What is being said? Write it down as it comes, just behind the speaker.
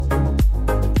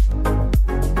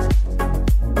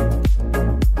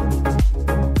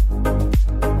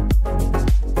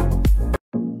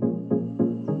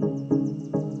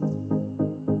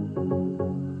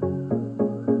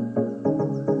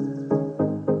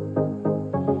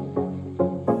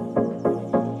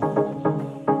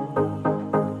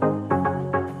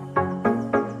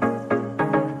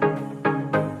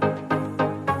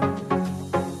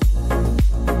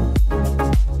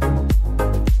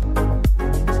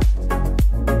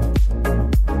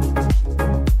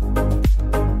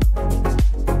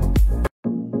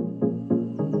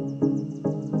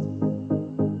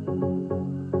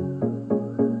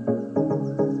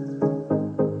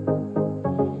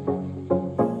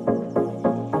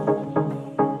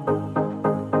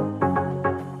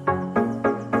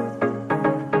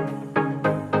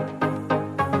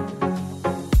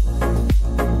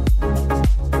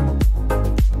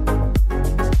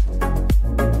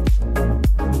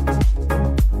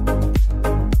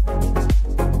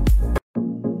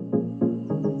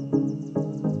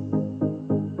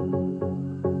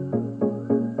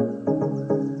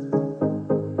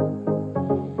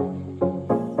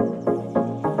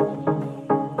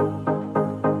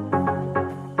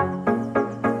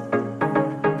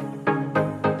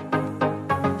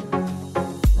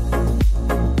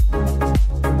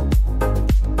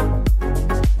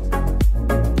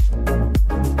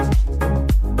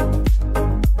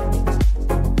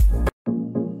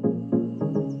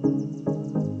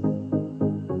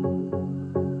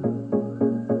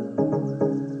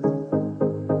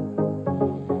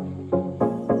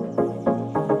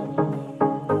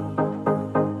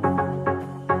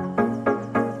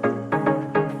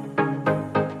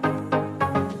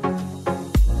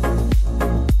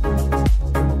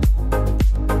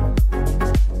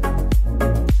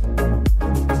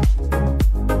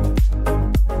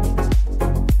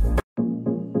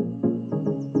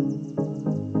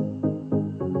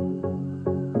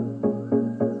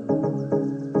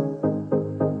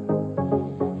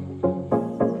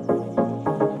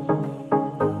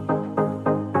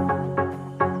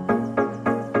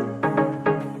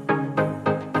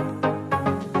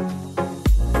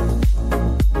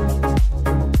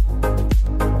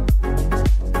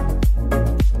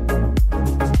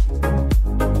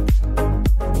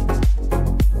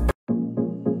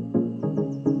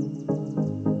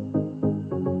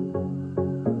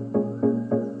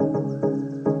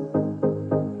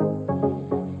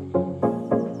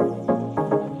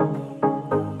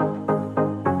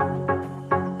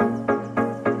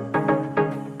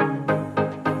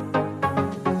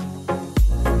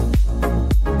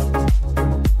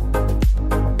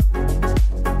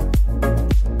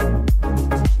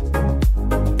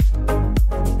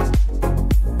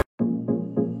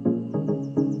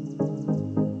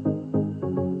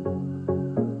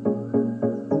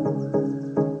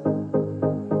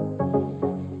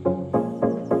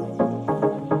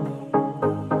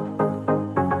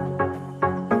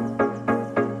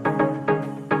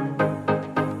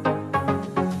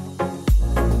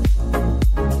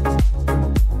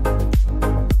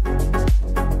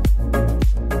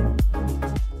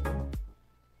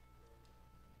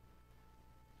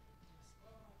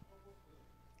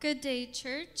Good day,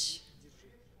 church.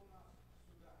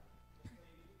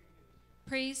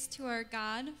 Praise to our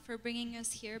God for bringing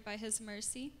us here by His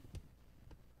mercy.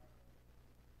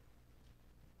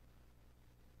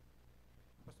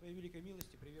 По своей великой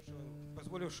милости,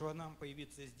 позволившего нам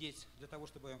появиться здесь для того,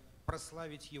 чтобы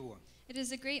прославить Его. It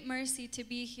is a great mercy to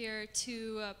be here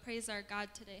to praise our God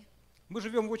today. Мы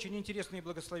живем в очень интересное и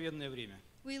благословенное время.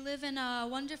 We live in a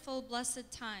wonderful, blessed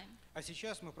time. А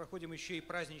сейчас мы проходим еще и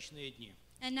праздничные дни.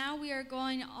 And now we are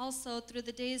going also through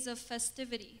the days of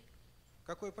festivity.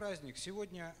 Какой праздник?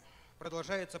 Сегодня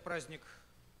продолжается праздник,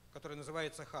 который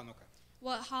называется Ханука.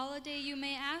 What holiday, you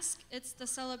may ask? It's the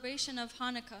celebration of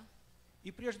Hanukkah. И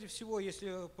прежде всего,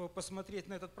 если посмотреть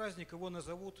на этот праздник, его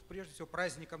назовут прежде всего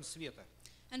праздником света.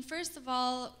 And first of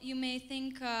all, you may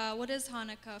think, what is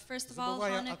Hanukkah? First of all,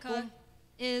 Забывая о Hanukkah том,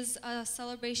 is a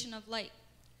celebration of light.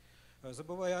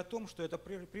 Забывая о том, что это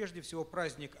прежде всего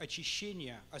праздник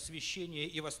очищения, освящения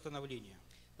и восстановления.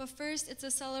 But first, it's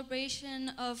a celebration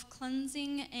of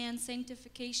cleansing and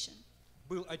sanctification.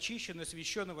 Был очищен,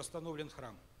 освящен и восстановлен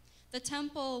храм. The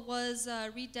temple was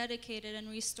rededicated and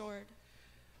restored.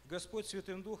 Господь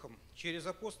Святым Духом через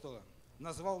апостола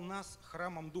назвал нас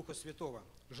храмом Духа Святого,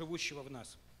 живущего в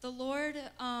нас. The Lord,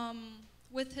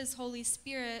 with His Holy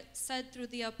Spirit, said through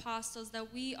the apostles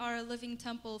that we are a living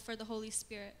temple for the Holy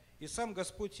Spirit. И сам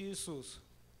Господь Иисус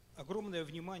огромное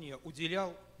внимание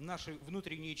уделял нашей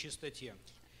внутренней чистоте.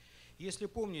 Если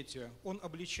помните, Он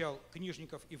обличал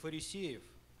книжников и фарисеев.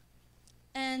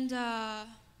 And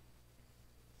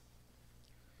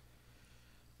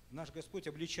Наш Господь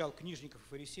обличал книжников и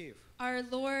фарисеев our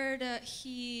Lord,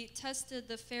 He tested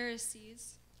the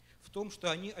Pharisees в том,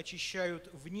 что они очищают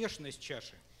внешность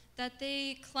чаши, that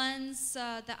they cleanse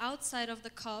the outside of the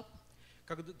cup,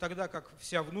 тогда как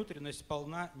вся внутренность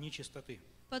полна нечистоты.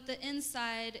 but the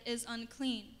inside is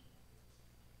unclean.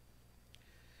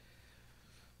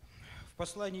 В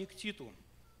послании к Титу,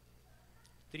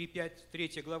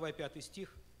 3 глава, 5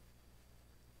 стих,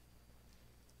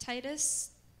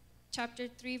 Titus chapter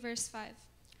 3, verse 5.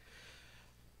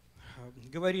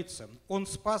 говорится: «Он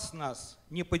спас нас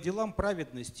не по делам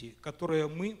праведности, которые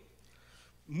бы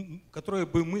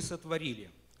мы сотворили,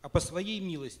 а по своей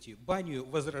милости, банию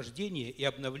возрождения и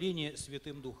обновления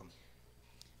Святым Духом».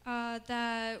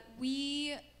 That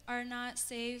we are not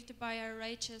saved by our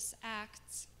righteous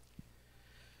acts.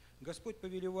 Господь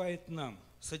повелевает нам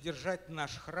содержать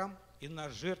наш храм и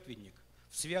наш жертвенник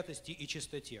в святости и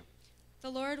чистоте. The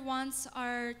Lord wants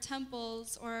our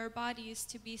temples or our bodies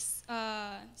to be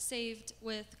saved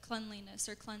with cleanliness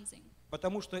or cleansing.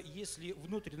 Потому что если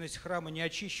внутренность храма не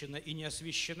очищена и не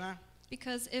освящена,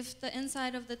 Because if the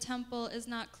inside of the temple is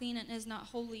not clean and is not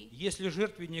holy, если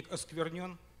жертвенник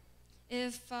осквернен,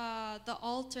 if the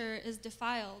altar is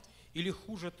defiled, или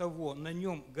хуже того, на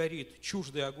нем горит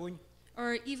чуждый огонь,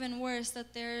 or even worse,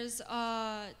 that there's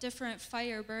a different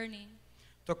fire burning,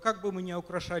 то как бы мы ни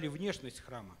украшали внешность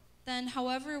храма, then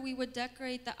however we would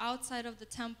decorate the outside of the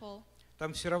temple,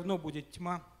 там все равно будет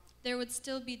тьма, there would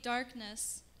still be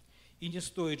darkness, и не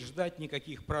стоит ждать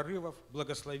никаких прорывов,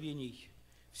 благословений,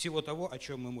 всего того, о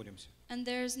чем мы молимся. and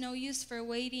there's no use for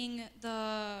waiting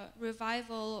the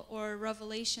revival or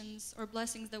revelations or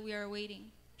blessings that we are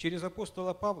awaiting. Через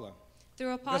апостола Павла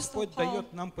Through Apostle Господь Paul,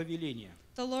 дает нам повеление.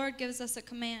 the Lord gives us a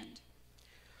command.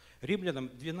 Римлянам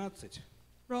 12,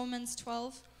 Romans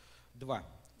 12, 2.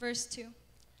 verse 2.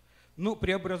 «Но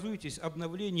преобразуйтесь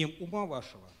обновлением ума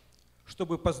вашего,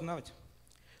 чтобы познать,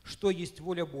 что есть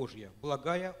воля Божья,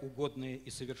 благая, угодная и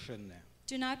совершенная».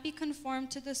 Do not be conformed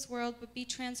to this world, but be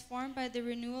transformed by the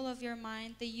renewal of your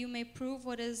mind, that you may prove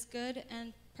what is good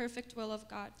and perfect will of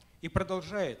God. И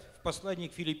продолжает в послании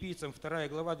к филиппийцам 2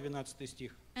 глава 12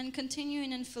 стих. And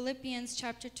continuing in Philippians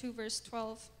chapter 2, verse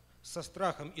 12. «Со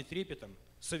страхом и трепетом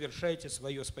совершайте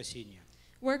свое спасение».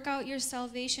 Work out your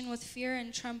salvation with fear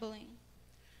and trembling.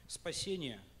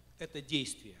 Спасение – это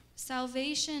действие.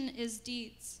 Salvation is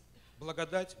deeds.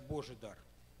 Благодать – Божий дар.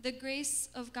 The grace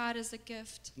of God is a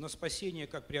gift. Но спасение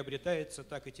как приобретается,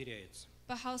 так и теряется.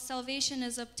 But how salvation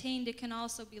is obtained, it can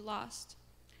also be lost.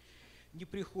 Не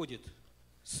приходит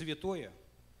святое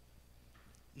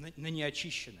на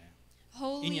неочищенное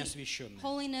и неосвященное.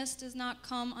 Holiness does not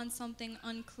come on something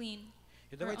unclean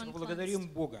И or давайте поблагодарим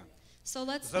uncleansed. Бога So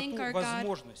let's за thank ту our God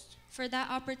возможность for that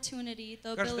opportunity,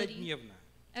 the ability, каждодневно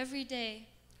every day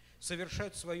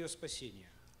совершать свое спасение,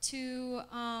 to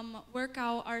work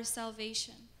out our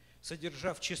salvation,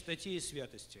 содержа в чистоте и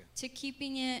святости to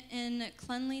keeping it in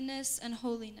cleanliness and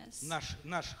holiness,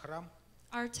 наш храм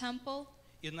our temple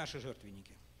и наши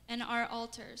жертвенники. and our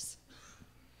altars.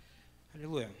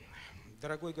 Аллилуйя.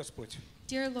 Дорогой Господь,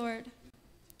 Dear Lord,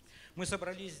 Мы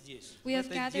собрались здесь, в We have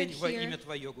этот gathered день во here имя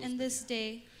Твое, in Господи, this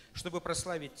day чтобы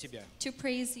прославить Тебя. to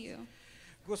praise you.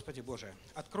 Господи Боже,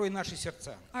 открой наши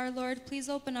сердца Our Lord, please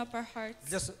open up our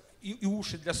hearts и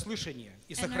уши для слышания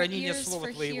и and our сохранения ears Слова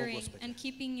for Твоего, hearing Господи, and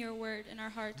keeping your word in our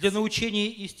hearts, для научения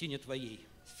истине Твоей.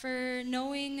 for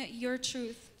knowing your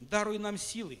truth. Даруй нам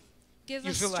силы, Give и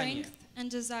us желание. strength and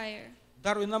desire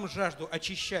даруй нам жажду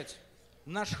очищать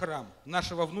наш храм,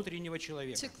 нашего внутреннего to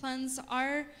человека. cleanse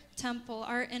our temple,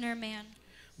 our inner man.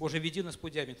 Боже, веди нас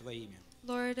путями Твоими.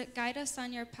 Lord, guide us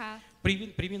on your path.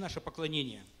 Прими наше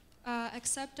поклонение,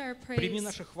 Accept our прими praise.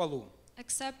 нашу хвалу,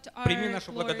 Accept прими our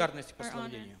нашу glory, благодарность и our honor,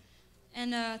 прославление.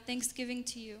 and thanksgiving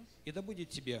to you. И да будет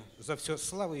Тебе за все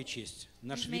слава и честь,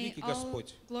 наш And may великий all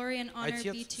Господь, glory and honor be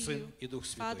Отец, to Сын you, и Дух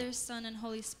Father, Святой. Son, and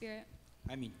Holy Spirit.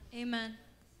 Аминь. Amen.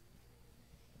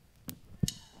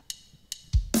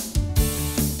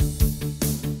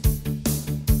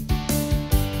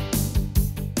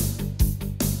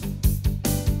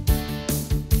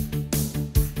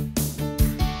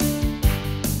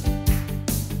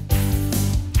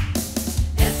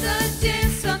 Этот день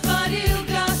сотворил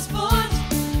Господь,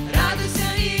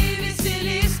 радуйся и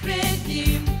веселись пред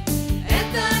Ним.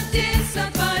 Этот день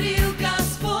сотворил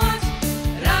Господь,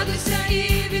 радуйся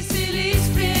и веселись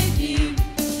пред Ним.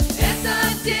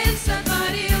 Этот день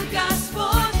сотворил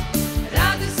Господь,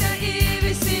 радуйся и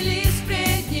веселись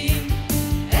пред Ним.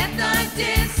 Этот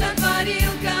день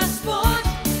сотворил Господь,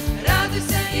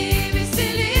 радуйся и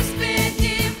веселись пред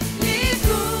Ним.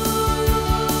 Ликуй,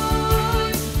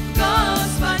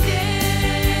 Господи,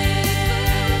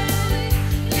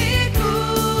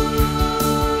 ликуй,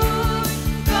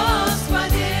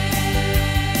 Господи,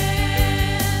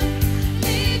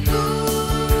 ликуй,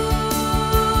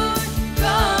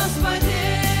 Господи,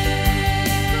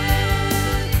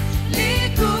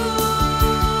 ликуй,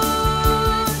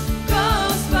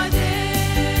 Господи.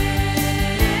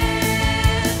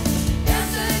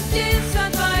 Этот день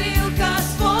сотворил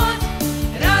Господь,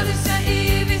 радуйся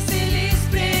и веселись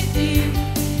пред Ним.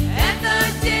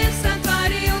 Этот день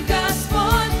сотворил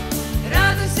Господь,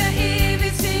 радуйся и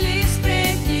веселись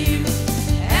пред Ним.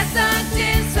 Этот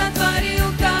день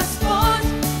сотворил Господь,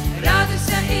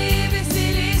 радуйся и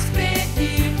веселись пред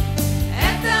Ним.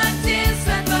 Этот день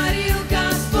сотворил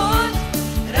Господь,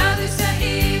 радуйся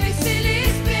и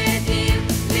веселись пред Ним.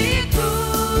 Ликуй,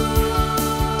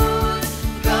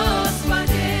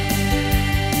 Господи,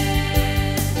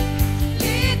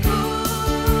 ликуй,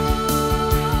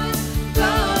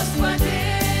 Господи,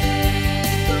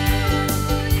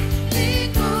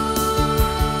 ликуй,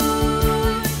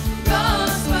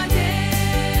 Господи,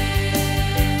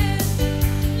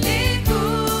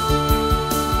 ликуй,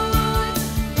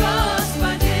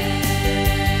 Господи.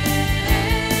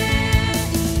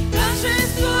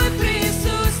 Торжествуй в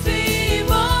присутствии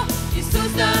Его,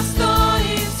 Иисус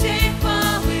достоин всей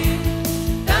хвалы.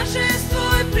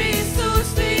 Торжествуй в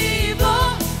присутствии Его,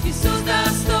 Иисус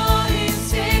достоин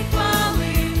всей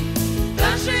хвалы.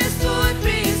 Торжествуй в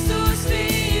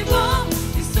присутствии Его,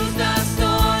 Иисус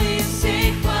достоин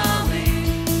всей хвалы.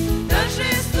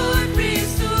 Торжествуй в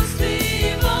присутствии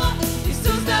Его,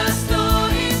 Иисус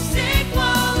достоин всей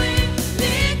хвалы.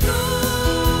 Ликуй,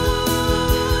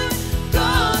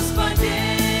 Господи,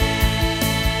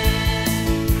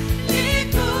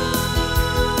 ликуй,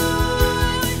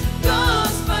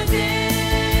 Господи,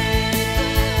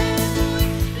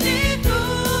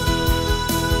 ликуй,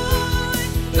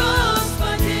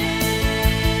 Господи,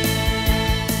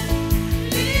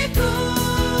 ликуй,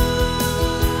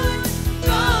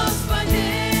 Господи.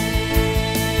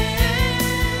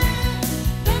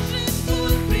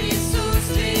 Торжествуй в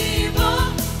присутствии Его,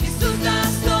 Иисус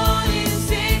достоин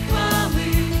всей хвалы.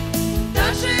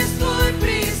 Торжествуй в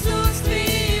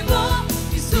присутствии Его,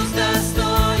 Иисус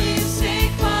достоин всей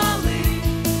хвалы.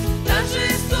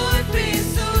 Торжествуй в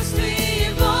присутствии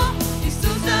Его,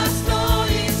 Иисус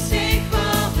достоин всей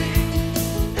хвалы.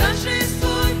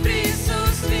 Торжествуй в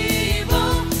присутствии Его,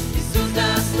 Иисус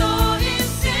достоин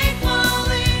всей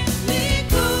хвалы.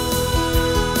 Ликуй,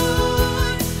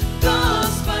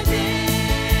 Господи,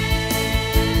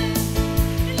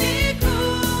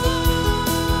 ликуй,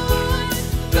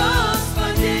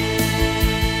 Господи,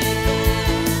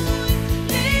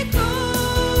 ликуй,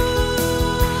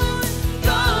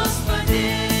 Господи,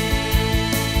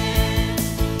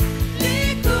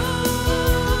 ликуй,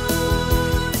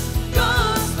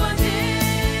 Господи.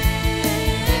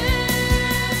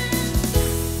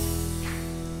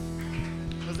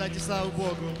 Воздайте славу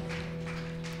Богу.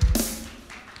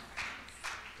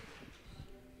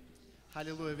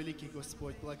 Аллилуйя, великий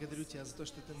Господь, благодарю Тебя за то,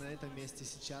 что Ты на этом месте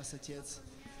сейчас, Отец.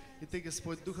 И Ты,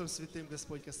 Господь, Духом Святым,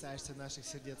 Господь, касаешься наших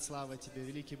сердец. Слава Тебе,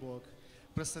 великий Бог.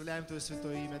 Прославляем Твое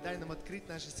святое имя. Дай нам открыть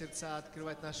наши сердца,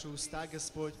 открывать наши уста,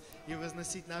 Господь, и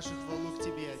возносить нашу хвалу к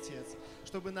Тебе, Отец.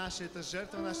 Чтобы наша эта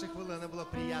жертва нашей хвалы, она была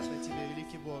приятна Тебе,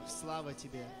 великий Бог. Слава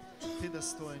Тебе. Ты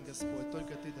достоин, Господь,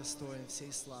 только Ты достоин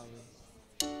всей славы.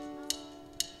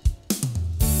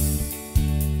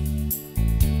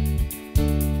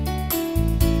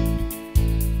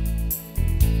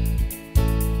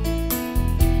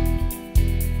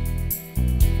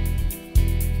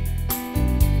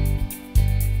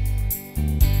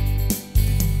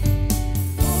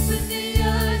 Open the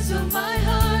eyes of my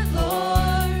heart,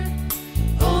 Lord.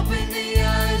 Open the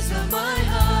eyes of my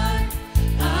heart.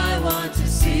 I want to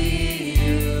see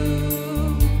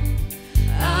you.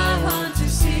 I want to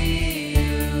see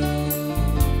you.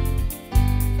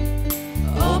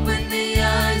 Open the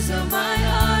eyes of my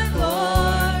heart,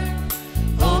 Lord.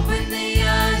 Open the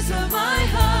eyes of my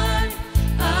heart.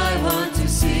 I want to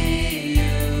see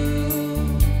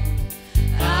you.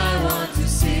 I want to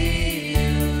see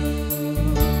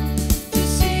you. To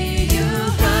see you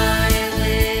high and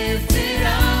lifted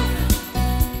up,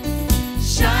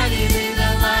 shining in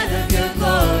the light of your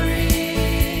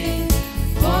glory.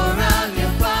 Pour out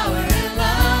your power and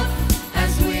love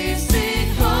as we sing,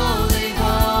 holy,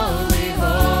 holy,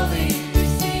 holy. To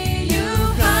see you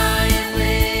high and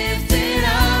lifted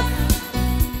up,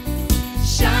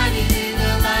 shining in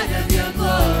the light of your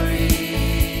glory.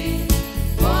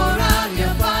 Pour out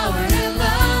your power and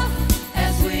love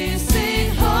as we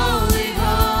sing, holy,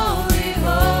 holy,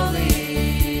 holy.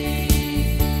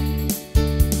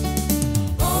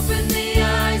 Open the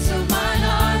eyes of my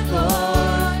heart,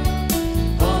 Lord.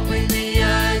 Open the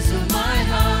eyes of my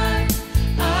heart.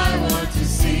 I want to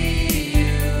see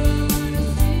you.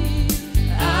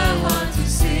 I want to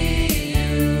see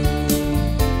you.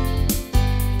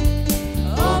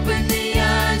 Open the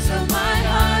eyes of my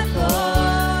heart,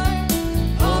 Lord.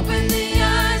 Open the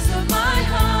eyes of my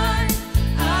heart.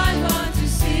 I want to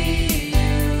see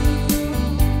you.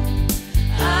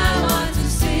 I want to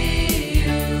see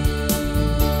you.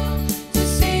 To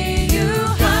see you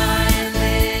high and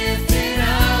lifted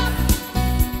up,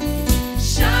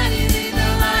 shining in the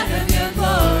light of your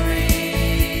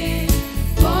glory.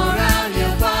 Pour out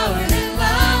your power and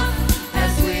love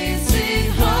as we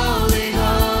sing, holy,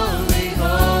 holy,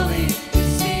 holy. To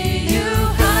see you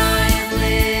high and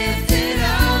lifted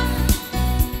up,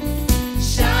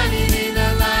 shining in the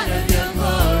light of your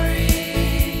glory.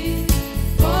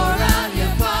 Pour out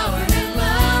your power and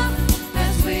love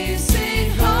as we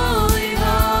sing, holy,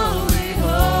 holy,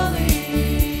 holy.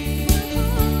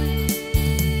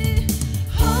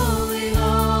 Holy,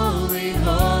 holy,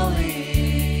 holy.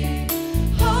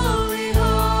 Holy,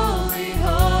 holy,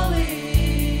 holy.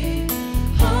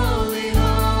 Holy,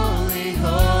 holy,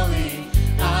 holy.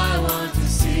 I want to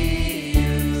see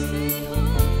you.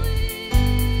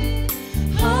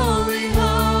 Holy,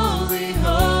 holy,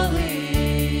 holy.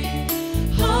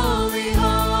 Holy,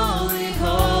 holy,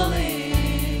 holy.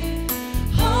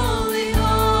 Holy,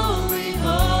 holy,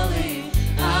 holy.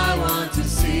 I want to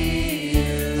see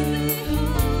you.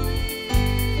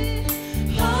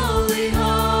 Holy,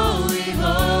 holy,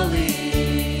 holy.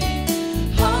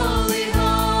 Holy,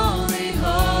 holy,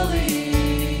 holy.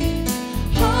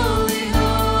 Holy,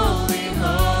 holy,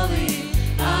 holy.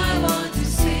 I want to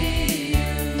see you.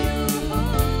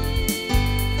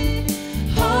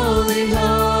 Holy,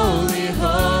 holy,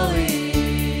 holy.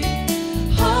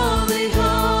 Holy,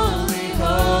 holy,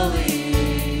 holy.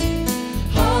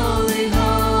 Holy,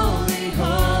 holy,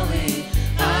 holy.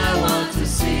 I want to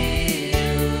see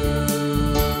you.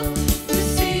 To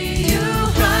see you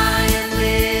high and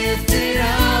lifted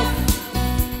up,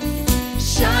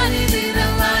 shining in the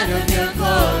light of your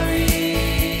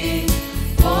glory.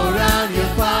 Pour out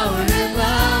your power and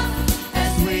love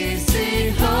as we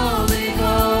sing, holy,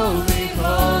 holy,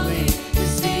 holy. To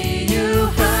see you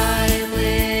high and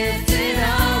lifted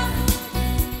up,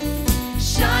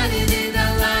 shining in the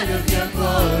light of your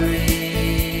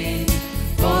glory.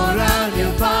 Pour out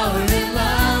your power and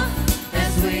love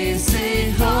as we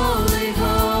sing, holy,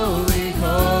 holy,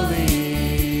 holy.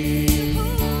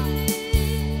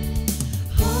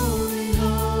 Holy,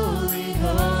 holy,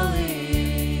 holy.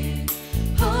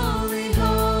 Holy,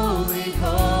 holy,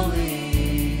 holy.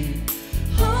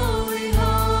 Holy,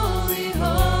 holy,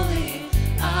 holy.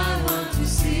 I want to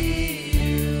see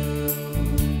you.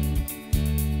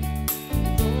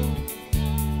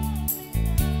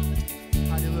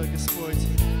 Аллилуйя, Господь.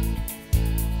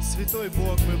 Святой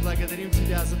Бог, мы благодарим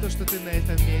Тебя за то, что Ты на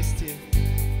этом месте.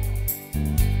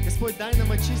 Господь, дай нам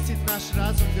очистить наш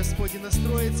разум, Господь, и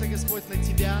настроиться, Господь, на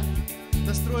Тебя,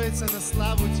 настроиться на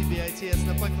славу Тебе, Отец,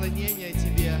 на поклонение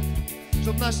Тебе.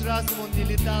 Чтобы наш разум, он не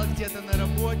летал где-то на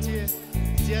работе,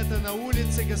 где-то на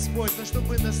улице, Господь, но чтобы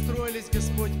мы настроились,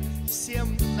 Господь,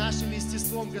 всем нашим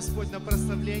естеством, Господь, на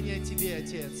прославление Тебе,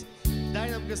 Отец.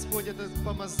 Дай нам, Господь, это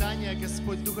помазание,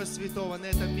 Господь, Духа Святого на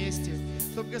этом месте,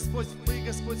 чтобы, Господь, мы,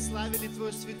 Господь, славили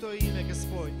Твое святое имя,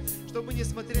 Господь, чтобы мы не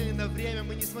смотрели на время,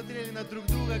 мы не смотрели на друг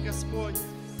друга, Господь,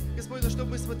 Господь, но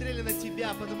чтобы мы смотрели на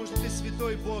Тебя, потому что Ты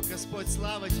святой Бог, Господь,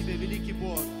 слава Тебе, великий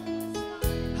Бог.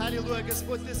 Аллилуйя,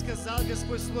 Господь, Ты сказал,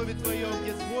 Господь, в Слове Твоем,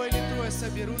 где двое или трое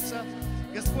соберутся,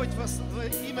 Господь, во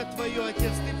имя Твое,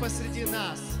 Отец, Ты посреди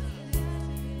нас.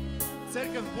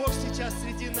 Церковь, Бог сейчас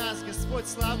среди нас, Господь,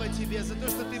 слава Тебе за то,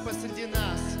 что Ты посреди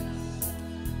нас.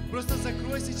 Просто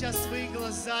закрой сейчас свои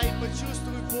глаза и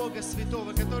почувствуй Бога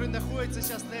Святого, который находится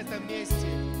сейчас на этом месте,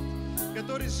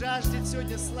 который жаждет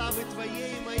сегодня славы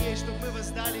Твоей и моей, чтобы мы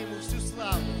воздали Ему всю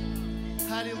славу.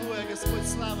 Аллилуйя, Господь,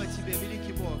 слава Тебе,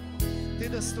 великий Бог. Ты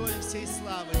достоин всей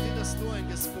славы, Ты достоин,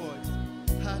 Господь.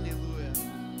 Аллилуйя.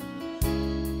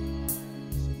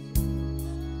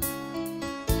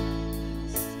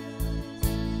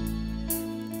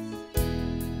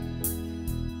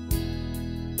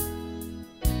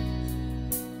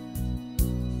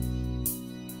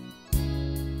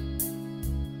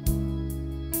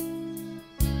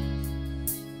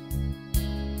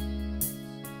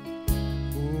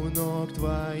 У ног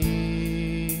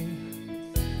Твоих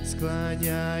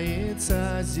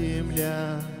склоняется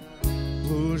земля,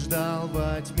 блуждал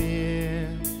во тьме,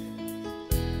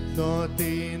 но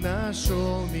Ты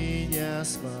нашел меня,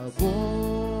 свободен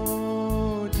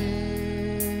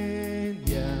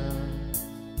я.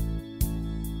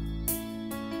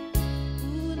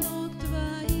 У ног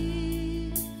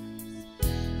Твоих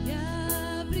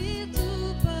я обрету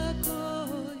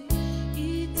покой,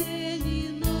 и день, и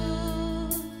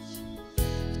ночь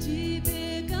в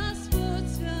Тебе, Господь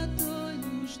святой,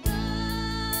 нуждаюсь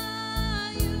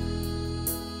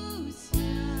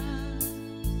я.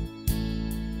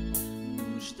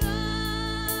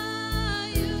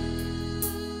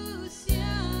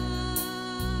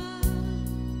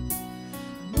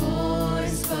 Мой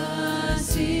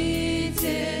Спаситель,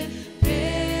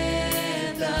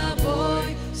 пред Тобой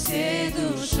всей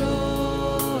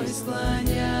душой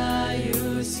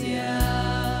склоняюсь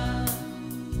я.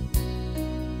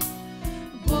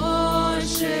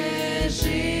 Больше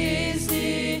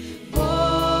жизни,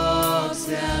 Бог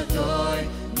святой,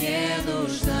 мне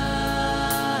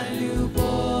нужна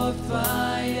любовь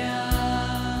Твоя.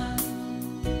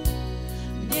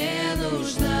 Мне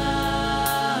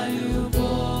нужна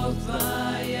любовь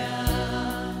Твоя.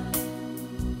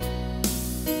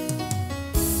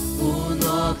 У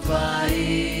ног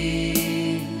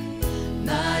Твоих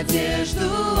надежду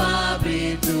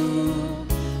обрету,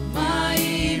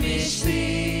 мои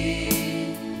мечты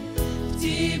в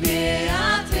Тебе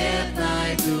ответ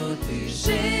найду. Ты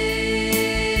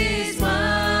жизнь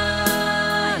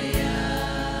моя,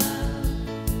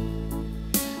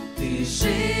 Ты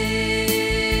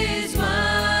жизнь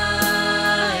моя.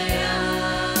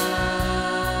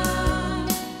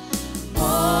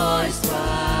 Мой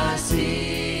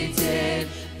Спаситель,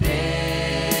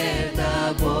 пред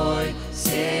Тобой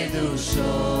всей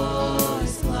душой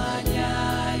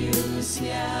склоняюсь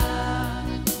я.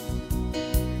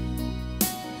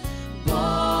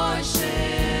 Больше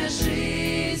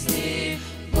жизни,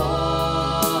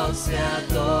 Бог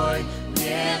святой,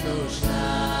 мне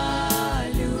нужна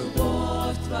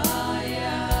любовь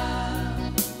Твоя.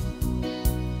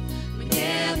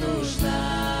 Мне нужна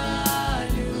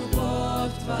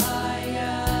любовь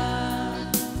Твоя.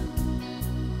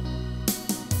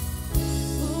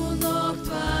 У ног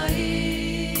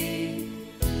Твоих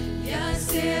я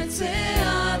сердце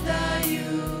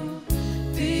отдаю,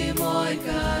 Ты мой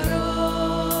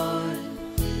король,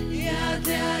 я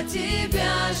для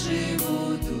Тебя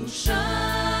живу, душа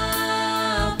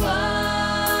поет,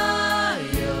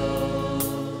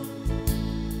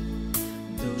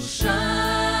 душа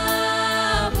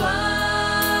поет.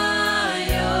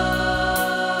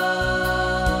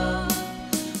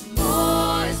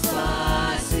 Мой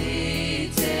Спаситель,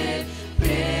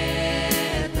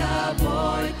 пред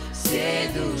Тобой всей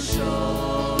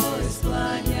душой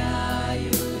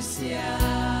склоняюсь я.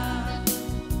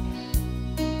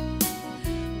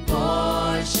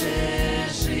 Больше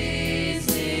жизни,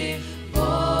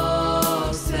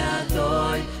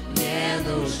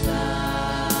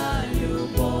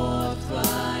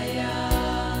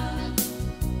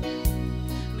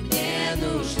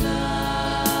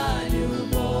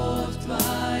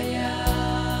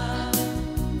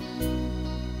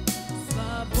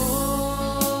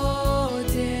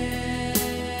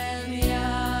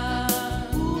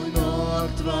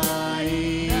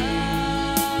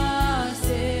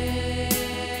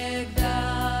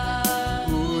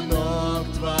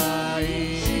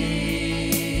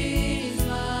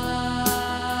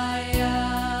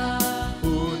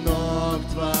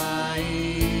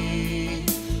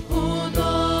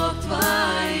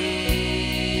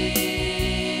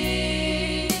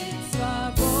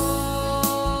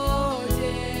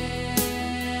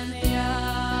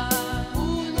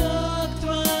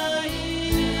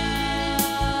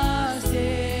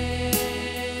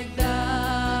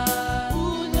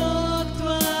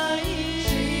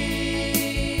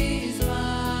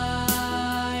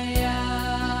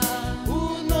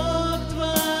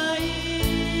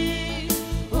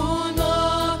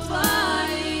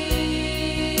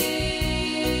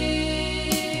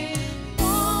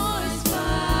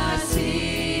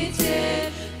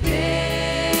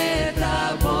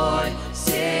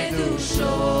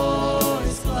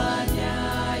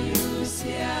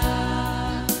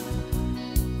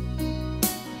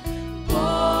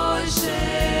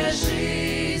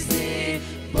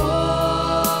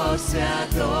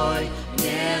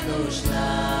 Мне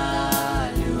нужна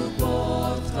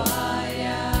любовь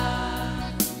Твоя.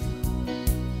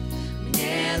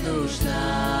 Мне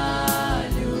нужна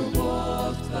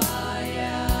любовь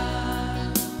Твоя.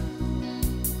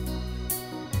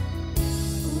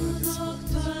 У ног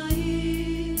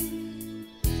Твоих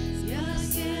я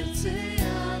сердце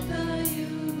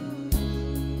отдаю.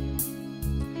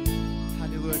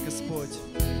 Аллилуйя, Господь.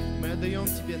 Мы отдаем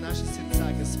Тебе наши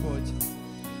сердца, Господь.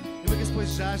 И мы, Господь,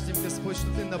 жаждем, Господь,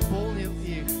 чтобы Ты наполнил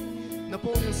их,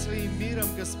 наполнил своим миром,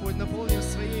 Господь, наполнил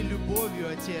своей любовью,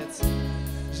 Отец.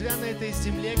 Живя на этой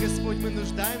земле, Господь, мы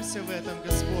нуждаемся в этом,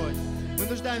 Господь. Мы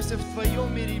нуждаемся в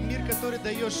Твоем мире, мир, который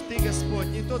даешь Ты, Господь,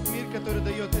 не тот мир, который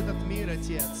дает этот мир,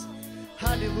 Отец.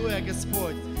 Аллилуйя,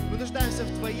 Господь. Мы нуждаемся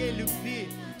в Твоей любви,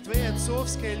 в Твоей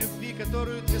отцовской любви,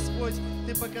 которую, Господь,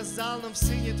 Ты показал нам в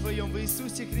Сыне Твоем, в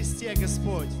Иисусе Христе,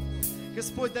 Господь.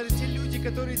 Господь, даже те люди,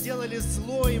 которые делали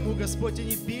зло Ему, Господь,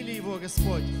 они били Его,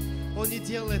 Господь, Он не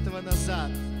делал этого назад.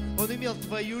 Он имел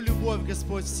Твою любовь,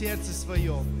 Господь, в сердце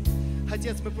своем.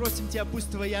 Отец, мы просим Тебя,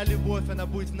 пусть Твоя любовь, она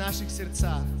будет в наших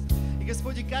сердцах. И,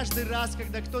 Господь, и каждый раз,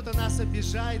 когда кто-то нас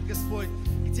обижает, Господь,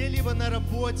 где-либо на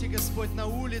работе, Господь, на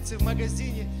улице, в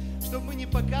магазине, чтобы мы не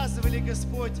показывали,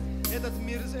 Господь, это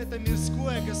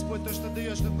мирское, Господь, то, что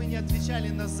даешь, чтобы мы не отвечали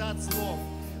назад злом.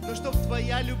 Но чтобы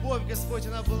Твоя любовь, Господь,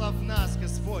 она была в нас,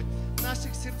 Господь, в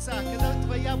наших сердцах. Когда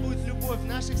Твоя будет любовь в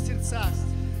наших сердцах,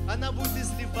 она будет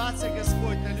изливаться,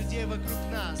 Господь, на людей вокруг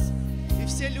нас. И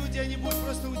все люди, они будут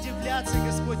просто удивляться,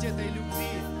 Господь, этой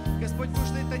любви. Господь, потому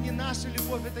что это не наша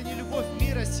любовь, это не любовь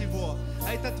мира сего,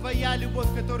 а это Твоя любовь,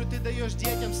 которую Ты даешь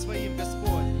детям Своим,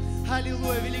 Господь.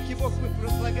 Аллилуйя, великий Бог, мы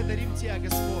благодарим Тебя,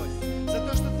 Господь, за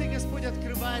то, что Ты, Господь,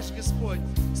 открываешь, Господь,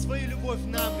 свою любовь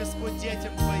нам, Господь,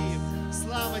 детям Твоим.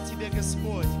 Слава Тебе,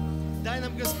 Господь. Дай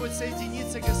нам, Господь,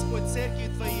 соединиться, Господь, церкви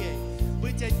Твоей,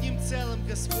 быть одним целым,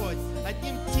 Господь,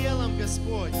 одним телом,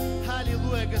 Господь.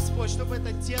 Аллилуйя, Господь, чтобы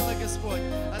это тело, Господь,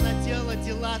 оно делало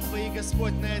дела Твои,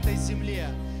 Господь, на этой земле.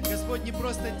 Господь, не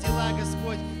просто дела,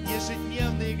 Господь,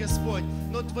 ежедневные, Господь,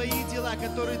 но Твои дела,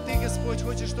 которые Ты, Господь,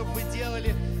 хочешь, чтобы мы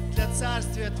делали для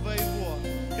Царствия Твоего,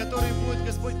 которые будут,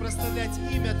 Господь, прославлять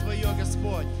имя Твое,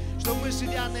 Господь. Чтобы мы,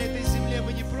 живя на этой земле,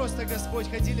 мы не просто, Господь,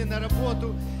 ходили на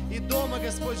работу и дома,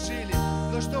 Господь, жили,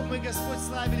 но чтобы мы, Господь,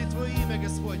 славили Твое имя,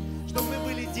 Господь, чтобы мы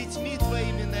были детьми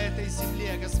Твоими на этой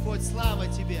земле, Господь, слава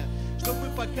Тебе, чтобы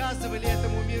мы показывали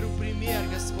этому миру пример,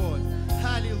 Господь.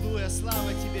 Аллилуйя,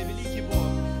 слава Тебе, великий Бог,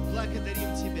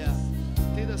 благодарим Тебя,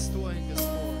 Ты достоин,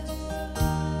 Господь.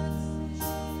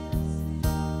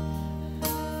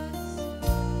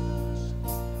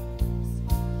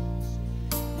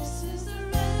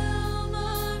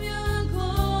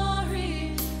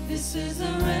 This is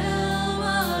the realm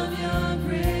of your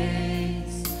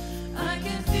grace. I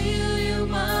can feel your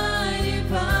mighty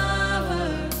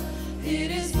power.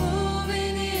 It is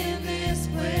moving in this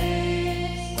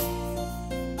place.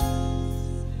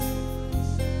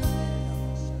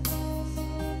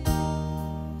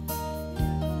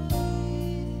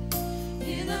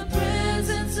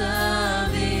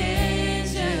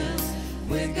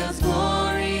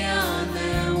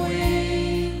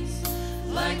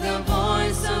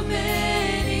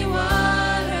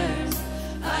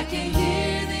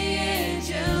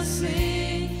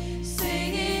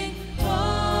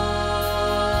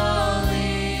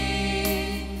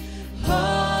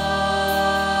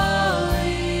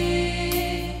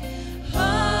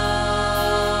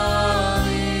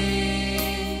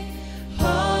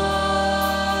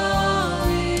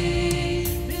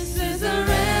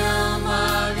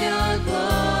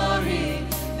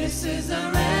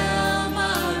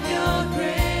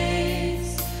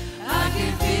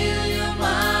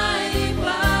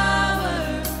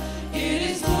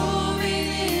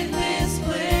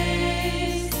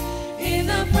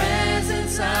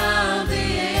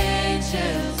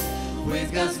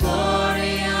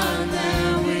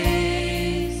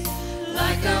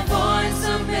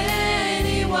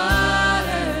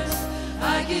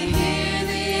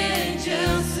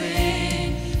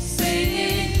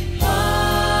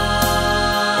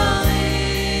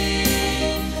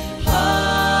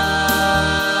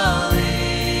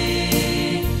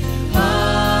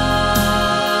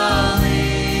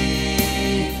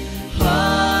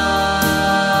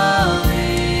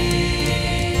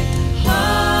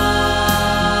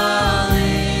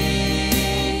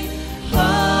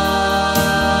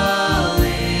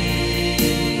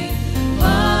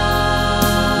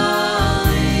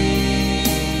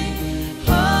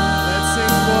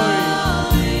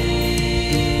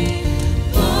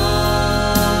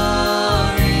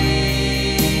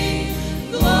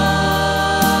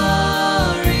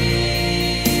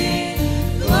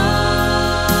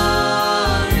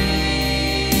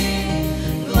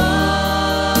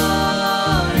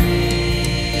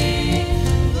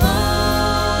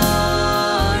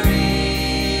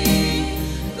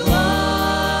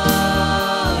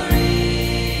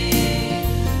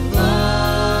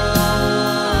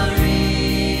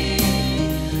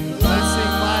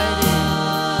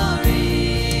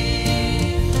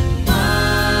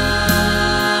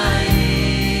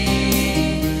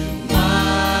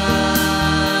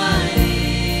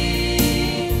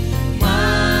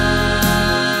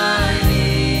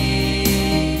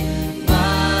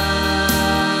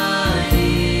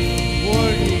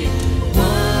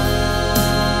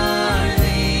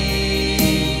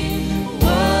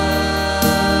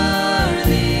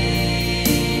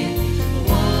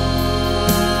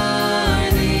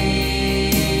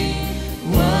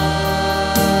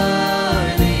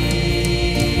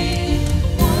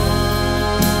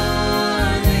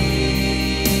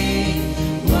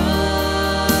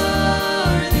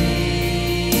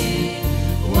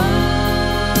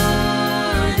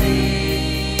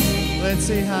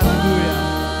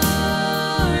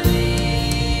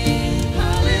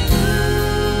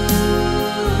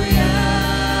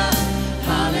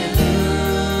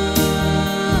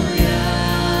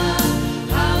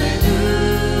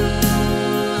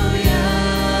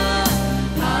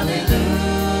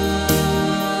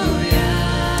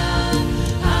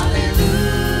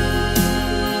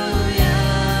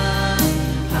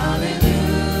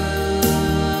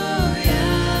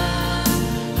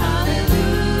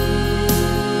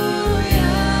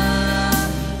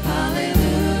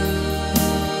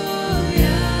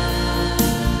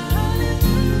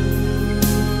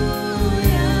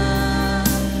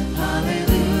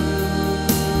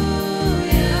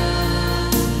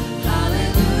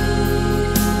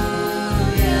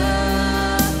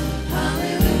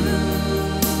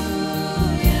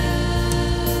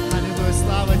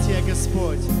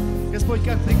 Господь. Господь,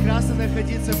 как прекрасно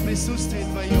находиться в присутствии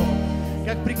Твоем.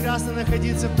 Как прекрасно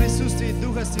находиться в присутствии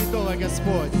Духа Святого,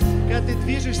 Господь. Когда Ты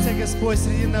движешься, Господь,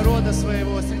 среди народа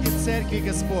Своего, среди церкви,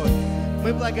 Господь.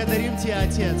 Мы благодарим Тебя,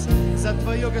 Отец, за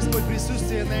Твое, Господь,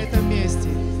 присутствие на этом месте.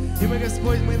 И мы,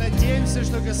 Господь, мы надеемся,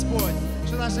 что, Господь,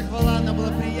 что наша хвала, она была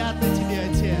приятна Тебе,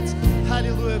 Отец.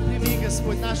 Аллилуйя, прими,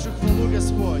 Господь, нашу хвалу,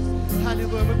 Господь.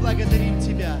 Аллилуйя, мы благодарим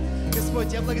Тебя.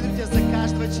 Господь, я благодарю Тебя за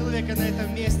каждого человека на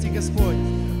этом месте, Господь.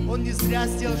 Он не зря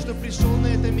сделал, что пришел на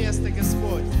это место,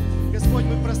 Господь. Господь,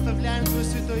 мы прославляем Твое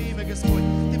святое имя, Господь.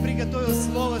 Ты приготовил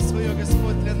Слово Свое,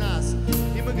 Господь, для нас.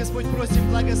 И мы, Господь, просим,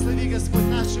 благослови, Господь,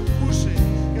 наши уши,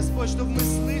 Господь, чтобы мы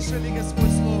слышали,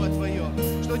 Господь, Слово Твое.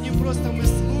 Что не просто мы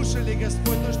слушали,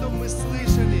 Господь, но чтобы мы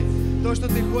слышали то, что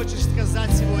Ты хочешь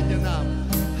сказать сегодня нам.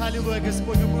 Аллилуйя,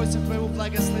 Господь, мы просим Твоего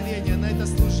благословения на это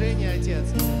служение, Отец.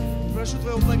 Прошу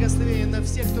Твоего благословения на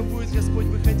всех, кто будет, Господь,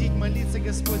 выходить, молиться,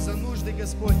 Господь, за нужды,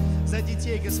 Господь, за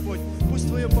детей, Господь. Пусть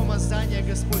Твое помазание,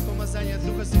 Господь, помазание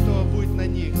Духа Святого будет на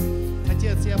них.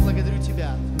 Отец, я благодарю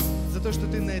Тебя за то, что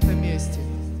Ты на этом месте.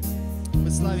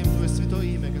 Мы славим Твое святое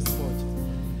имя, Господь.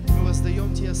 Мы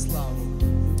воздаем Тебе славу.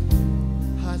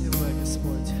 Аллилуйя,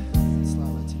 Господь.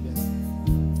 Слава Тебе.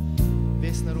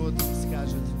 Весь народ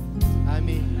скажет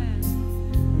аминь.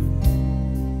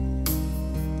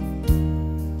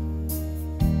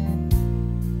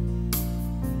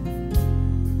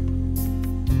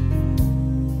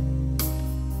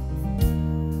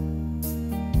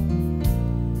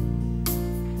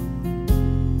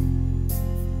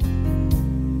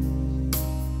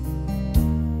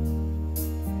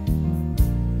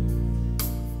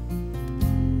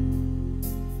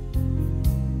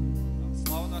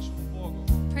 Слава нашему Богу.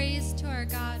 Praise to our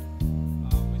God.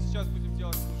 Мы сейчас будем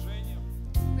делать служение,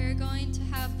 We're going to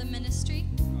have the ministry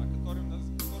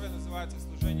которое называется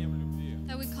служением любви.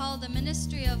 that we call the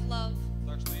ministry of love.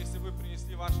 Так что если вы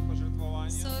принесли ваши пожертвования,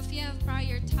 So if you have brought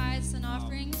your tithes and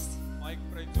offerings, Майк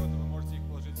пройдет, и вы можете их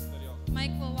положить в тарелку.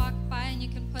 Mike will walk by and you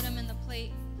can put them in the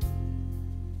plate.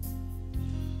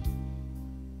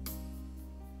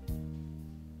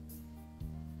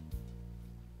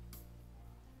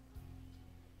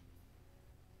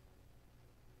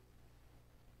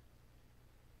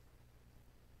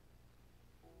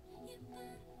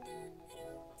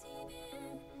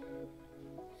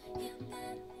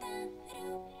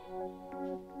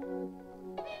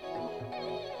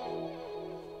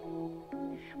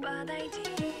 Подойди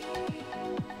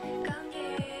ко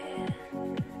мне,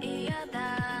 и я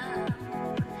дам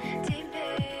тебе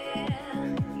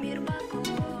мир,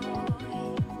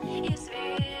 покой и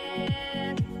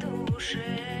свет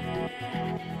души.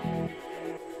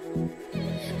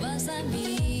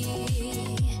 Возови,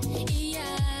 и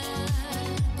я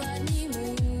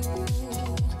подниму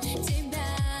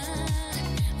тебя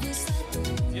в высоту.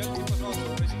 Детки, пожалуйста,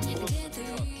 пройдите просто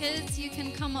вперед. Kids, you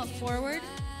can come up forward.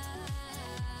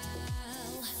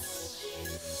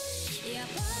 Я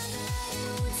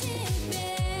подарю тебе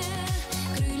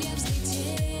крылья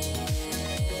взлететь.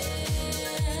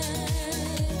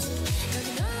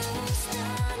 Когда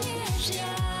устанешь,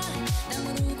 я дам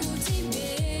руку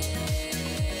тебе.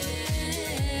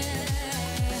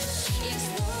 Я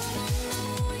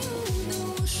сломанную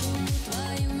душу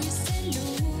твою исцелю.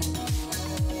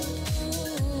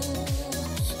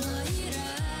 Мои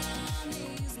раны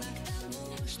знак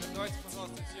того, что Давайте,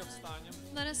 пожалуйста, все встанем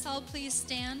Let us all please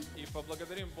stand и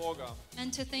поблагодарим Бога,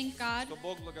 and to thank God что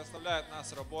Бог благословляет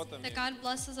нас работами that God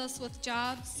blesses us with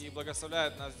jobs и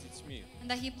благословляет нас детьми. and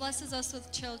that He blesses us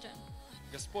with children.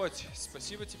 Господь,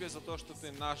 спасибо Тебе за то, что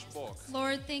Ты наш Бог,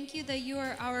 Lord, thank you that you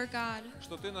are our God,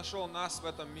 что Ты нашел нас в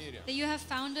этом мире. that you have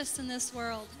found us in this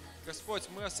world. Господь,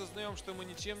 мы осознаем, что мы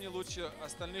ничем не лучше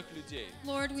остальных людей.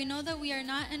 Lord, we know that we are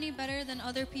not any better than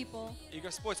other people. И,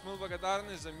 Господь, мы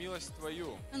благодарны за милость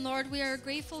Твою, And Lord, we are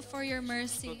grateful for your что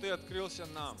mercy, Ты открылся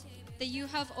нам, that you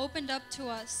have opened up to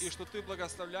us, и что Ты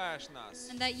благословляешь нас.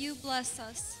 and that you bless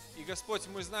us. И, Господь,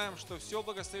 мы знаем, что все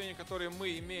благословение, которое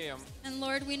мы имеем, And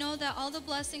Lord, we know that all the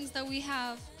blessings that we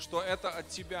have, что это от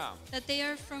Тебя. that they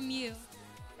are from you.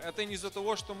 Это не из-за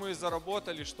того, что мы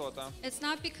заработали что-то. It's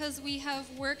not because we have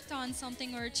worked on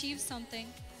something or achieved something.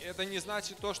 Это не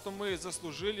значит то, что мы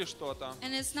заслужили что-то.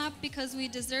 And it's not because we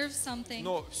deserve something.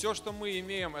 Но все, что мы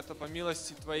имеем, это по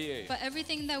милости Твоей. But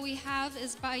everything that we have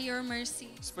is by your mercy.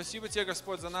 Спасибо Тебе,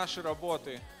 Господь, за наши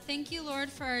работы. Thank you,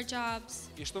 Lord, for our jobs.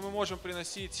 И что мы можем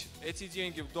приносить эти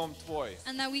деньги в дом Твой.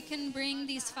 And that we can bring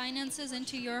these finances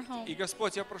into your home. И,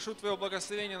 Господь, я прошу Твоего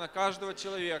благословения на каждого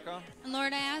человека, And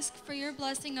Lord, I ask for your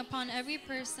blessing upon every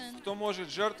person кто может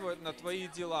жертвовать на Твои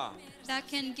дела. that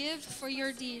can give for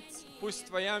your deeds. пусть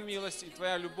Твоя милость и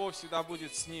Твоя любовь всегда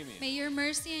будет с ними. May your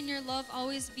mercy and your love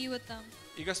always be with them.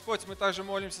 И, Господь, мы также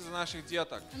молимся за наших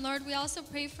деток. And Lord, we also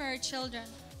pray for our children.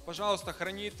 Пожалуйста,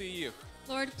 храни Ты их.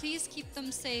 Lord, please keep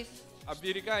them safe.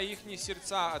 Оберегай их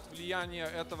сердца от влияния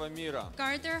этого мира.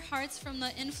 Guard their hearts from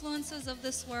the influences of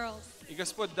this world. И,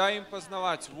 Господь, дай им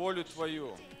познавать волю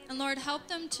Твою. And Lord, help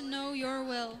them to know your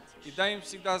will. И дай им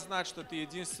всегда знать, что Ты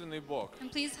единственный Бог. And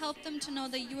please help them to know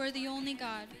that you are the only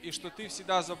God. И что Ты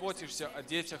всегда заботишься о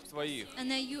детях Твоих.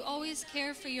 And that you always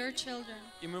care for your children.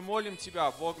 И мы молим Тебя,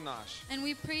 Бог наш, And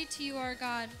we pray to you, our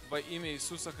God, во имя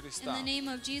Иисуса in Христа. the name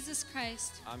of Jesus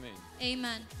Christ. Аминь.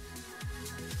 Amen.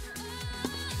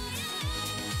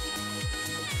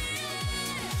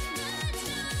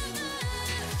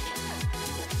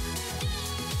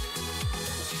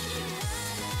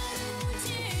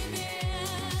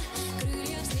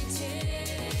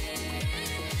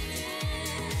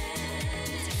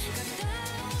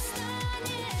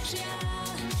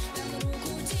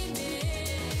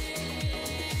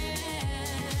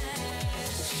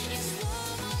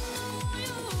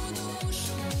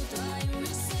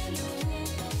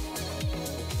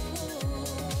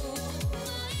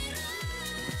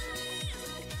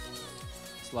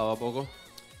 Слава Богу.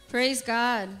 Praise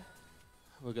God.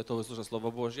 Вы готовы слушать Слово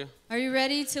Божье? Are you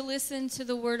ready to listen to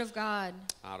the Word of God?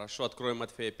 Хорошо, откроем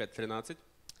Матфея 5:13.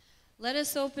 Let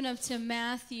us open up to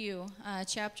Matthew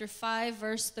chapter 5,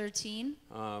 verse 13.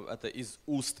 Это из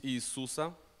уст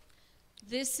Иисуса.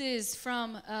 This is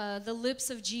from the lips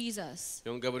of Jesus. И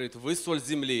Он говорит, вы соль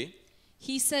земли.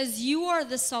 He says, you are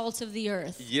the salt of the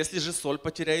earth. Если же соль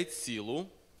потеряет силу,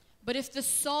 But if the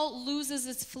salt loses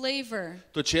its flavor,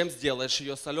 то чем сделаешь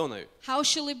ее соленой? how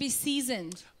shall it be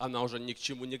seasoned? Она уже ни к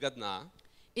чему не годна.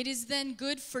 It is then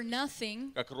good for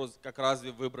nothing, Как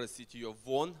разве выбросить ее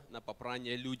вон на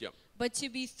попрание людям? but to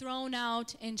be thrown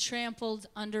out and trampled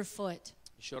underfoot.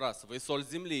 Еще раз, вы соль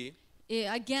земли.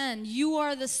 Again, you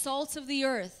are the salt of the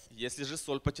earth. Если же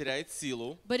соль потеряет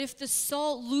силу, But if the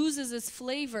salt loses its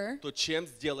flavor, то чем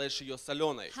сделаешь ее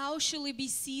соленой? how shall it be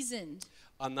seasoned?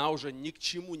 Она уже ни к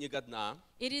чему не годна.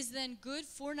 It is then good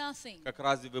for nothing, Как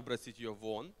разве выбросить ее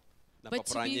вон на But to be-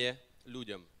 попрание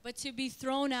людям? but to be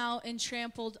thrown out and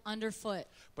trampled underfoot.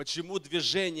 Почему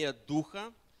движение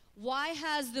Духа Why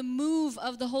has the move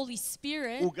of the Holy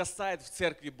Spirit угасает в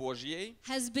Церкви Божьей?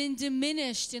 has been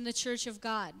diminished in the church of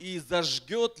God? И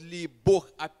зажгет ли Бог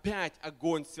опять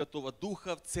огонь Святого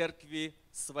Духа в Церкви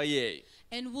Своей?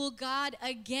 And will God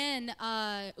again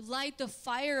light the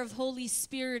fire of Holy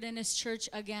Spirit in His church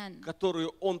again?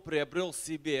 Которую Он приобрел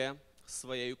себе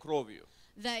Своей кровью.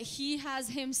 That He has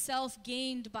Himself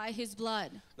gained by His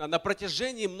blood. На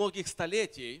протяжении многих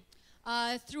столетий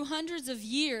Through hundreds of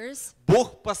years,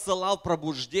 Бог посылал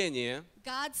пробуждение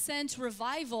God sent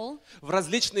revival в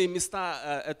различные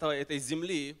места этой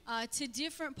земли, to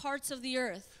different parts of the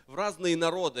earth, в разные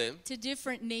народы. to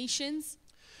different nations.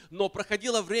 Но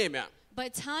проходило время,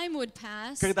 But time would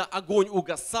pass когда огонь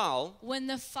угасал, when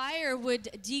the fire would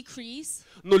decrease,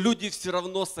 но люди все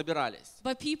равно собирались.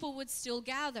 but people would still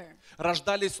gather.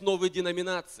 Рождались новые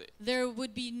деноминации. There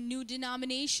would be new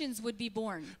denominations would be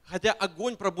born. Хотя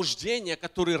огонь пробуждения,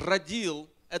 который родил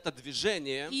это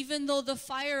движение, Even though the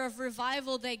fire of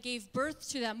revival that gave birth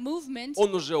to that movement,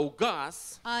 он уже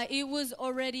угас, it was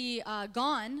already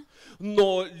gone,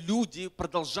 но люди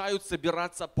продолжают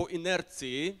собираться по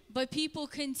инерции, but people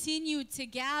continued to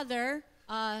gather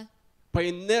по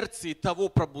инерции того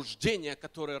пробуждения,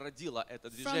 которое родило это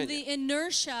from the движение.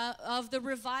 inertia of the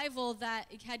revival that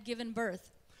it had given birth.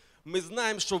 Мы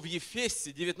знаем, что в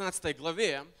Ефесе 19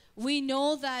 главе We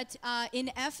know that in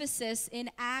Ephesus, in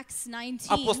Acts 19,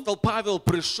 апостол Павел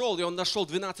пришел, и он нашел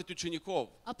 12 учеников.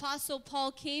 Apostle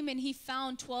Paul came and he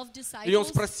found 12 И он disciples.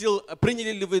 спросил,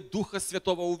 приняли ли вы Духа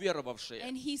Святого уверовавшие?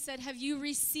 And he said, have you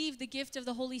received the gift of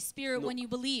the Holy Spirit when you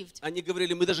believed? Они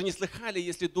говорили, мы даже не слыхали,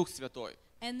 если Дух Святой.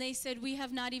 And they said, we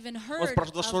have not even Он heard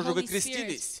спрашивал, of что же вы Holy Spirit.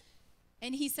 крестились?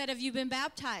 And he said, have you been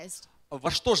baptized? Во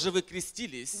что же вы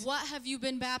крестились? What have you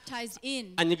been baptized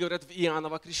in? Они говорят, в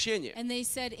Иоанново крещение. And they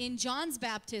said, in John's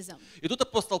baptism. И тут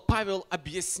апостол Павел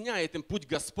объясняет им путь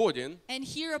Господень, And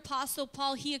here Apostle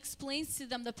Paul, he explains to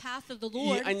them the path of the и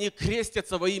Lord. они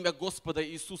крестятся во имя Господа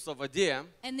Иисуса в воде.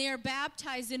 And they are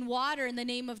baptized in water in the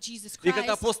name of Jesus И когда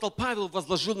Christ. апостол Павел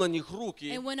возложил на них руки,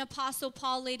 And when Apostle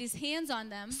Paul laid his hands on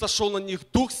them, сошел на них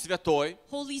Дух Святой,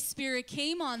 Holy Spirit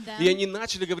came on и them. они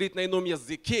начали говорить на ином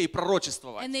языке и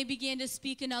пророчествовать. And they began to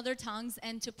speak in other tongues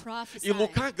and to prophesy. И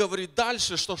Лука говорит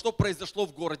дальше, что произошло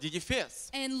в городе Ефес.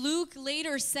 And Luke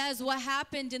later says what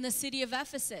happened in the city of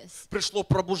Ephesus. Пришло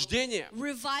пробуждение.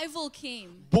 Revival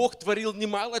came. Бог творил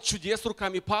немало чудес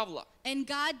руками Павла. And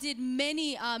God did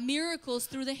many miracles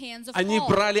through the hands of Они Paul.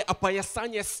 брали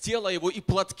опоясание с тела его и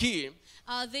платки,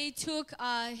 They took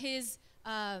his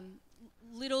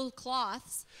little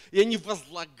cloths. и они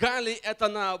возлагали это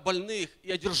на больных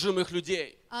и одержимых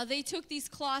людей. They took these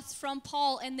cloths from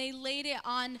Paul and they laid it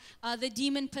on the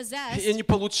demon-possessed И они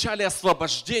получали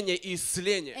освобождение и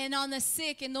исцеление. and on the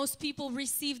sick, and those people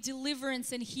received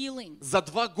deliverance and healing. За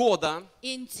 2 года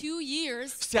In 2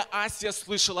 years, вся Асия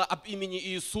слышала об имени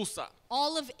Иисуса.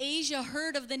 all of Asia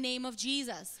heard of the name of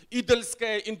Jesus.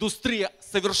 Идольская индустрия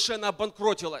совершенно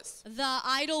обанкротилась. The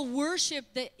idol worship,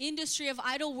 the industry of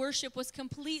idol worship was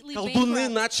completely Колдуны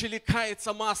bankrupt. начали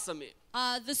каяться массами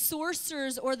The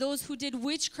sorcerers or those who did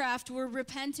witchcraft were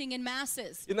repenting in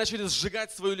masses, и начали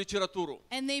сжигать свою литературу.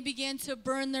 and they began to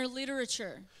burn their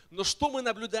literature. Но что мы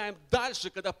наблюдаем дальше,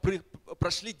 когда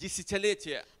прошли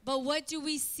десятилетия? But what do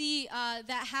we see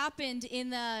that happened in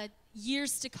the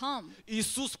years to come?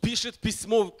 Иисус пишет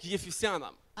письмо к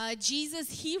Ефесянам. Jesus,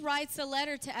 he writes a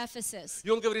letter to Ephesus. И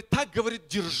он говорит, так говорит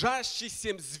держащий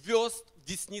 7 звезд в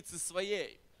деснице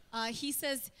своей. He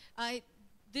says,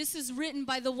 this is written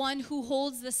by the one who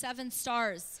holds the 7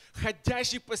 stars,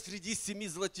 Ходящий посреди 7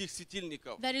 золотых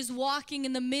светильников. that is walking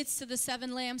in the midst of the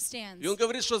 7 lampstands. И он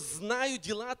говорит, что знаю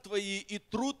дела твои, и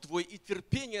труд твой, и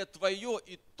терпение твое,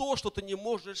 и то, что ты не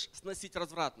можешь сносить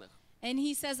развратных. And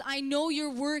he says, I know your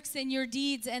works and your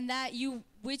deeds, and that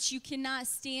which you cannot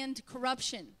stand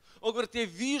corruption. Он говорит, я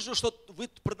вижу, что вы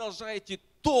продолжаете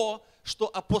то, что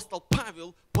апостол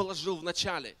Павел положил в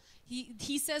начале.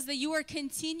 He says that you are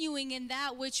continuing in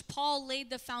that which Paul laid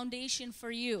the foundation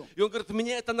for you. И он говорит,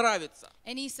 мне это нравится.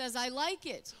 And he says, I like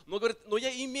it, Но говорит, но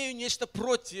я имею нечто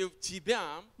против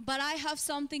тебя, but I have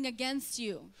something against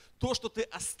you, то, что ты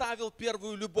оставил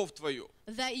первую любовь твою.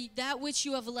 that which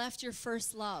you have left your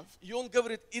first love. И он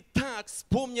говорит, итак,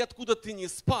 вспомни, откуда ты не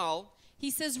спал, He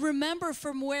says, remember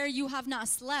from where you have not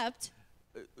slept,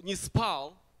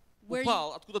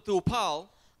 упал, откуда ты упал,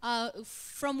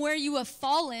 from where you have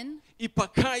fallen, и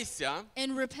покайся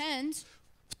and repent,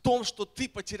 в том, что ты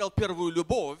потерял первую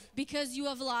любовь. because you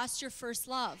have lost your first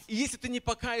love. И если ты не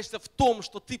покаешься в том,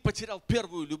 что ты потерял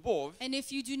первую любовь, And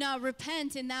if you do not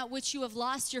repent in that which you have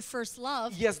lost your first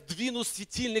love, я сдвину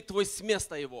светильник твой с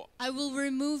места его. I will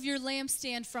remove your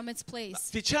lampstand from its place.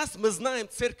 Сейчас мы знаем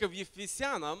церковь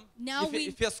Ефесянам,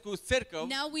 Ефесскую церковь,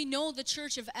 Now we know the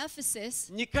church of Ephesus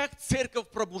не как церковь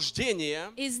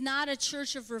пробуждения, is not a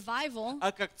church of revival,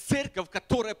 а как церковь,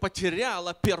 которая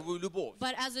потеряла первую любовь.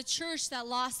 but as a church that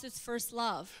lost its first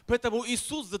love. Поэтому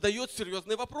Иисус задает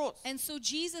серьезный вопрос. And so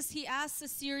Jesus, he asks a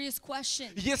serious question.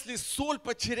 Если соль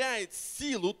потеряет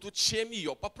силу, то чем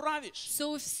ее поправишь?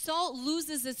 So if salt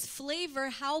loses its flavor,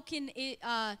 how can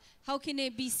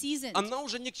it be seasoned? Она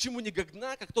уже ни к чему не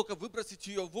годна, как только выбросить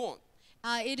ее вон.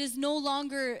 It is no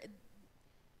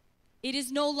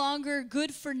longer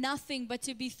good for nothing but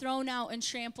to be thrown out and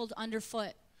trampled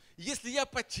underfoot. Если я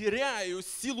потеряю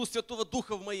силу Святого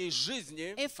Духа в моей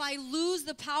жизни, If I lose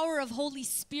the power of Holy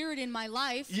Spirit in my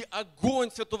life, и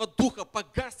огонь Святого Духа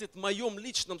погаснет в моем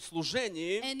личном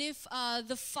служении, and if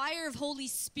the fire of Holy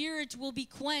Spirit will be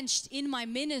quenched in my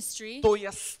ministry, то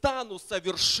я стану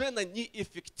совершенно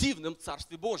неэффективным в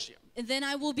Царстве Божьем. then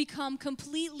I will become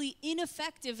completely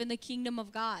ineffective in the kingdom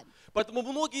of God. Поэтому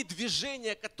многие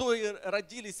движения, которые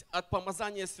родились от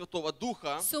помазания Святого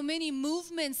Духа, So many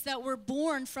movements that were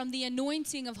born from the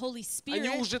anointing of Holy они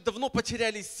Spirit, уже давно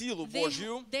потеряли силу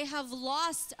Божью they have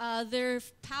lost their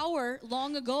power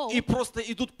long ago, и просто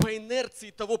идут по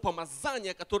инерции того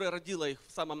помазания, которое родило их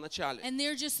в самом начале. and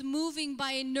they're just moving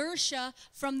by inertia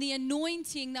from the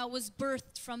anointing that was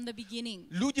birthed from the beginning.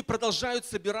 Люди продолжают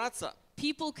собираться,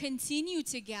 People continue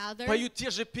to gather. поют те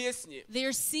же песни,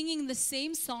 They're singing the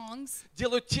same songs,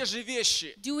 делают те же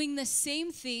вещи, doing the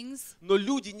same things, но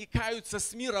люди не каются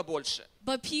с мира больше.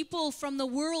 but people from the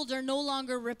world are no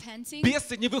longer repenting.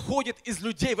 Бесы не выходят из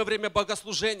людей во время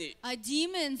богослужений,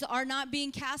 Demons are not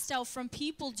being cast out from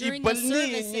people и during the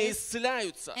больные не services,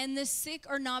 исцеляются. and the sick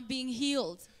are not being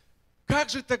healed. Как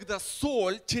же тогда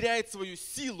соль теряет свою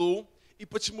силу, и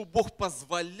почему Бог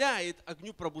позволяет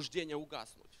огню пробуждения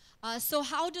угаснуть? So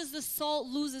how does the salt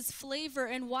lose its flavor,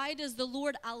 and why does the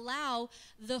Lord allow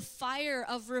the fire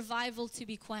of revival to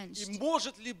be И quenched?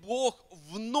 может ли Бог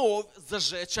вновь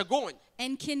зажечь огонь?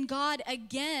 And can God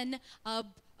again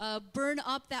burn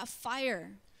up that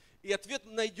fire? И ответ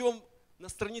найдем на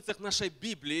страницах нашей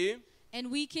Библии, And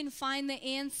we can find the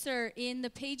answer in the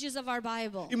pages of our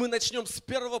Bible. И мы начнем с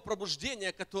первого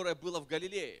пробуждения, которое было в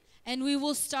Галилее. And we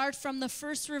will start from the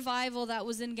first revival that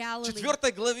was in В Galilee.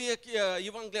 4 главе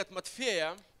Евангелия от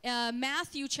Матфея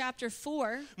Matthew chapter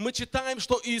 4, мы читаем,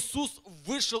 что Иисус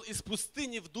вышел из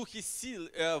пустыни в Духе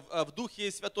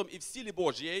Святом и в силе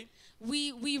Божьей.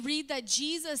 we read that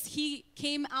Jesus, he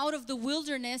came out of the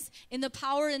wilderness in the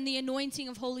power and the anointing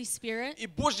of Holy Spirit. И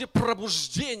Божье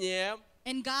пробуждение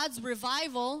And God's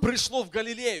revival пришло в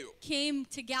Галилею. came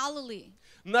to Galilee.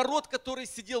 Народ, который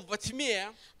сидел во тьме,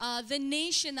 The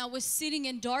nation that was sitting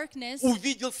in darkness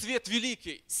увидел свет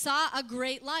великий. saw a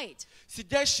great light.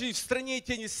 Сидящий в стране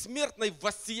тени смертной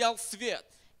воссиял свет.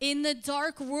 In the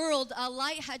dark world, a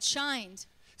light had shined.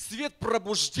 Свет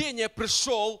пробуждения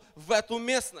пришел в эту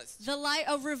местность. The light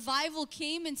of revival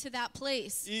came into that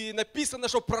place. И написано,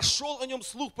 что прошел о нем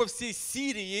слух по всей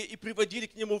Сирии и приводили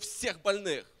к нему всех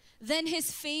больных. Then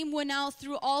his fame went out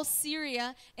through all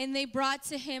Syria, and they brought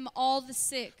to him all the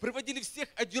sick, Приводили всех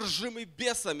одержимых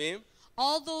бесами,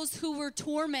 all those who were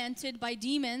tormented by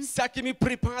demons, всякими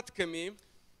припадками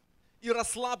и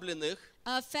расслабленных,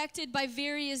 affected by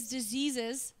various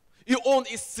diseases, и он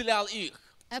исцелял их.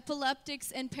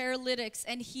 epileptics and paralytics,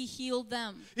 and he healed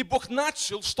them. И Бог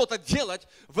начал что-то делать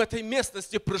в этой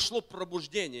местности, пришло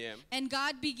пробуждение. And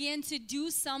God began to do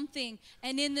something,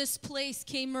 and in this place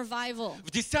came revival.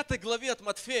 В 10 главе от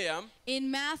Матфея In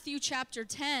Matthew chapter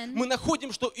 10, мы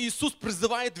находим, что Иисус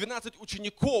призывает 12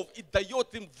 учеников и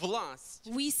дает им власть.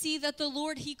 we see that the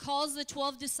Lord, he calls the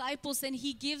 12 disciples and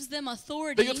he gives them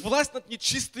authority. Дает власть над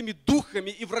нечистыми духами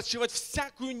и врачевать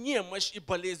всякую немощь и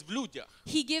болезнь в людях.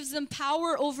 He gives them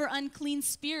power over unclean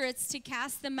spirits to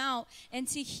cast them out and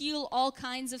to heal all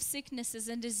kinds of sicknesses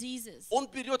and diseases. Он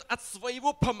берет от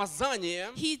своего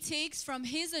помазания He takes from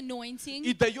his anointing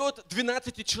и дает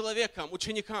 12 человекам,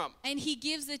 ученикам. and he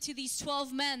gives it to these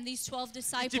 12 men, these 12 И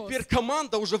disciples. теперь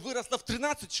команда уже выросла в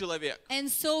 13 человек. And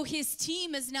so his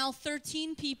team is now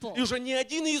 13 people. И уже не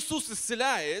один Иисус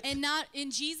исцеляет,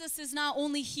 And Jesus is not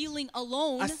only healing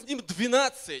alone, а с ним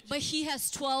 12. but he has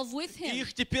 12 with И him.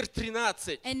 их теперь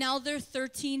 13. And now they're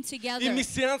 13 И together.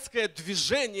 мессианское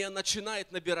движение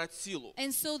начинает набирать силу.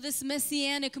 And so this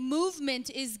messianic movement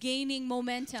is gaining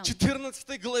momentum. В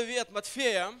 14 главе от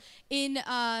Матфея In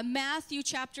Matthew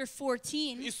chapter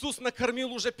 14, Иисус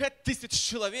накормил уже 5000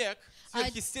 человек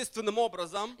сверхъестественным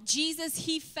образом, Jesus,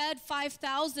 he fed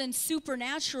 5,000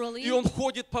 supernaturally, и он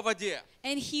ходит по воде.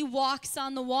 and he walks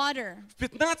on the water. В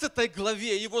 15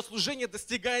 главе его служение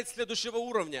достигает следующего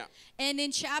уровня. And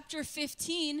in chapter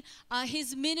 15,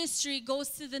 his ministry goes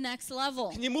to the next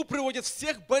level. К нему приводят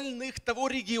всех больных того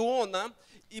региона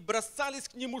и бросались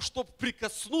к нему, чтобы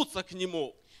прикоснуться к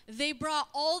нему. They brought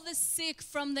all the sick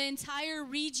from the entire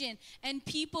region, and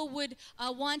people would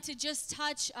want to just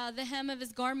touch the hem of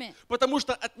his garment. Потому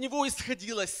что от него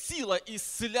исходила сила и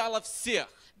исцеляла всех.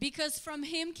 Because from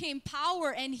him came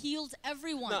power and healed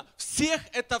everyone. Да, всех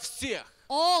это всех.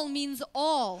 All means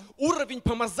all. Уровень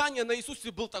помазания на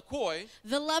Иисусе был такой,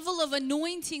 The level of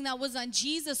anointing that was on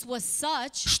Jesus was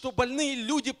such что больные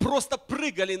люди просто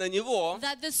прыгали на него,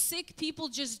 that the sick people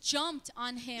just jumped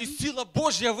on и him, сила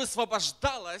Божья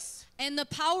высвобождалась and the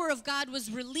power of God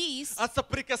was released от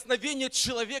соприкосновения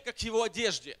человека к его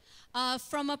одежде.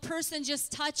 from a person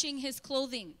just touching his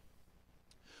clothing.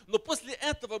 Но после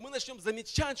этого мы начнем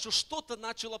замечать, что что-то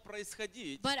начало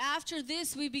происходить. But after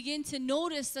this, we begin to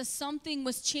notice that something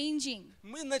was changing.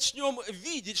 Мы начнем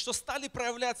видеть, что стали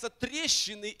проявляться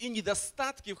трещины и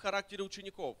недостатки в характере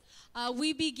учеников.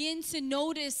 We begin to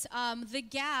notice the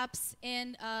gaps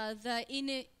and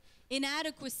the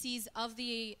inadequacies of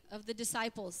the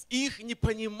disciples. Их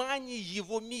непонимание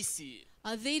его миссии.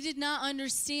 They did not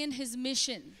understand his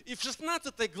mission. И в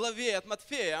 16 главе от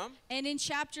Матфея And in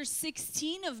chapter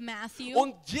 16 of Matthew,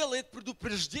 он делает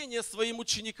предупреждение своим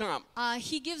ученикам.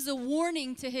 he gives a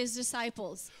warning to his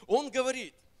disciples. Он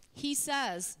говорит: He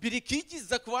says, берегитесь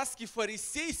закваски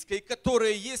фарисейской,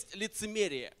 которая есть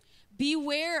лицемерие.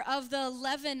 beware of the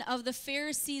leaven of the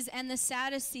Pharisees and the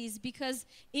Sadducees, because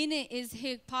in it is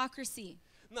hypocrisy.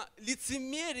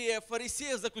 Лицемерие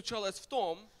фарисеев заключалось в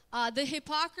том, The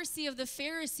hypocrisy of the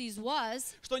Pharisees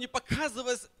was что они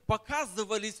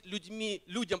показывались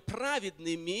людям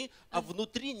праведными, а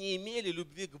внутри не имели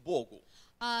любви к Богу.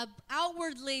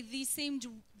 outwardly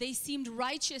they seemed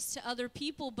righteous to other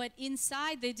people, but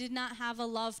inside they did not have a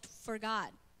love for God.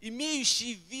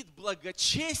 Имеющий вид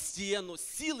благочестия, но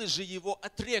силы же его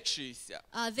отрекшиеся.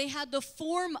 They had the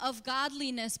form of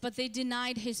godliness, but they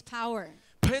denied his power.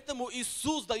 Поэтому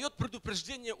Иисус дает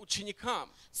предупреждение ученикам.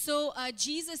 So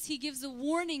Jesus, he gives a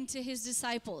warning to his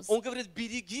disciples. Он говорит,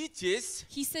 берегитесь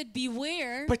He said,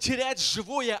 beware потерять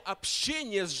живое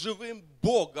общение с живым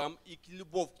Богом и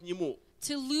любовь к Нему.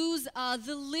 to lose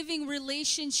the living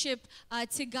relationship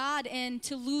to God and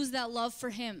to lose that love for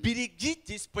him.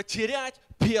 Берегитесь потерять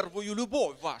первую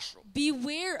любовь вашу.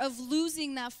 Beware of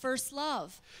losing that first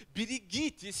love.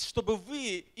 Берегитесь, чтобы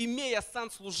вы, имея сан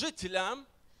служителя,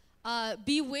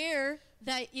 Beware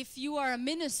that if you are a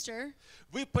minister,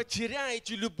 вы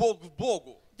потеряете любовь к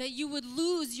Богу. that you would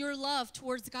lose your love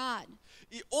towards God.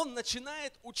 И он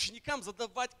начинает ученикам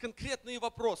задавать конкретные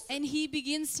вопросы. And he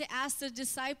begins to ask the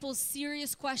disciples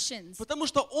serious questions. Потому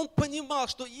что он понимал,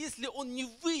 что если он не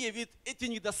выявит эти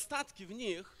недостатки в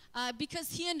них,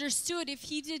 Because he understood if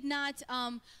he did not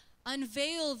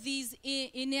unveil these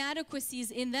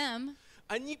inadequacies in them,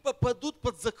 они попадут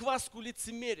под закваску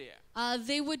лицемерия.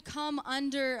 they would come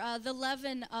under the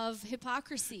leaven of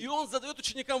hypocrisy. И он задает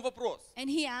ученикам вопрос. And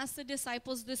he asked the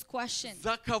disciples this question.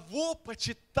 За кого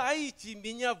почитаете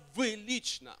меня вы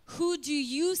лично? Who do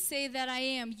you say that I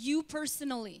am, you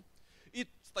personally? И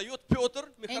встает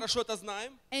Петр, мы хорошо это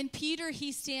знаем, And Peter,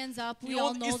 he stands up, и we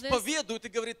all он know this. исповедует и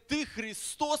говорит, ты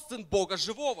Христос, Сын Бога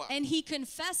Живого. And he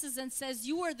confesses and says,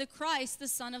 you are the Christ, the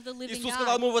Son of the living Иисус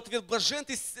сказал God. ему в ответ, блажен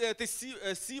ты,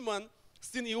 Симон,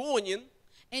 сын Ионин,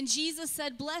 And Jesus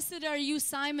said, blessed are you,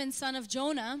 Simon, son of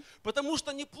Jonah, потому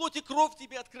что не плоть и кровь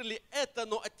тебе открыли это,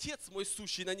 но Отец мой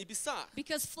сущий на небесах.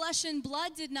 because flesh and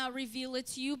blood did not reveal it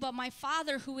to you, but my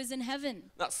Father who is in heaven.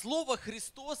 Да, слово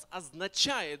Христос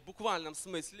означает в буквальном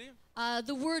смысле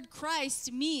The word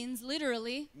Christ means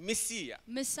literally Мессия.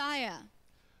 Messiah.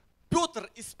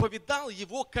 Петр исповедал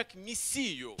его как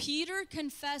Мессию. Peter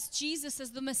confessed Jesus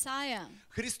as the Messiah.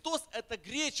 Христос – это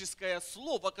греческое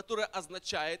слово, которое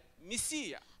означает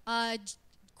Мессия.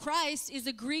 Christ is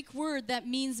a Greek word that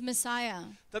means Messiah.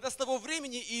 Тогда с того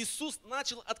времени Иисус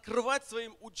начал открывать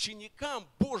своим ученикам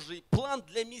Божий план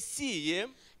для Мессии.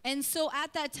 And so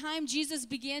at that time, Jesus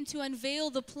began to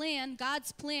unveil the plan,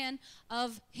 God's plan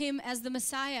of him as the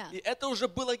Messiah. И это уже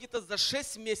было где-то за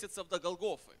 6 месяцев до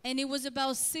Голгофы. And it was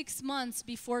about 6 months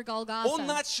before Он Golgotha.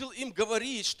 начал им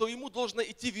говорить, что ему должно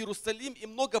идти в Иерусалим и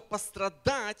много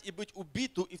пострадать, и быть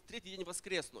убиту, и в третий день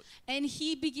воскреснуть. And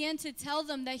he began to tell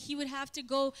them that he would have to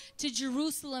go to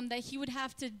Jerusalem, that he would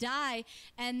have to die,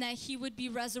 and that he would be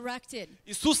resurrected.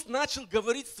 Иисус начал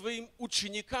говорить своим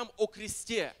ученикам о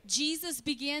кресте. Jesus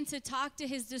began to talk to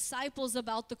his disciples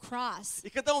about the cross. И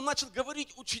когда он начал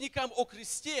говорить ученикам о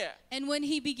кресте, And when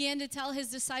he began to tell his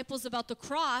disciples about the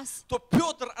cross, то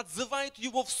Петр отзывает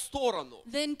его в сторону.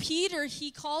 then Peter,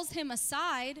 he calls him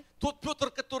aside. Тот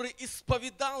Петр, который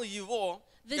исповедал его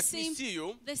The как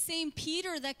Мессию, same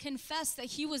Peter that confessed that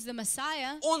he was the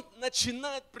Messiah, он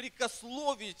начинает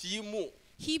прикословить ему.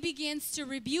 he begins to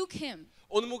rebuke him.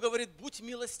 Он ему говорит, будь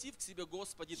милостив к себе,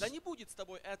 Господи, да не будет с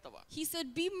тобой этого. He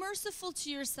said, be merciful to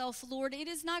yourself, Lord. It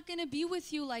is not going to be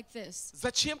with you like this.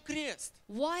 Зачем крест?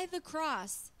 Why the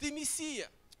cross? Ты Мессия,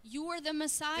 You are the ты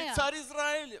Messiah. царь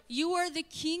Израилев. You are the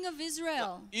King of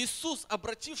Israel. Иисус,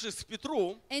 обратившись к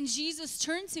Петру, And Jesus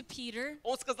turned to Peter.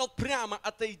 он сказал прямо,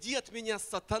 отойди от меня,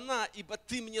 сатана, ибо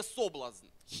ты мне соблазн.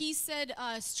 He said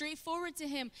straightforward to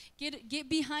him, get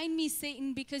behind me,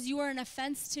 Satan, because you are an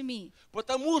offense to me.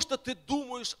 Потому что ты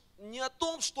думаешь не о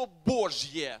том, что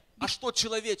Божье, а что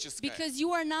человеческое. Because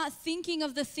you are not thinking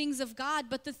of the things of God,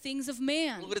 but the things of Он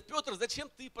man. говорит, Петр, зачем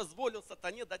ты позволил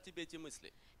сатане дать тебе эти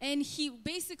мысли? And he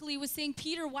basically was saying,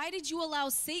 Peter, why did you allow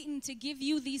Satan to give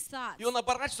you these thoughts? И он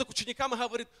оборачивается к ученикам и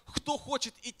говорит, кто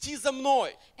хочет идти за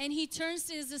мной, And he turns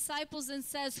to his disciples and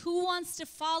says, who wants to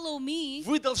follow me?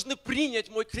 вы должны принять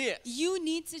мой крест. You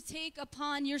need to take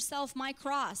upon yourself my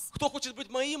cross. Кто хочет быть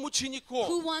моим Who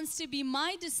учеником, wants to be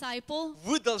my disciple?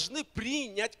 вы должны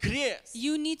принять крест.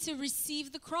 You need to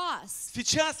receive the cross.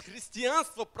 Сейчас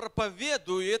христианство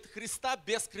проповедует Христа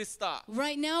без креста,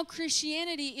 Right now,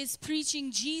 Christianity is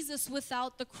preaching Jesus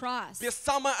without the cross, без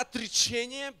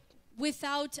самоотречения,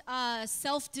 without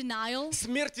self-denial,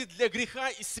 смерти для греха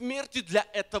и смерти для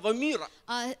этого мира.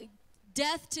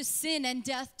 Death to sin and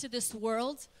death to this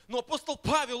world. Но апостол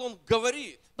Павел, он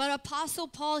говорит, But Apostle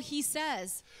Paul, he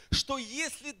says, что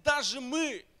если даже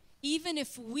мы even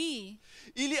if we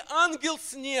или ангел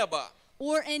с неба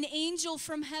or an angel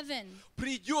from heaven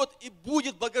придет и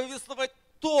будет благовествовать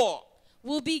то,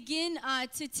 will begin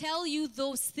to tell you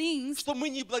those things что мы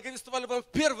не благовествовали вам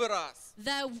в первый раз,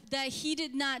 that he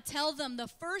did not tell them the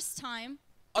first time,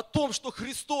 о том, что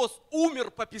Христос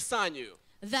умер по Писанию,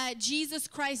 that Jesus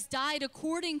Christ died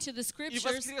according to the и scriptures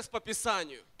воскрес по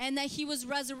Писанию. and that he was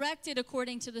resurrected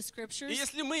according to the И scriptures.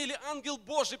 если мы или ангел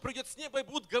Божий придет с неба и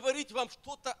будет говорить вам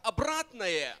что-то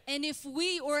обратное, And if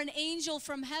we or an angel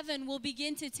from heaven will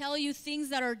begin to tell you things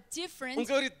that are он different,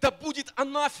 говорит, да будет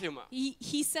анафема,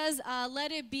 he says,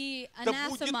 let it be да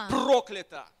будет anathema.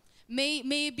 проклято. May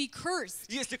it be cursed.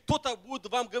 Если кто-то будет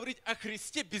вам говорить о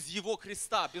Христе без Его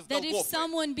креста, без That if Голгофы.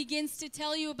 someone begins to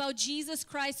tell you about Jesus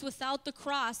Christ without the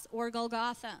cross or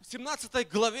Golgotha. В 17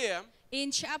 главе In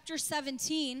chapter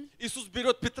 17, Иисус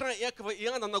берет Петра, Иакова и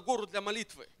Иоанна на гору для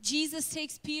молитвы. Jesus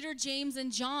takes Peter, James,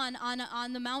 and John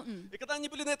on the mountain. И когда они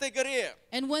были на этой горе,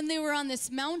 And when they were on this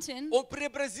mountain, Он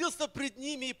преобразился пред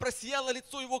ними, и просияло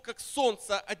лицо Его, как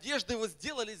солнце, одежды Его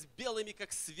сделались белыми,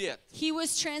 как свет. he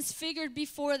was transfigured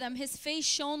before them. His face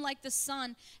shone like the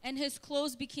sun, and his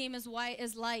clothes became as white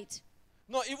as light.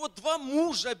 Но и вот два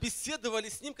мужа беседовали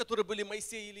с Ним, которые были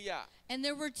Моисей и Илья. And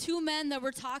there were two men that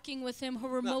were talking with him who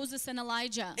were Да. Moses and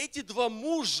Elijah. Эти два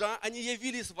мужа, они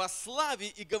явились во славе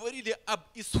и говорили об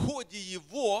исходе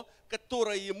Его,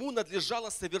 которое Ему надлежало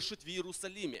совершить в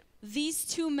Иерусалиме. These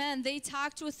two men, they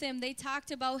talked with him. They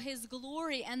talked about his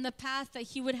glory and the path that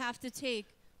he would have to take.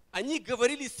 Они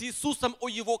говорили с Иисусом о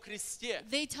Его кресте.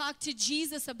 They talked to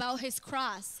Jesus about his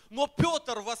cross. Но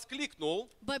Петр воскликнул,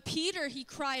 But Peter, he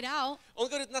cried out. он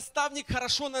говорит, наставник,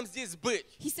 хорошо нам здесь быть.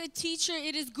 He said, Teacher,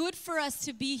 it is good for us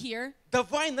to be here.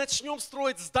 Давай начнем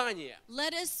строить здание.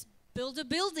 Let us build a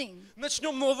building.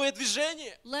 Начнем новое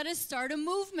движение. Let us start a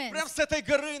movement. Прямо с этой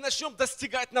горы начнем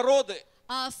достигать народы.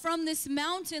 From this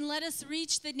mountain, let us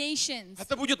reach the nations.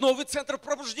 Это будет новый центр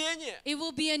пробуждения. It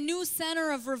will be a new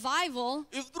center of revival.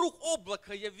 И вдруг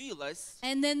облако явилось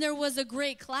And then there was a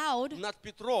great cloud над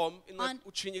Петром и над on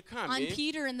учениками.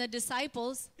 Peter and the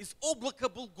disciples. Из облака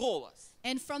был голос.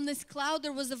 And from this cloud,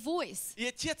 there was a voice. И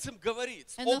Отец им говорит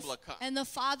с And облака, the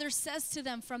Father says to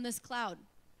them from this cloud,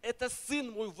 это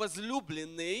Сын мой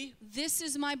возлюбленный, This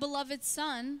is my beloved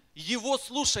Son. Его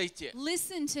слушайте.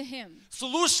 Listen to him.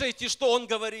 Слушайте, что Он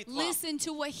говорит вам. Listen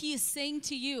to what he is saying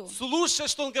to you. Слушай,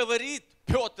 что Он говорит,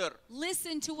 Петр,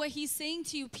 Listen to what he's saying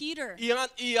to you, Peter, Иоанн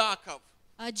и Иаков.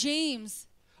 James.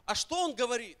 А что Он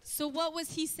говорит? So what was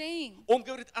he saying? Он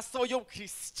говорит о своем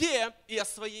кресте и о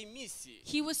своей миссии.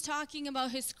 He was talking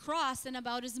about his cross and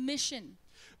about his mission.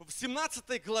 В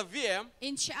 17 главе,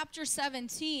 In chapter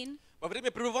 17, во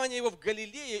время пребывания Его в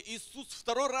Галилее, Иисус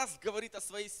второй раз говорит о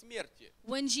своей смерти.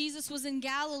 when Jesus was in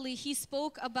Galilee, he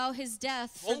spoke about his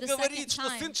death for Он the second говорит, что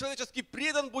time. Сын Человеческий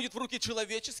предан будет в руки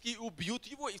человеческие, и убьют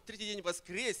Его, и в третий день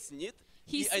воскреснет.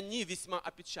 И они весьма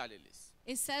опечалились.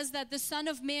 It says that the Son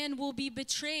of Man will be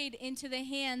betrayed into the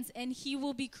hands, and he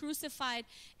will be crucified,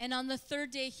 and on the third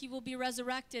day he will be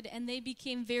resurrected. And they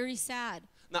became very sad.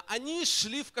 Но они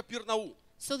шли в Капернаум,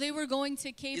 So they were going to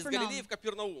из Галилеи Capernaum, в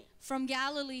Капернаум. from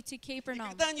Galilee to И Capernaum.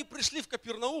 когда они пришли в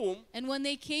Капернаум, And when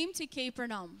they came to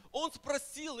Capernaum, Он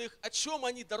спросил их, о чем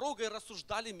они дорогой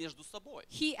рассуждали между собой.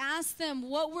 he asked them,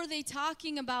 what were they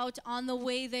talking about on the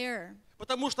way there?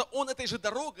 Потому что Он этой же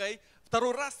дорогой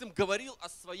второй раз им говорил о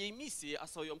своей миссии, о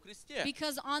своем кресте.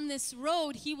 Because on this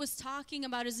road, he was talking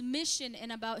about his mission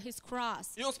and about his cross.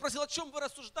 И Он спросил, о чем вы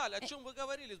рассуждали, о чем вы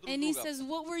говорили с друг And he другом. says,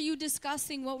 what were you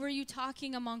discussing? What were you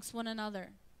talking amongst one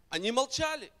another? Они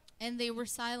молчали, And they were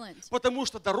silent. потому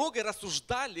что дорогой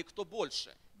рассуждали, кто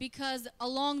больше. Because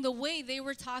along the way, they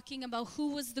were talking about who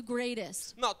was the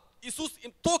greatest. Но Иисус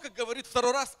им только говорит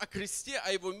второй раз о кресте,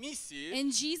 о Его миссии.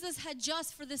 And Jesus had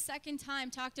just for the second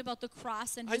time talked about the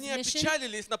cross and his Они mission.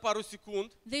 опечалились на пару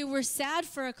секунд They were sad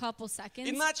for a couple и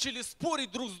seconds. начали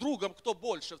спорить друг с другом, кто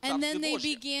больше в And Царстве then they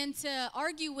Божьем. began to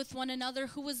argue with one another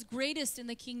who was greatest in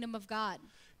the kingdom of God.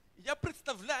 Я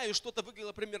представляю, что это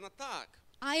выглядело примерно так,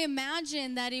 I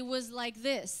imagine that it was like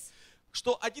this.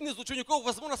 что один из учеников,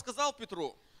 возможно, сказал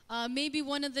Петру, Maybe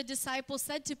one of the disciples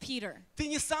said to Peter, ты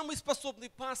не самый способный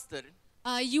пастырь,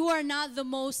 you are not the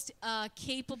most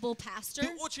capable pastor.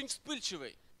 ты очень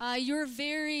вспыльчивый. You're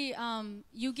very,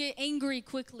 you get angry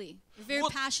quickly. You're very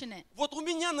Вот- passionate. Вот у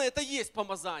меня на это есть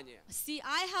помазание. See,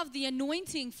 I have the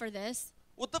anointing for this.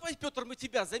 Вот давай, Петр, мы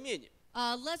тебя заменим.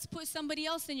 Let's put somebody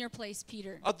else in your place,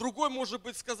 Peter. А другой, может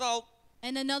быть, сказал,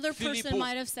 And another person Филиппу.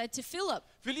 might have said to Philip,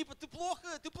 Филипп, ты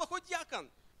плохой диакон.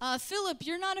 Philip,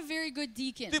 you're not a very good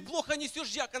deacon. Ты плохо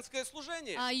несешь диаконское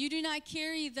служение. You do not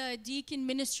carry the deacon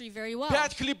ministry very well.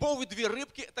 5 хлебов и 2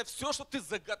 рыбки – это все, что ты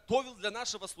заготовил для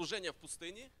нашего служения в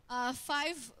пустыне.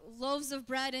 5 loaves of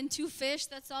bread and 2 fish,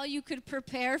 that's all you could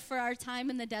prepare for our time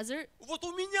in the desert. Вот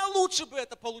у меня лучше бы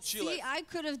это получилось. See, I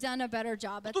could have done a better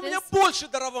job at Вот у меня this. больше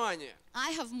дарования.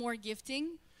 I have more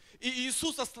gifting. И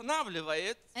Иисус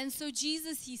останавливает, And so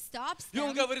Jesus, he stops и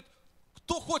Он them. говорит,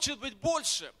 Кто хочет быть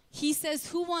большим? He says,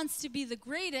 who wants to be the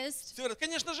greatest? Все говорят,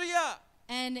 конечно же я.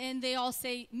 And they all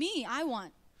say, me, I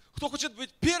want. Кто хочет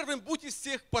быть первым, будь из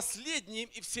всех последним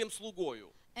и всем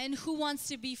слугою. And who wants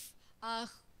to be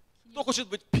Кто хочет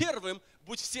быть первым,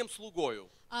 будь всем слугою.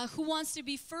 who wants to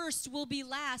be first will be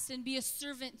last and be a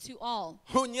servant to all.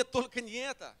 О, нет, только не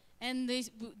это. And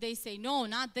they say, no,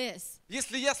 not this.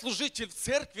 Если я служитель в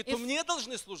церкви, то If- мне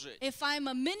должны служить. If I'm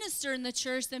a minister in the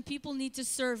church, then people need to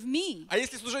serve me. А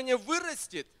если служение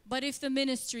вырастет, But if the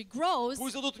ministry grows,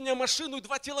 пусть дадут мне машину и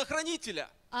 2 телохранителя.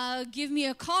 give me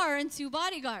a car and 2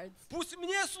 bodyguards. Пусть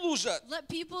мне служат. Let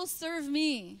people serve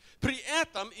me. При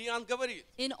этом Иоанн говорит,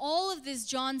 In all of this,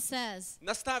 John says,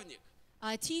 наставник,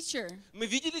 teacher, мы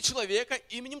видели человека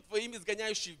именем твоим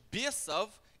изгоняющий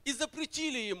бесов и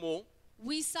запретили ему,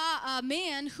 we saw a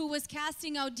man who was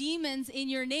casting out demons in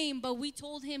your name, but we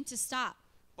told him to stop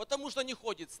потому что не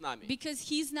ходит с нами. because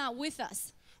he's not with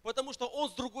us, Потому что он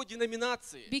с другой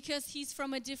деноминации. because he's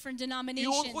from a different И он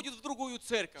denomination. ходит в другую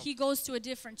церковь. He goes to a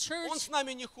different Он church. с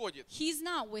нами не ходит. He's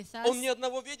not with us. Он ни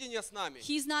одного ведения с нами.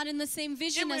 He's not in the same И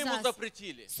vision мы as ему us.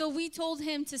 запретили, So we told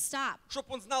him to stop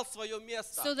чтобы он знал свое so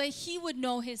место. that he would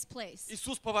know his place.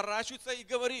 Иисус поворачивается и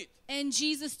говорит, And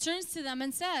Jesus turns to them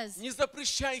and says, не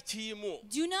запрещайте ему.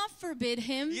 do not forbid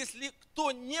him, Если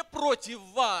кто не против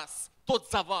вас, тот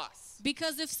за вас.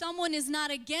 because if someone is not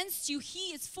against you,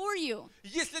 he is for you.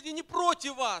 Если они не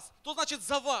против вас, то значит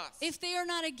за вас. If they are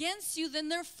not against you, then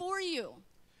they're for you.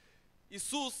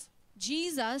 Иисус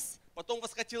Jesus, потом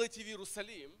восхотел идти в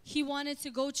Иерусалим, he wanted to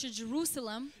go to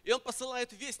Jerusalem, и он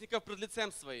посылает вестников пред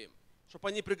лицем своим, чтобы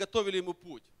они приготовили ему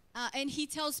путь. and he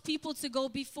tells people to go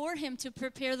before him to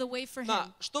prepare the way for him.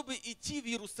 Да, чтобы идти в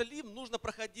Иерусалим, нужно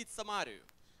проходить Самарию.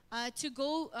 To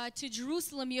go to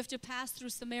Jerusalem, you have to pass through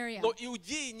Samaria. Но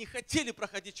иудеи не хотели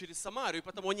проходить через Самарию,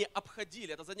 потому они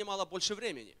обходили. Это занимало больше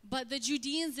времени. But the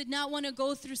Judeans did not want to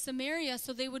go through Samaria,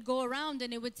 so they would go around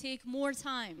and it would take more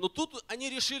time. Но тут они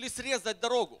решили срезать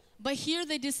дорогу. But here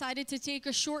they decided to take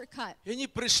a shortcut. И они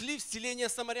пришли в селение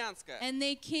Самарянское. And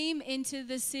they came into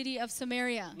the city of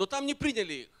Samaria. Но там не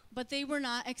приняли их, But they were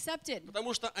not accepted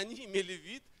потому что они имели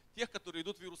вид тех, которые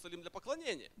идут в Иерусалим для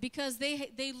поклонения. because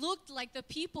they looked like the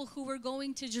people who were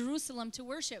going to Jerusalem to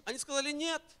worship. Они сказали,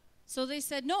 нет, So they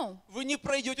said, no, вы не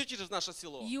пройдете через наше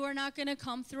село. you are not going to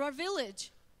come through our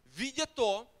village. Видя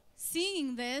то,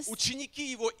 Seeing this, ученики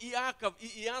его Иаков и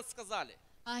Иоанн сказали,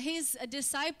 his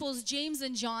disciples, James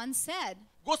and John, said,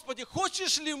 Господи,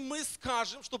 хочешь ли мы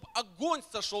скажем, чтобы огонь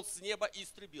сошел с неба и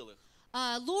истребил их?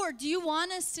 Lord, do you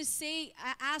want us to say,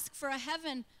 ask for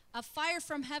a fire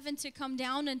from heaven to come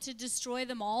down and to destroy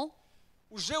them all?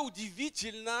 Уже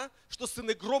удивительно, что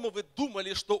сыны Громовы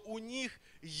думали, что у них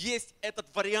есть этот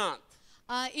вариант.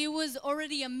 It was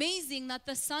already amazing that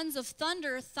the sons of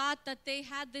thunder thought that they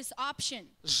had this option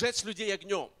Сжечь людей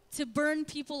огнем. to burn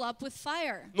people up with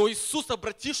fire. Но Иисус,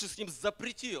 обратившись к ним,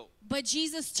 запретил. But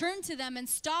Jesus turned to them and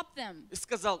stopped them. И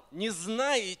сказал, не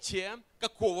знаете,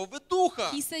 какого вы духа.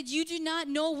 He said, you do not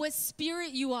know what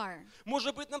spirit you are.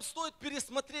 Может быть, нам стоит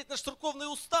пересмотреть наш церковный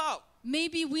устав.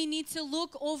 Maybe we need to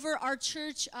look over our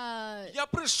church Я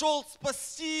пришел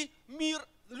спасти мир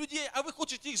людей, а вы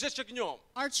хотите их сжечь огнем.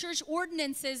 our church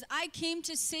ordinances. I came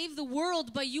to save the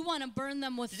world, but you want to burn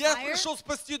them with Я fire. пришел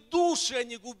спасти души, а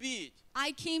не губить.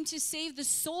 I came to save the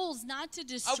souls, not to А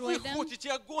destroy вы them.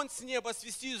 хотите огонь с неба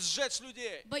свести и сжечь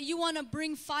людей. But you want to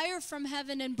bring fire from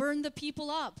heaven and burn the people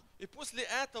up. И после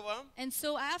этого And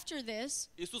so after this,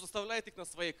 Иисус оставляет их на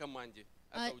своей команде.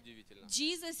 Это удивительно.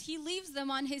 Jesus, he leaves them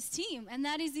on his team. And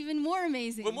that is even more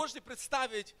amazing. Вы можете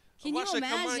представить в Can you вашей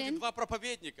команде imagine? 2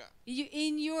 проповедника,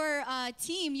 In your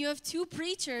team, you have 2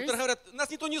 preachers. которые говорят, нас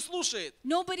никто не слушает.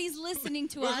 Nobody's listening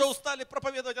to Мы уже us. устали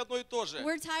проповедовать одно и то же.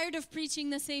 We're tired of preaching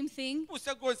the same thing. Пусть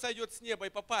огонь сойдет с неба и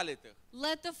попалит их.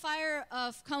 Let the fire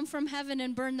come from heaven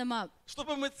and burn them up.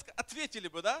 Чтобы мы ответили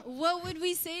бы, да? What would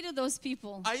we say to those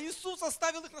people? А Иисус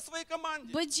оставил их на своей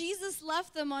команде. But Jesus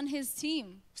left them on his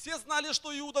team. Все знали,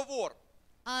 что Иуда вор.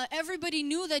 Everybody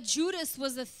knew that Judas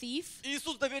was a thief. И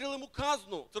Иисус доверил ему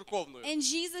казну церковную. And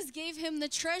Jesus gave him the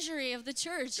treasury of the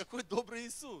church. Какой добрый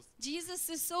Иисус. Jesus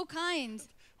is so kind.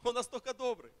 Он настолько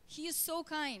добрый. He is so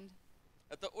kind.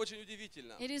 Это очень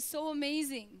удивительно. It is so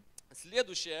amazing.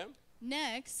 Следующее.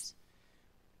 Next,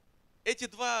 Эти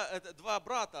два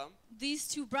брата, these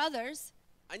 2 brothers,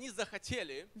 они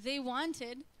захотели they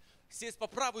wanted сесть по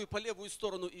правую и по левую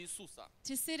сторону Иисуса.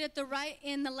 to sit at the right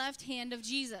and the left hand of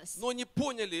Jesus. Но не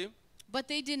поняли, But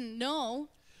they didn't know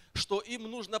что им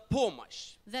нужна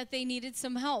помощь. that they needed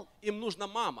some help, Им нужна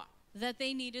мама. that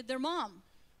they needed their mom.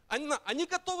 Они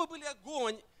готовы были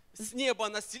огонь с неба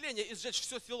население и сжечь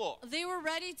все село. They were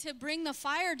ready to bring the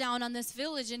fire down on this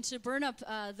village and to burn up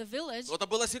the village. Это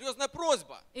была серьезная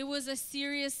просьба. It was a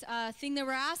serious thing they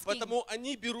were asking. Поэтому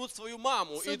они берут свою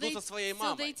маму и идут со своей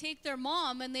so they мамой. take their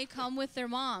mom and they come with their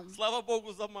mom. Слава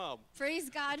Богу за мам. Praise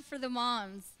God for the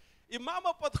moms. И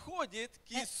мама подходит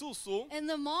к Иисусу And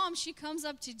the mom, she comes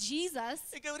up to Jesus.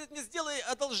 и говорит: мне сделай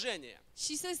одолжение.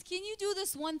 She says, can you do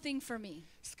this one thing for me?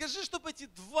 Скажи, чтобы эти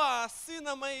два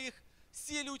сына моих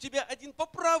сели у тебя, один по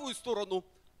правую сторону,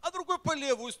 а другой по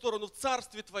левую сторону в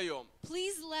царстве твоем.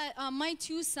 Please let my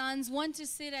two sons, one to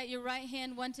sit at your right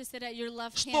hand, one to sit at your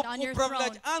left hand Чтобы on your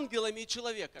управлять throne, ангелами и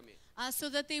человеками. so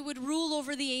that they would rule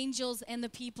over the angels and the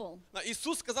people.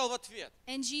 Иисус сказал в ответ: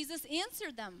 And Jesus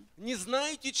answered them, не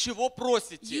знаете, чего you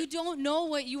просите. don't know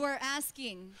what you are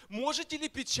asking. Можете ли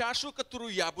пить чашу,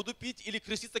 которую я буду пить, или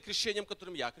креститься крещением,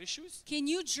 которым я крещусь? Can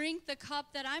you drink the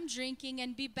cup that I'm drinking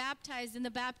and be baptized in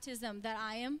the baptism that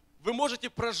I am? Вы можете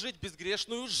прожить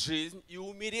безгрешную жизнь и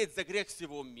умереть за грех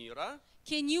всего мира,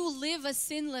 Can you live a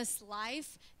sinless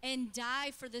life and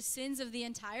die for the sins of the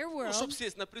entire ну, world чтобы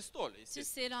сесть на престоле. to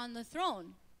естественно. sit on the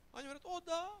throne? Они говорят: о,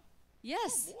 да,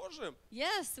 Yes, можем.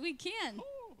 yes, we can.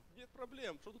 О, нет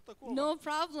проблем, что тут такого? No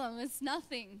problem, it's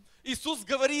nothing. Иисус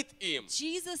говорит им: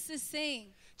 Jesus is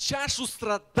saying, чашу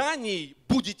страданий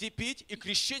будете пить, и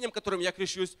крещением, которым я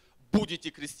крещусь, будете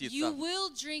you креститься. will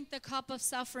drink the cup of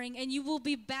suffering and you will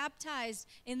be baptized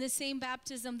in the same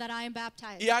baptism that I am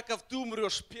baptized. Иаков, ты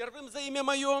умрешь первым за имя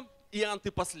мое, Иоанн,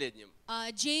 ты последним.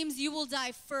 James, you will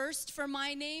die first for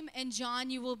my name, and John,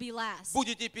 you will be last.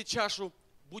 Будете пить чашу,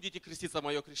 будете креститься в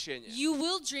мое крещение. You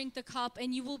will drink the cup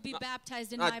and you will be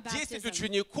baptized in my 10 baptism.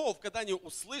 учеников, когда они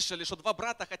услышали, что два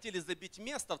брата хотели забить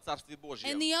место в Царстве Божьем,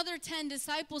 And the other 10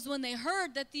 disciples, when they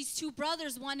heard that these two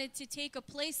brothers wanted to take a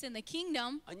place in the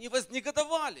kingdom, они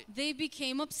вознегодовали. they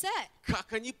became upset.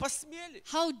 Как они посмели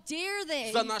How dare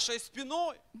they, за нашей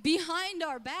спиной behind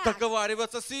our back,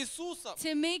 договариваться с Иисусом,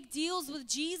 to make deals with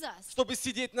Jesus, чтобы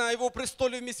сидеть на его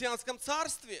престоле в мессианском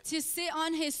царстве. to sit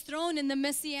on his throne in the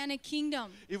Messianic kingdom.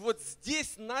 И вот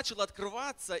здесь начало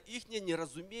открываться их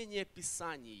неразумение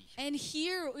Писаний, And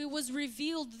here it was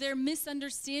revealed their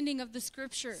misunderstanding of the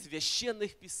scripture,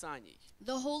 священных Писаний,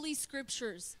 the holy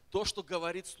scriptures, то, что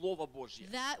говорит Слово Божье.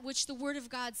 that which the word of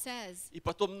God says. И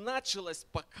потом началось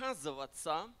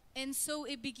показываться And so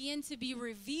it began to be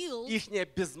revealed ихняя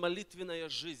безмолитвенная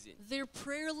жизнь. their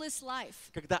prayerless life.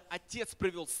 Когда отец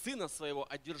привел сына своего,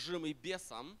 одержимый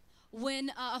бесом,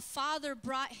 When a father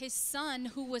brought his son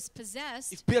who was и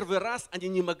possessed, в первый раз они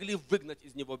не могли выгнать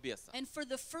из него беса. and for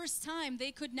the first time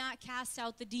they could not cast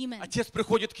out the demon. Отец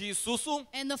приходит к Иисусу,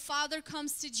 And the father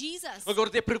comes to Jesus. он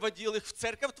говорит: я приводил их в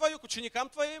церковь твою, к ученикам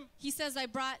твоим, He says, I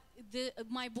brought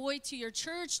my boy to your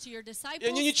church, to your и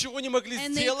они disciples, ничего не могли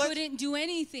and they сделать. couldn't do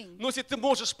anything. Но если ты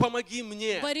можешь, помоги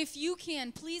мне. But if you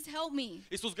can, please help me.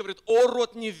 Иисус говорит: о,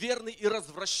 род неверный и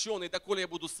развращенный, доколе я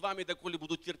буду с вами, доколе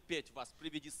буду терпеть вас,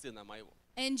 приведи сына моего.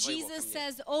 And Твоего Jesus ко мне.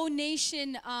 says, O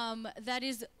nation that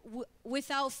is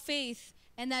without faith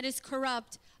and that is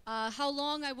corrupt, how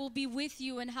long I will be with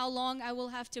you and how long I will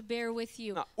have to bear with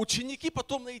you. Ученики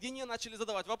потом наедине начали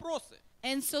задавать вопросы.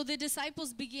 And so the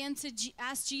disciples began to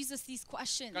ask Jesus these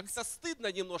questions. Как-то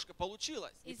стыдно немножко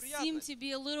получилось, It неприятно. seemed to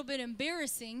be a little bit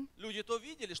embarrassing. Люди то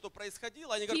видели, что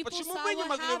происходило, они говорят: People почему saw мы не what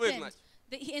могли happened. выгнать?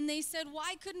 And they said,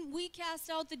 why couldn't we cast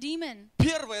out the demon?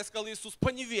 Первое, сказал Иисус, по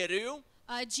неверию,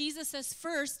 Jesus says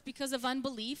first, because of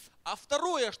unbelief. а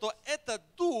второе, что этот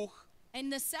дух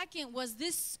And the second was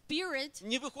this spirit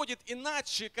не выходит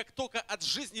иначе, как только от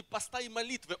жизни поста и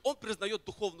молитвы. Он признает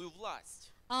духовную власть.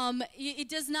 it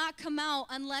does not come out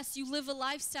unless you live a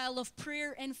lifestyle of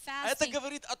prayer and А это fasting.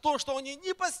 говорит о том, что они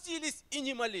не постились и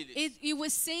не молились. It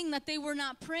was saying that they were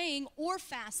not praying or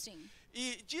fasting.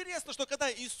 И интересно, что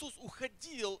когда Иисус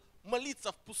уходил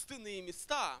молиться в пустынные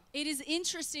места, It is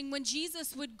interesting when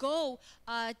Jesus would go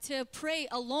to pray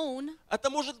alone, это,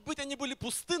 может быть, они были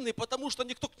пустынны, потому что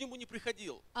никто к нему не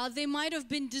приходил. they might have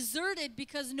been deserted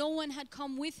because no one had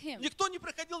come with him. Никто не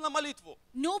приходил на молитву.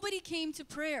 Nobody came to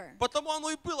prayer. Потому оно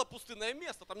и было пустынное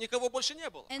место, там никого больше не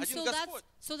было. And Один so Господь.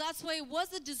 that's why it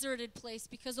was a deserted place,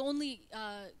 because only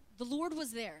the Lord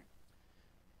was there.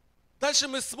 Дальше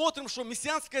мы смотрим, что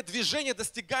мессианское движение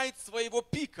достигает своего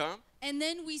пика. And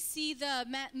then we see the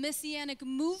messianic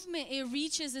movement, it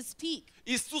reaches its peak.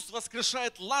 Иисус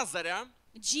воскрешает Лазаря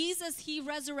Jesus, he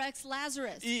resurrects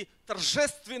Lazarus. и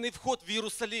торжественный вход в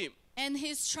Иерусалим. and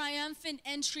his triumphant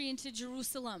entry into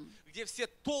Jerusalem, где все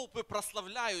толпы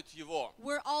прославляют Его,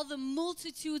 where all the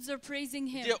multitudes are praising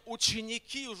him, где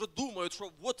ученики уже думают,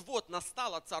 что вот-вот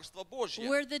настало Царство Божье.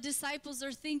 where the disciples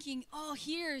are thinking, oh,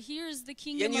 here's the И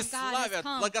kingdom они of God has славят,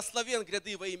 come. благословен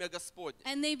гряды во имя Господне.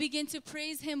 And they begin to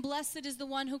praise him. Blessed is the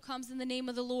one who comes in the name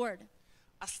of the Lord.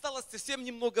 Осталось совсем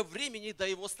немного времени до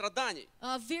Его страданий. In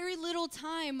a very little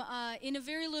time,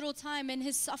 and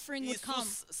his suffering would come.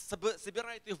 Иисус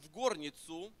собирает их в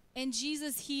горницу, And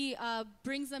Jesus, he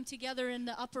brings them together in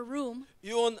the upper room,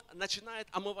 и Он начинает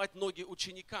омывать ноги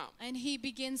ученикам. and he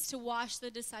begins to wash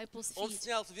the disciples' Он feet.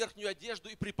 снял верхнюю одежду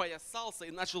и припоясался,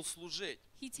 и начал служить.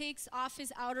 He takes off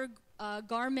his outer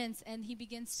garments and he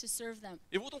begins to serve them.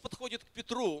 И вот он подходит к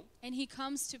Петру, And he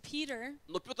comes to Peter,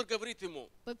 но Петр говорит ему: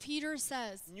 but Peter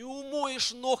says, не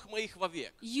умоешь ног моих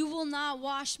вовек. you will not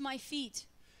wash my feet.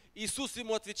 Иисус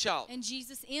ему отвечал: And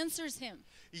Jesus answers him,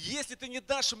 если ты не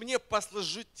дашь мне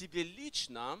послужить тебе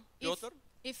лично, Петр,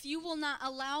 if you will not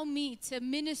allow me to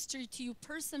minister to you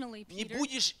personally, не Peter,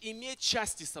 будешь иметь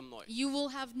части со мной. you will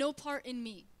have no part in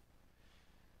me.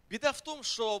 Беда в том,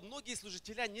 что многие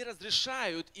служители не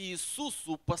разрешают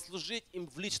Иисусу послужить им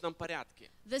в личном порядке.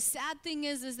 The sad thing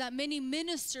is that many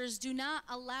ministers do not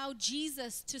allow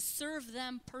Jesus to serve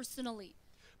them personally.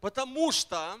 Потому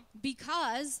что,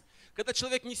 Because когда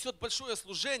человек несет большое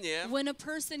служение, when a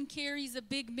person carries a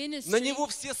big на ministry, него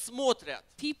все смотрят.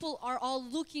 people are all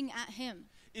looking at him.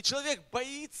 И человек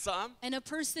боится And a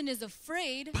person is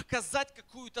afraid показать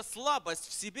какую-то слабость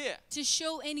в себе. to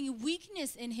show any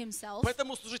weakness in himself.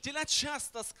 Поэтому служители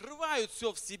часто скрывают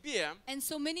все в себе, And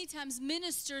so many times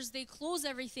ministers, they close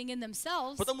everything in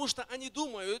themselves потому что они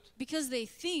думают, because they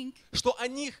think что о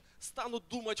них станут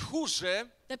думать хуже,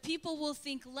 that people will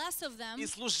think less of them и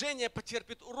служение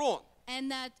потерпит урон.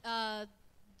 and that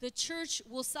the church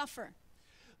will suffer.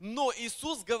 Но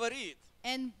Иисус говорит: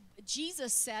 And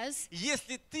Jesus says,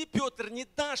 если ты, Петр, не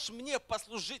дашь мне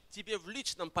послужить тебе в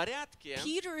личном порядке,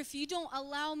 Peter, if you don't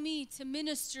allow me to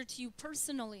minister to you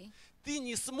personally, ты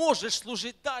не сможешь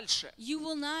служить дальше. you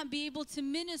will not be able to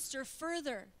minister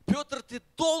further. Петр, ты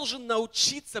должен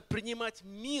научиться принимать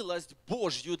милость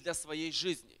Божью для своей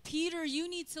жизни. Peter, you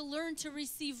need to learn to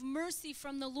receive mercy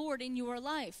from the Lord in your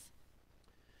life.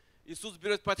 Иисус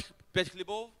берет 5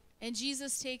 хлебов, And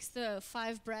Jesus takes the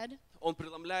 5 bread, Он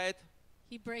преломляет,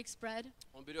 he breaks bread,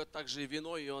 Он берет также и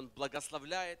вино, и Он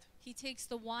благословляет. he takes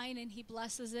the wine and he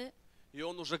blesses it, И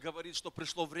Он уже говорит, что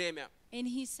пришло время. and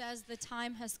he says the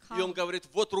time has И Он come. говорит: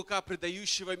 вот рука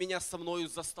предающего меня со мною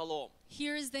за столом.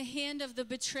 Here is the hand of the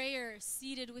betrayer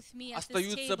seated with me at this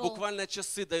Остаются table. буквально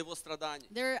часы до Его страданий.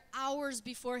 There are hours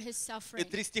before his И suffering.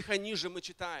 3 стиха ниже мы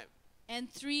читаем: And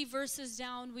 3 verses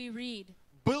down we read,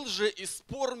 был же и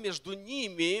спор между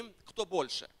ними, кто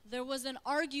больше. there was an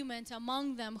argument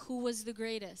among them who was the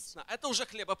greatest. Это уже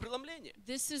хлебопреломление.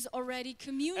 This is already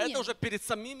communion. Это уже перед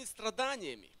самими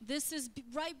страданиями. This is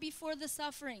right before the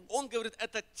suffering. Он говорит: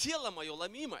 это тело мое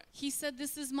ломимое. He said,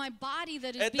 this is my body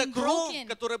that is Это being кровь, broken.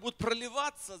 которая будет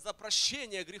проливаться за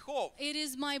прощение грехов. It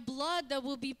is my blood that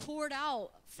will be poured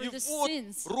out for И the вот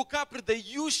sins. рука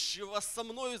предающего со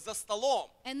мною за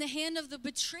столом. And the hand of the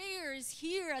betrayer is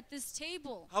here at this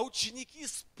table. А ученики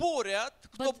спорят,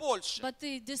 кто больше. But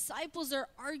the disciples are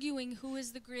arguing who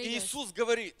is the И greatest. Иисус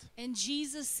говорит: And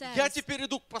Jesus я says, теперь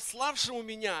иду к пославшему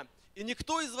меня, и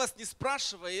никто из вас не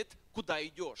спрашивает, куда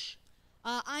идешь.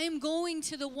 I am going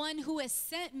to the one who has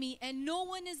sent me, and no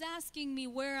one is asking me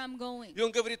where I'm going. И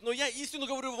он говорит: но я истину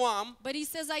говорю вам, But he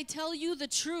says, I tell you the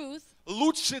truth.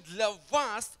 лучше для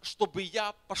вас, чтобы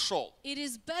я пошел. It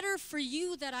is better for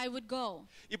you that I would go.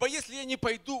 Ибо если я не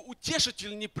пойду,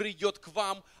 утешитель не придет к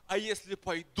вам, а если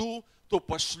пойду, то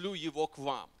пошлю его к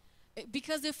вам.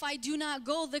 Because if I do not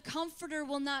go, the Comforter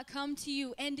will not come to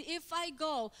you. And if I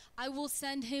go, I will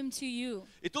send him to you.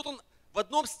 И тут он в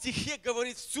одном стихе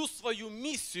говорит всю свою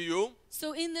миссию.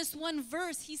 So in this one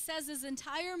verse, he says his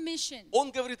entire mission.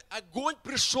 Он говорит: огонь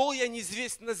пришел, я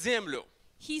низвесть на землю.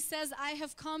 He says, I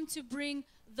have come to bring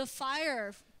the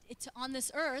fire on this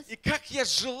earth, И как я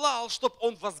желал, чтобы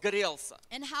он возгорелся.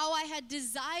 and how I had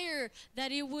desire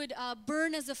that it would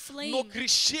burn as a Но flame.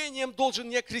 крещением должен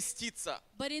я креститься.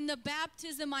 But in the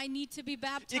baptism, I need to be И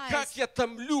как baptized. я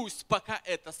томлюсь, пока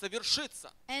это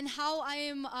совершится. And how I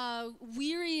am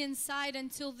weary inside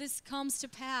until this comes to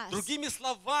pass. Другими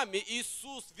словами,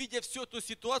 Иисус, видя всю эту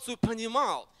ситуацию,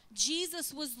 понимал,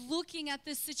 Jesus was looking at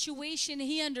this situation.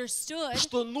 He understood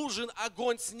что нужен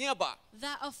огонь с неба.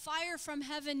 that a fire from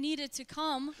heaven needed to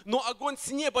come, Но огонь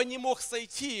с неба не мог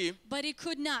сойти, but it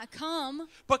could not come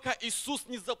пока Иисус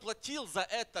не заплатил за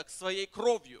это своей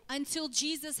кровью. until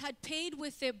Jesus had paid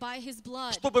with it by his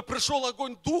blood. Чтобы пришел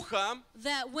огонь Духа,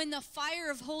 That when the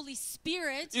fire of Holy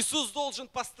Spirit, Иисус должен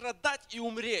пострадать и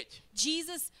умереть.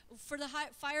 Jesus, for the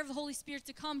fire of the Holy Spirit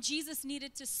to come, Jesus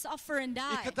needed to suffer and И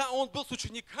die. когда Он был с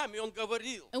учениками, Он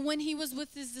говорил, And when he was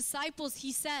with his disciples,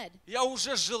 he said, я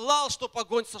уже желал, чтобы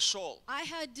огонь сошел, I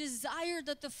had desired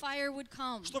that the fire would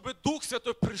come, чтобы Дух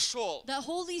Святой пришел. the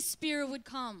Holy Spirit would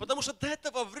come. Потому что до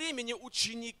этого времени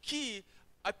ученики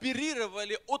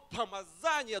оперировали от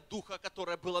помазания Духа,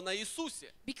 которое было на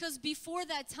Иисусе. Because before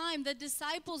that time, the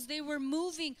disciples, they were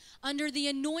moving under the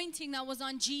anointing that was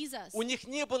on Jesus. У них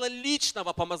не было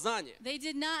личного помазания, They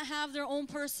did not have their own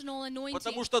personal anointing.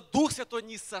 потому что Дух Святой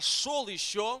не сошел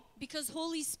еще, Because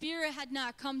Holy Spirit had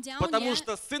not come down потому yet.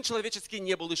 что Сын Человеческий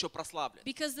не был еще прославлен.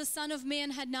 Because the Son of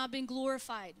Man had not been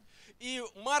glorified. И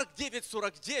Марк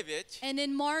 9:49, And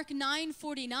in Mark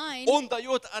 9:49, он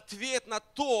дает ответ на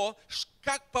то,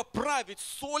 как поправить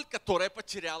соль, которая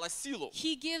потеряла силу.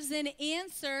 he gives an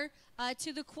answer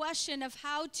to the question of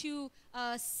how to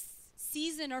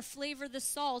season or flavor the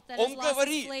salt that has Он lost its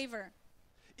говорит, flavor.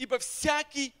 ибо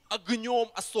всякий огнем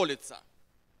осолится.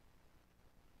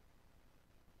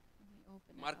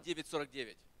 Open it Марк up.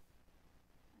 9:49.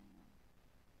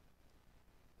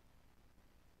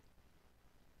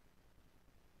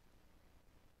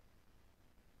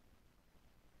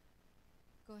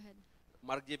 Go ahead.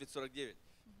 Марк 9:49.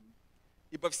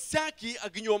 Ибо всякий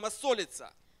огнем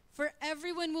осолится. For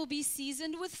everyone will be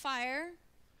seasoned with fire.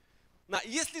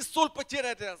 Если соль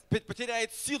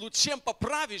потеряет силу, чем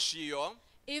поправишь ее?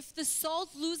 If the salt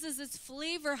loses its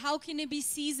flavor, how can it be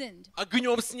seasoned?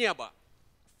 Огнем с неба.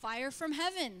 Fire from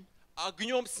heaven.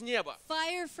 Огнем с неба.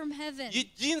 Fire from heaven.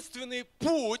 Единственный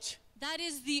путь, That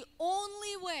is the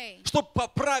only way чтобы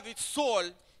поправить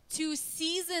соль to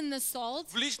season the salt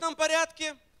в личном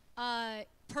порядке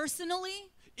personally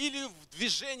или в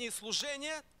движении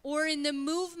служения, or in the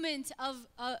movement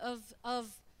of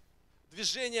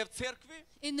движение в церкви,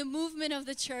 in the movement of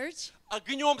the church.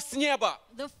 огнем с неба.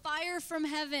 The fire from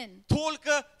heaven.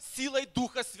 Только силой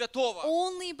Духа Святого.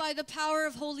 Only by the power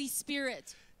of Holy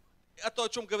Spirit. Это о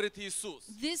чем говорит Иисус.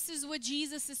 This is what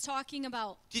Jesus is talking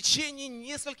about. В течение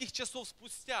нескольких часов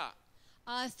спустя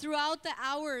Throughout the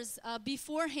hours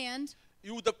beforehand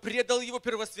Иуда предал его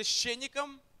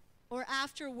первосвященникам, or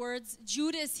afterwards,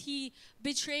 Judas, he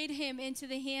betrayed him into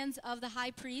the hands of the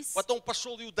high priest, потом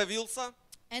пошел и удавился.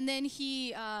 and then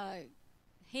he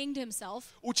hanged himself.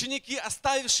 Ученики,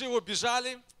 оставившие его,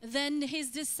 бежали. Then his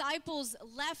disciples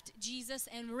left Jesus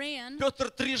and ran. Петр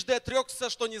трижды отрекся,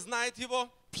 что не знает его.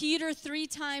 Peter 3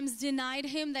 times denied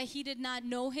him that he did not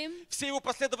know him. Все его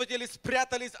последователи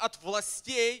спрятались от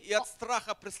властей и от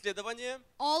страха преследования.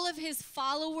 All of his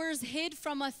followers hid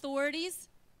from authorities.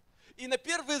 И на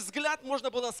первый взгляд можно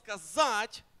было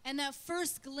сказать, And at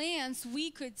first glance, we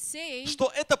could say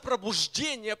что это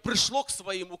пробуждение пришло к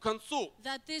своему концу.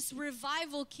 that this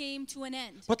revival came to an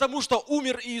end. Потому что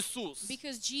умер Иисус.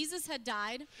 Because Jesus had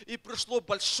died, И пришло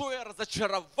большое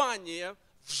разочарование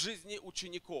в жизни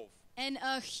учеников. and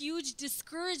a huge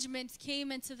discouragement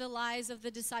came into the lives of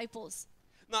the disciples.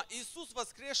 Но Иисус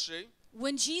воскресший,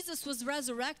 When Jesus was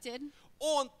resurrected,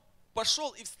 Он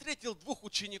пошел и встретил двух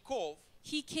учеников,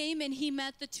 he came and he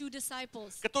met the two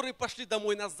disciples которые пошли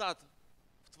домой назад,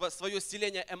 в свое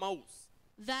селение Эмаус.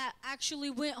 that actually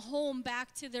went home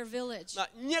back to their village.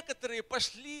 Некоторые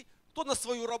пошли кто на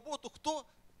свою работу, кто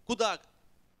куда.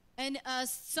 And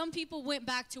some people went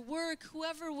back to work,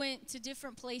 whoever went to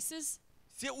different places.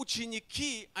 Все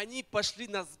ученики, они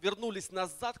вернулись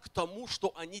назад к тому,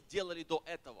 что они делали до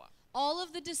этого. All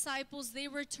of the disciples, they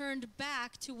returned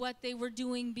back to what they were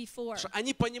doing before. Потому что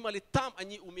они понимали, там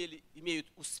они имеют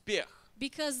успех.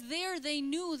 Because there they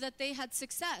knew that they had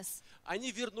success.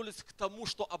 Они вернулись к тому,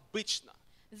 что обычно,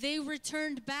 They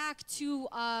returned back to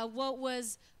what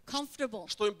was comfortable.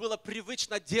 что им было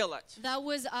привычно делать. That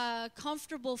was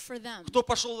comfortable for them. Кто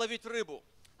пошел ловить рыбу?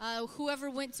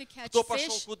 Whoever went to catch Кто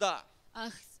пошел fish, куда?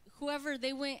 whoever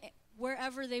they went,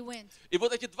 wherever they went. И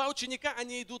вот эти два ученика,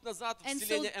 они идут назад в And so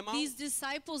селение these Эмаус.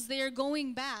 disciples, they are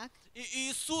going back. И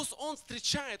Иисус, Он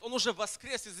встречает, Он уже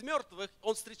воскрес из мертвых,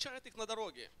 Он встречает их на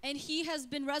дороге. And he has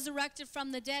been resurrected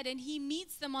from the dead, and he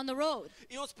meets them on the road.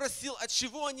 И Он спросил, от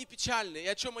чего они печальны и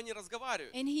о чем они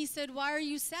разговаривают. And he said, "Why are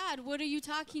you sad? What are you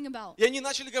talking about?" И они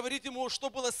начали говорить ему, что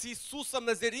было с Иисусом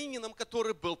Назаринином,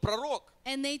 который был пророк.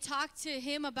 And they talked to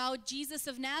him about Jesus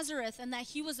of Nazareth and that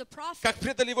he was a prophet. Как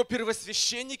предали его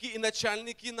первосвященники и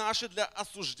начальники наши для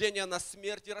осуждения на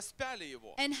смерть и распяли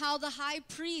его. And how the high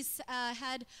priests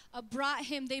had brought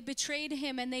him, they betrayed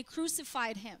him, and they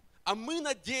crucified him. А мы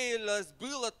надеялись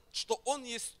было, что он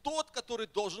есть тот, который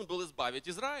должен был избавить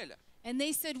Израиля. And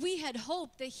they said, we had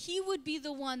hoped that he would be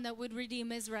the one that would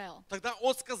redeem Israel. Тогда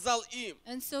он сказал им,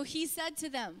 And so he said to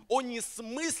them, о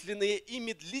несмысленные и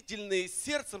медлительные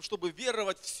сердцем, чтобы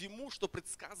веровать всему, что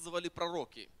предсказывали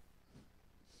пророки.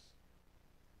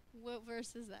 what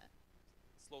verse is that?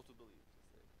 Slow to believe.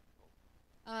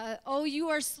 Oh, you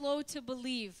are slow to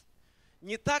believe.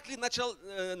 Не так ли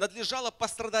надлежало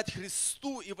пострадать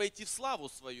Христу и войти в славу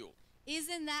свою?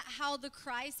 Isn't that how the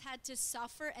Christ had to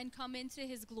suffer and come into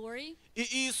his glory? И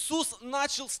Иисус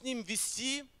начал с ним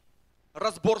вести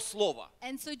разбор слова.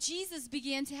 And so Jesus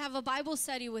began to have a Bible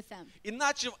study with them. И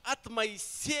начав от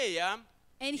Моисея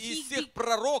And и всех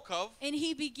пророков, And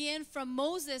he began from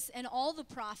Moses and all the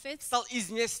prophets. стал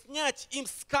изъяснять им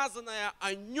сказанное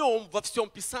о нем во всем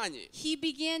Писании. He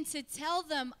began to tell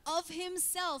them of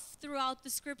himself throughout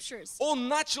the scriptures. Он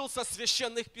начал со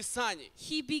священных Писаний.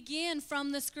 He began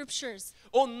from the scriptures.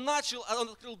 Он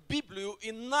открыл Библию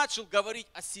и начал говорить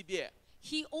о себе.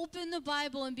 He opened the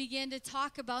Bible and began to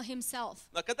talk about himself.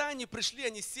 Но когда они пришли,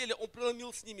 они сели, он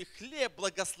преломил с ними хлеб,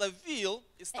 благословил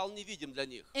и стал невидим для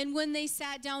них. And when they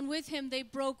sat down with him, they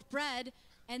broke bread,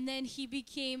 and then he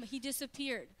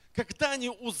disappeared. Когда они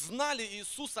узнали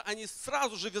Иисуса, они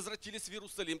сразу же возвратились в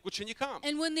Иерусалим к ученикам.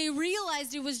 And when they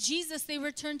realized it was Jesus, they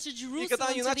returned to И когда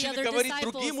Jerusalem они to the начали other говорить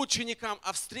другим disciples. ученикам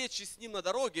о встрече с ним на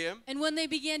дороге, And when they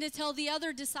began to tell the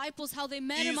other disciples how they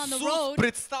met him on the Иисус road,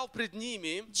 предстал пред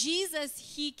ними Jesus,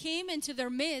 he came into their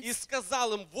и midst.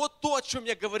 сказал им, вот то, о чем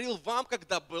я говорил вам,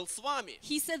 когда был с вами.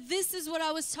 He said, "This is what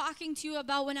I was talking to you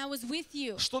about when I was with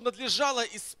you." Что надлежало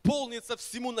исполниться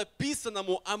всему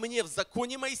написанному о мне в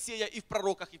законе Моисея и в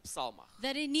пророках и псалмах.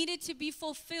 That it needed to be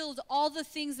fulfilled, all the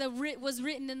things that was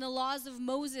written in the laws of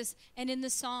Moses and in the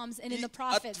Psalms and in И the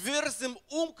prophets. отверз им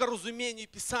ум к разумению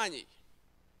Писаний.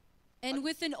 And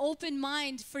with an open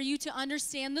mind for you to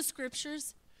understand the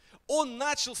scriptures, Он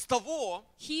начал с того,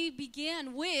 he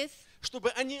began with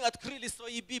чтобы они открыли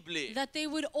свои Библии. that they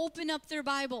would open up their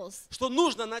Bibles. Что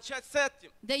нужно начать с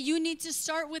этим. That you need to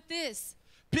start with this.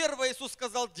 Первое Иисус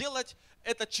сказал делать,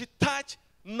 это читать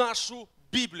нашу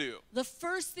Библию. The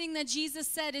first thing that Jesus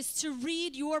said is to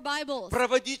read your Bibles,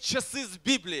 Проводить часы с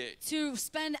Библией. to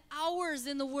spend hours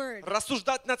in the Word,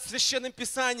 Рассуждать над священными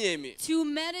писаниями. to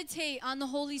meditate on the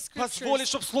Holy Позволить, Scriptures.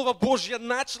 чтобы Слово Божье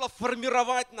начало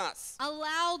формировать нас.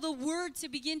 Allow the Word to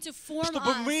begin to form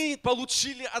Чтобы us. мы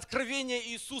получили откровение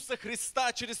Иисуса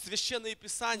Христа через священные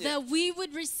писания. That we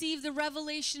would receive the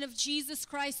revelation of Jesus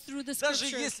Christ through the Даже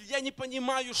scriptures. если я не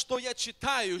понимаю, что я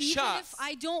читаю Even сейчас, if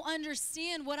I don't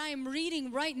understand what I am reading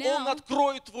right Он now,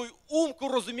 откроет твой ум к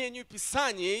разумению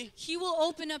Писаний, He will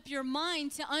open up your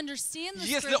mind to understand the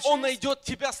если Он scriptures найдет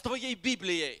тебя с твоей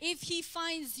Библией. if He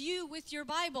finds you with your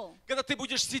Bible. Когда ты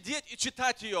будешь сидеть и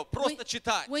читать ее, просто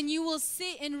читать. When you will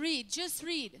sit and read, just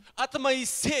read. От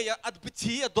Моисея, от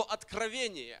Бытия до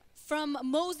Откровения. From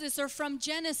Moses or from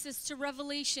Genesis to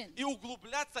Revelation. И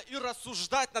углубляться и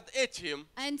рассуждать над этим.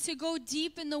 And to go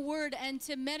deep in the Word and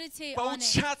to meditate on it.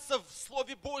 Поучаться в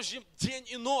Слове Божьем день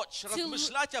и ночь.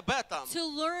 Размышлять об этом. To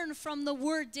learn from the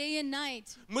Word day and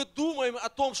night. Мы думаем о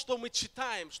том, что мы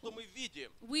читаем, что мы видим.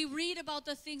 We read about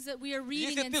the things that we are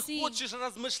reading Если and ты seeing. хочешь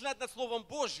размышлять над Словом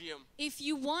Божьим, If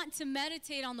you want to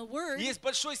meditate on the Word, есть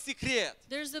большой секрет.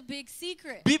 there's a big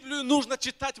secret. Библию нужно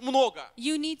читать много.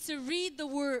 You need to read the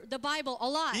Word, the Bible, a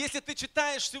lot. Если ты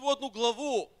читаешь всего одну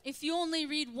главу, If you only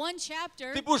read one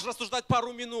chapter, ты будешь рассуждать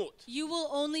пару минут. you will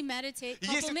only meditate a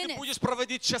couple Если ты minutes. будешь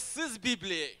проводить часы с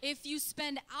Библией, If you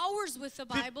spend hours with the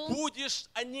ты Bible, будешь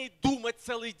о ней думать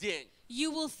целый день. you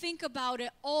will think about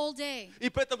it all day. И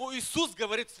поэтому Иисус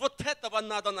говорит, с вот этого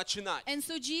надо начинать. And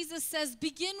so Jesus says,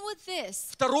 begin with this.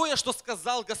 Второе, что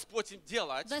сказал Господь им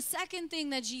делать, The second thing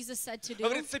that Jesus said to do,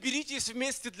 говорит, соберитесь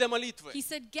вместе для молитвы. He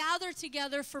said, gather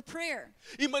together for prayer.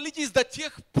 И молитесь до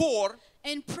тех пор,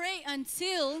 and pray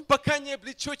until пока не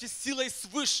облечетесь силой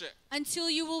свыше.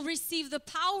 you will receive the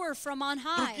power from on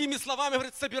high. Другими словами,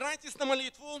 говорит, собирайтесь на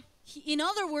молитву In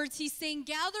other words, he's saying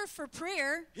gather for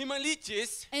prayer и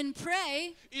молитесь, and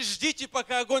pray и ждите,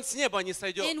 пока огонь с неба не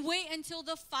сойдет. and wait until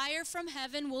the fire from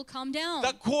heaven will come down.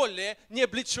 Доколе не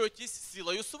облечетесь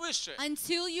силою свыше.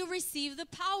 Until you receive the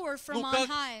power from Ну on как,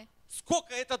 high.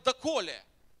 сколько это доколе?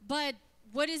 But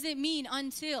what does it mean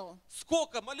until?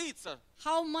 Сколько молиться?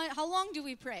 How long do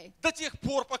we pray? До тех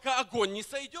пор, пока огонь не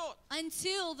сойдет.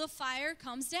 Until the fire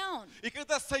comes down. И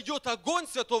когда сойдет огонь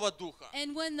Святого Духа,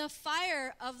 And when the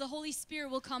fire of the Holy Spirit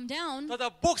will come down,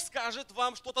 тогда Бог скажет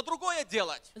вам что-то другое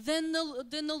делать. then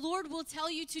the Lord will tell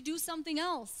you to do something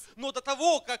else. Но до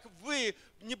того, как вы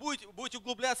не будете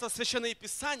углубляться в Священное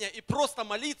Писание и просто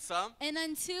молиться, And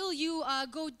until you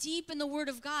go deep in the Word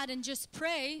of God and just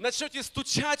pray, начнете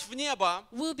стучать в небо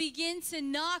we'll begin to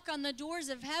knock on the doors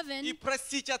of и heaven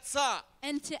просить Отца.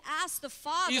 and to ask the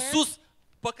Father. Иисус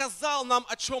показал нам,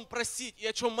 о чем просить и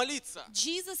о чем молиться.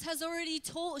 Jesus has already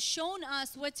shown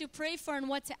us what to pray for and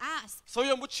what to ask. В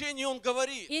своем учении Он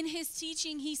говорит, In his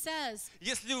teaching, he says,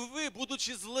 если вы,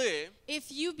 будучи злы,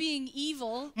 if you being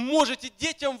evil можете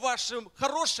детям вашим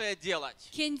хорошее делать,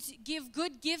 can give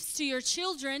good gifts to your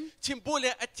children, тем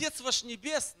более Отец ваш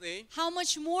Небесный how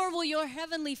much more will your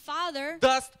heavenly Father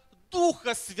даст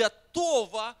Духа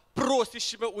Святого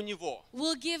просящего у Него.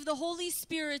 will give the Holy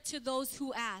Spirit to those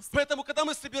who ask. Поэтому, когда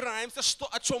мы собираемся,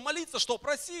 о чем молиться, что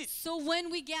просить? So when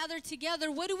we gather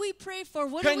together, what do we pray for?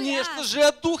 What do we Конечно ask? же,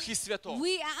 о Духе Святом.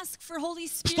 We ask for Holy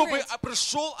Чтобы Spirit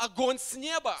пришел огонь с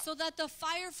неба. so that the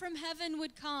fire from heaven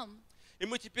would come. И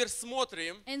мы теперь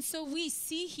смотрим And so we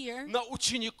see here, на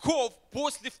учеников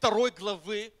после 2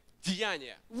 главы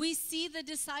Деяния. we see the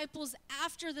disciples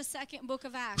after the second book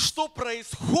of Acts. Что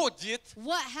происходит,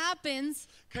 What happens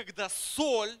когда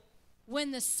соль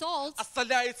when the salt,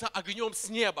 осоляется огнем с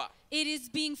неба? it is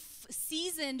being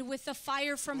seasoned with the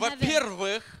fire from heaven?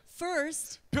 Во-первых,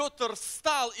 First, Петр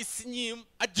встал, и с ним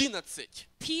 11.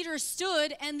 Peter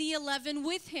stood and the 11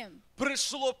 with him.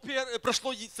 Прошло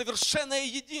совершенное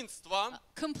единство.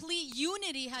 Complete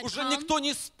unity had Уже come. никто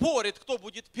не спорит, кто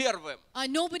будет первым.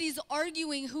 Nobody's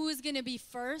arguing who is going to be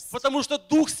first. Потому что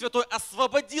Дух Святой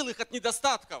освободил их от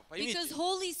недостатков. Because Поймите.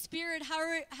 Holy Spirit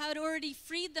had already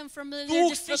freed them from their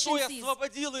Дух Святой deficiencies.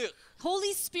 освободил их.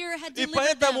 Holy Spirit had И delivered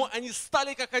поэтому them. они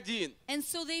стали как один. And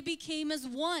so they became as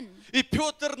one. И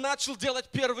Петр начал делать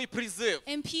первый призыв.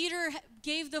 And Peter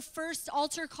gave the first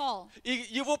altar call. И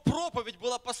его проповедь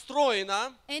была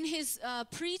построена. And his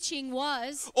preaching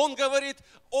was, Он говорит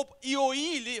об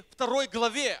Иоиле 2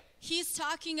 главе. he's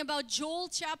talking about Joel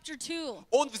chapter 2.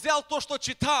 Он взял то, что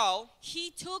читал,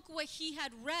 He took what he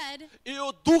had read, и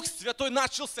Дух Святой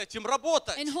начал с этим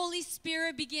работать. and Holy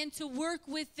Spirit began to work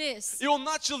with this. И он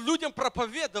начал людям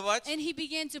проповедовать, And he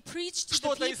began to preach to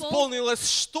что the это people исполнилось,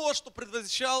 что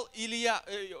предвещал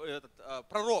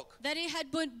пророк. that it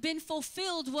had been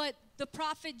fulfilled what the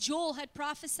prophet Joel had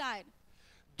prophesied.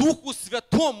 Духу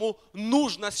Святому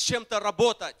нужно с чем-то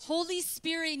работать. Holy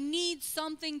Spirit needs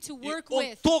something to И work он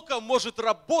with. только может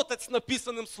работать с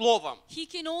написанным словом. He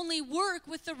can only work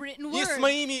with the written Не с word,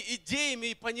 моими идеями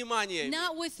и пониманиями.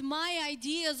 not with my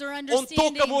ideas or Он только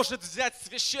understanding. может взять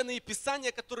священные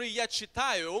писания, которые я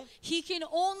читаю, He can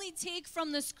only take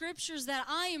from the scriptures that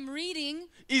I am reading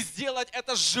и сделать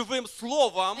это живым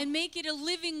словом, and make it a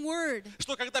living word.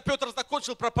 что когда Петр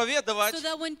закончил проповедовать, So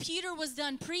that when Peter was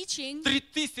done preaching,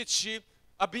 3000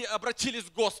 обратились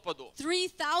к Господу.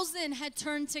 3,000 had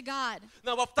turned to God.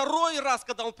 Но во второй раз,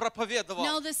 когда он проповедовал,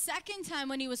 Now the second time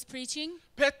when he was preaching,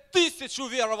 5000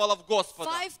 уверовало в Господа.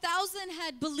 5,000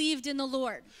 had believed in the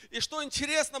Lord. И что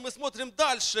интересно, мы смотрим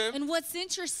дальше, And what's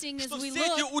interesting is что we все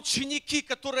эти look ученики,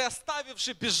 которые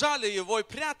оставивши, бежали его и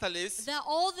прятались, that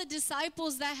all the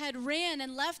disciples that had ran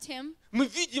and left him, мы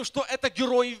видим, что это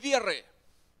герои веры.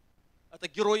 Это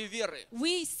герои веры.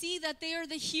 we see that they are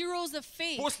the heroes of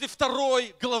faith. После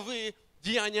 2 главы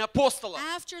Деяния апостолов.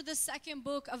 After the second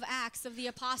book of Acts of the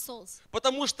Apostles.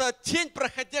 Потому что тень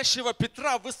проходящего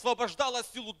Петра высвобождала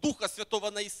силу Духа Святого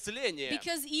на исцеление.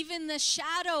 Because even the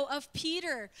shadow of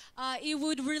Peter, it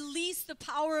would release the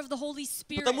power of the Holy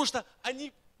Spirit. Потому что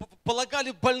они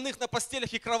полагали больных на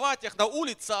постелях и кроватях на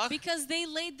улицах. Because they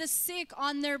laid the sick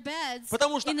on their beds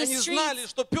Потому что in the они знали, streets.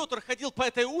 что Петр ходил по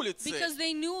этой улице. Because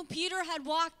they knew Peter had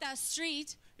walked that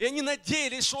street. И они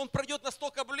надеялись, что он пройдет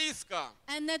настолько близко,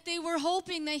 and that they were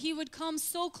hoping that he would come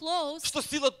so close что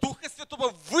сила Духа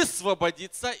Святого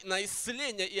высвободится на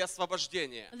исцеление и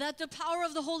освобождение. that the power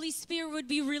of the Holy Spirit would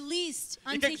be released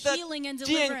И unto когда healing and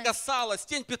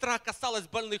тень Петра касалась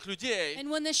больных людей,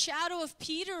 And when the shadow of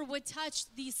Peter would touch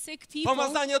these sick people,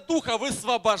 помазание Духа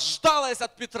высвобождалось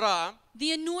от Петра,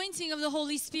 the anointing of the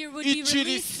Holy Spirit would и be через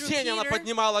released through тень она Peter,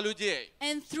 поднимала людей.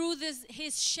 and through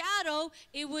his shadow,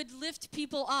 it would lift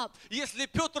people up. Если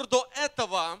Петр до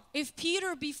этого If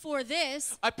Peter before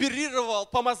this оперировал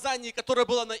помазание, которое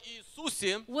было на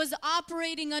Иисусе, was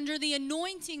operating under the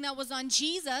anointing that was on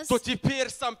Jesus, то теперь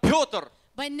сам Петр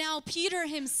but now Peter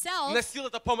himself носил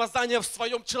это помазание в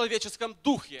своем человеческом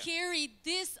духе. carried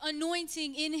this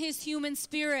anointing in his human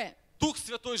spirit. Дух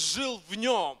Святой жил в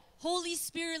нем, Holy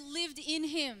Spirit lived in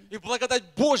him, и благодать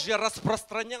Божья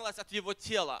распространялась от его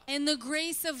тела. and the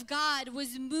grace of God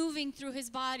was moving through his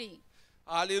body.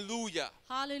 Аллилуйя!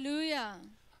 Hallelujah.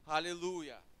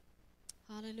 Аллилуйя!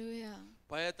 Hallelujah.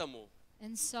 Поэтому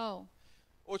And so,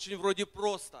 очень вроде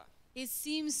просто it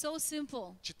seems so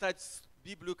simple читать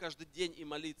Библию каждый день и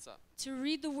молиться. to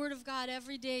read the Word of God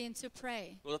every day and to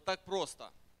pray. Но это так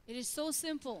просто, It is so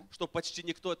simple что почти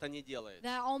никто это не делает.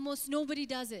 that almost nobody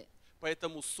does it.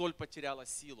 Поэтому соль потеряла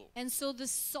силу. And so the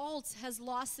salt has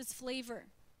lost its flavor.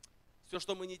 Все,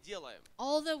 что мы не делаем,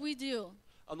 All that we do,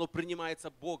 оно принимается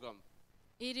Богом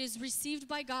it is received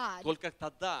by God только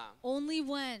тогда, only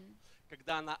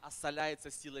когда она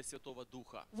осоляется силой Святого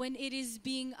Духа. when it is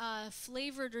being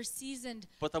flavored or seasoned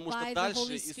Потому by что the дальше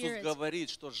Holy Иисус Spirit. говорит,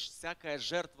 что всякая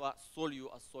жертва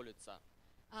солью осолится.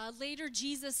 Later,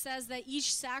 Jesus says that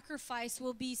each sacrifice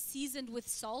will be seasoned with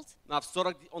salt. А в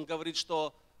 40 он говорит,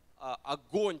 что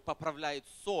огонь поправляет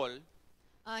соль,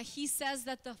 He says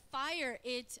that the fire,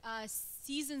 it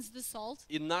seasons the salt.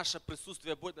 и наше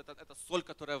присутствие будет, это соль,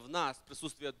 которая в нас,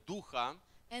 присутствие Духа,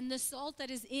 And the salt that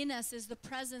is in us is the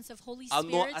presence of Holy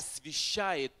оно Spirit.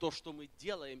 освещает то, что мы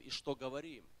делаем и что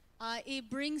говорим. It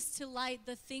brings to light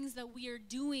the things that we are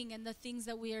doing and the things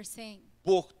that we are saying.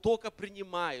 Бог только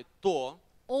принимает то,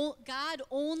 God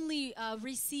only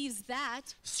receives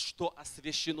that что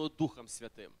освящено Духом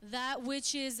Святым.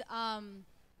 which is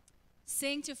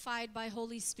sanctified by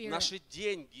Holy Spirit. Наши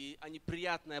деньги, они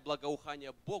приятное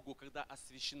благоухание Богу, когда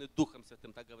освящены Духом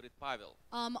Святым, так говорит Павел.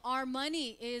 Our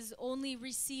money is only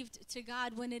received to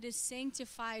God when it is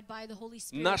sanctified by the Holy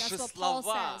Spirit. Наши That's what Paul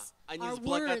слова, says. они Our с words,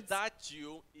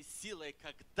 благодатью и силой,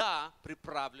 когда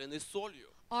приправлены солью.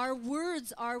 our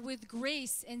words are with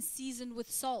grace and seasoned with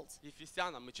salt.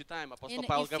 Ефесянам мы читаем, апостол In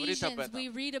Павел говорит об Ephesians, we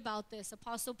этом. read about this.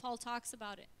 Apostle Paul talks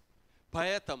about it.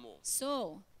 Поэтому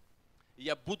So,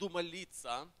 я буду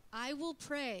молиться I will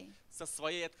pray со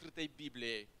своей открытой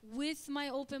Библией with my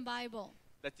open Bible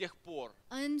до тех пор,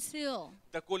 until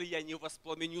доколе я не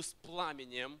воспламенюсь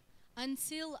пламенем,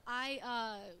 I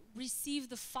receive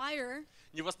the fire,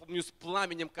 не воспламенюсь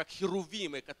пламенем, как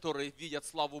херувимы, которые видят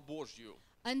славу Божью,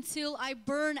 until I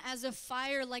burn as a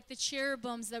fire like the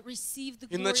cherubims that receive the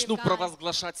и glory начну of God,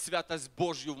 провозглашать святость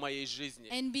Божью в моей жизни.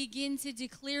 and begin to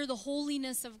declare the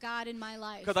holiness of God in my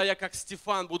life. Когда я, как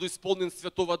Стефан, буду исполнен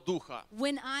Святого Духа,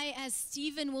 When I, as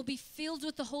Stephen, will be filled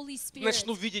with the Holy Spirit,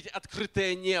 начну видеть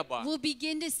открытое небо will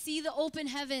begin to see the open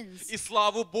heavens и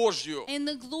славу Божью, and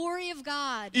the glory of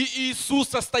God, и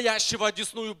Иисуса, стоящего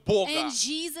одесную Бога, and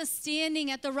Jesus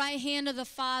standing at the right hand of the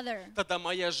Father. тогда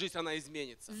моя жизнь, она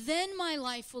изменится. Then my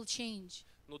life will change.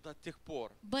 Но до тех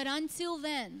пор But until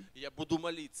then, я буду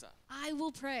молиться I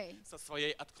will pray со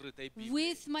своей открытой Библией.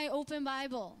 with my open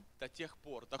Bible. До тех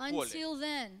пор, Until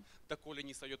then, доколе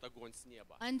не сойдет огонь с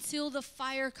неба. until the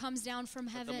fire comes down from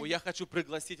Поэтому heaven. я хочу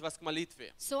пригласить вас к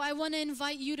молитве. So I want to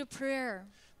invite you to prayer.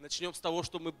 Начнем с того,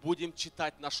 что мы будем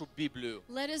читать нашу Библию.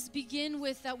 Let us begin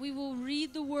with that we will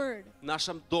read the Word. В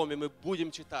нашем доме мы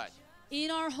будем читать, In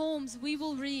our homes, we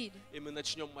will read и мы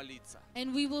начнем молиться.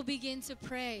 and we will begin to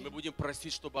pray. Мы будем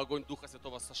просить, чтобы огонь Духа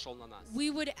Святого сошел на нас. We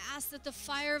would ask that the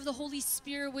fire of the Holy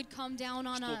Spirit would come down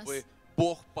on us, Чтобы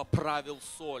Бог поправил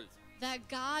соль that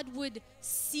God would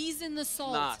season the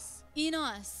salt нас in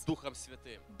us Духом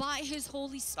Святым. by His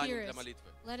Holy Встанем Spirit. для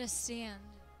молитвы. Let us stand.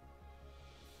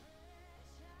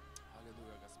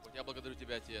 Аллилуйя, Господь. Я благодарю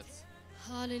Тебя, Отец.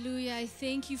 Hallelujah. I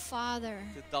thank you, Father.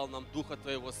 Ты дал нам Духа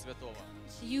Твоего Святого.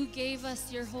 You gave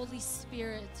us your Holy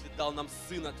Spirit. Ты дал нам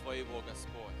Сына Твоего,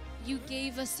 Господь. You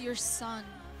gave us your Son.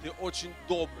 Ты очень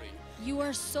добрый. You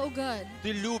are so good.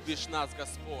 Ты любишь нас,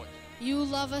 Господь. You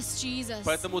love us, Jesus.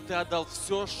 Поэтому Ты отдал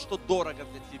все, что дорого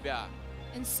для Тебя.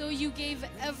 And so you gave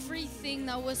everything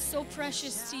that was so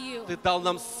precious to you. Ты дал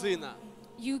нам Сына.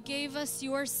 You gave us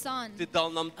your Son. Ты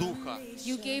дал нам Духа.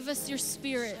 You gave us your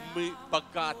Spirit. Мы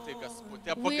богаты, Господь.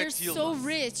 Ты We're обогатил so нас.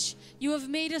 rich. You have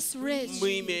made us rich.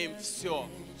 Мы имеем все.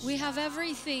 We have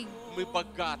everything. Мы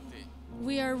богаты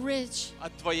We are rich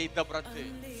от Твоей доброты.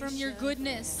 from your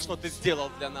goodness, Что Ты сделал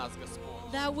для нас,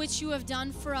 Господь. that which you have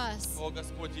done for us. О,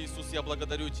 Господь Иисус, я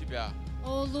благодарю Тебя,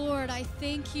 Oh Lord, I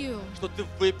thank you что Ты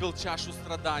выпил чашу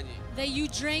страданий, that you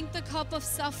drank the cup of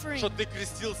suffering, что Ты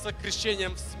крестился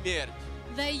крещением в смерть,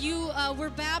 that you were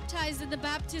baptized in the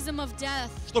baptism of death,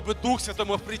 чтобы Дух Святой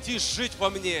мог прийти и жить во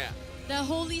мне. that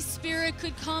Holy Spirit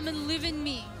could come and live in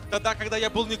me. Тогда, когда я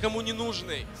был никому не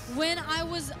нужный, When I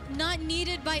was not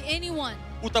needed by anyone,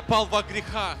 утопал во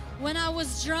грехах, when I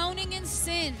was drowning in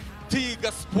sin, Ты,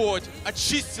 Господь,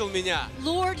 очистил меня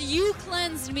Lord, you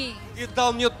cleansed me и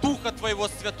дал мне Духа Твоего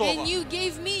Святого. and you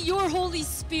gave me your Holy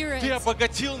Spirit. Ты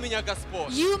обогатил меня,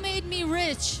 Господь. You made me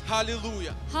rich.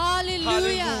 Аллилуйя! Hallelujah.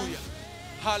 Аллилуйя!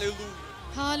 Аллилуйя!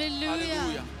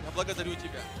 Hallelujah. Я благодарю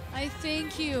Тебя. I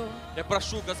thank you. Я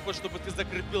прошу, Господь, чтобы Ты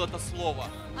закрепил это слово.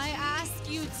 I ask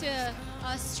you to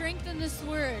strengthen this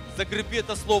word Закрепи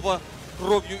это слово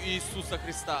кровью Иисуса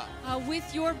Христа. with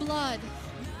your blood.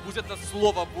 Пусть это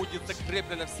слово будет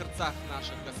закреплено в сердцах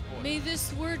наших, Господь. May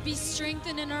this word be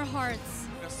strengthened in our hearts.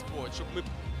 Господь, чтобы мы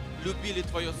любили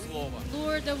Твое Слово,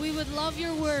 Lord, that we would love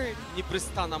your word,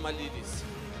 непрестанно молились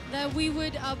that we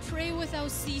would pray without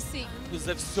ceasing, и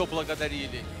за все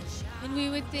благодарили. and we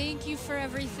would thank you for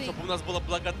everything, Чтобы у нас было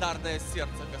благодарное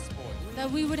сердце, Господь.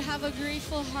 that we would have a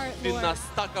grateful heart, Ты Lord. нас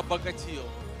так обогатил.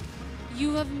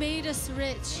 You have made us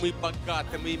rich. Мы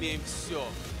богаты, мы имеем все.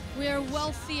 We are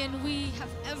wealthy and we have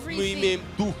Мы everything. имеем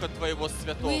Духа Твоего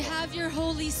Святого. We have your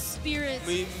Holy Spirit.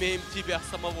 Мы имеем Тебя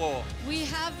самого. We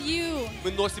have you.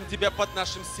 Мы носим Тебя под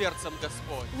нашим сердцем,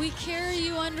 Господь. We carry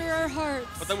you under our hearts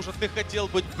Потому что Ты хотел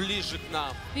быть ближе к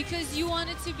нам. because you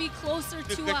wanted to be closer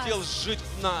Ты to хотел us. жить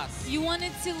в нас. You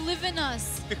wanted to live in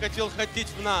us. Ты хотел ходить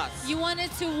в нас. You wanted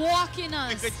to walk in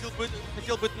Ты us.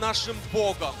 хотел быть нашим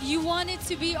Богом. You wanted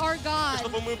to be our God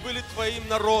Чтобы мы были Твоим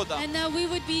народом. and that we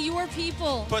would be your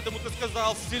people. Поэтому Ты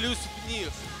сказал, вселюсь в них.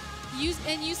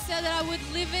 And you said that I would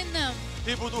live in them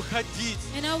И буду ходить.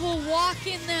 and I will walk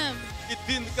in them И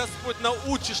Ты, Господь,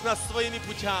 научишь нас своими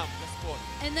путям, Господь.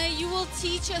 and that you will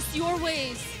teach us your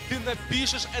ways Ты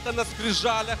напишешь это на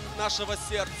скрижалях нашего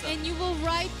сердца. and you will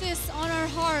write this on our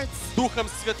hearts Духом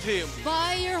Святым.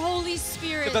 by your Holy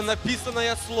Spirit, Когда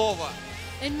написанное Слово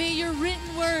and may your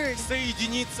written word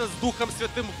соединится с Духом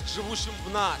Святым, живущим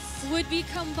в нас. would be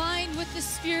combined with the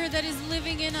Spirit that is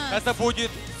living in us. Это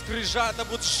будет это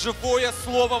будет живое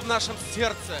Слово в нашем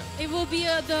сердце. It will be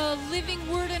the living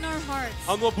word in our hearts.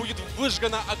 Оно будет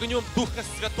выжгано огнем Духа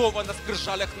Святого на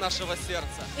скрижалях нашего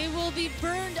сердца. It will be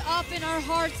burned up in our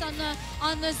hearts on the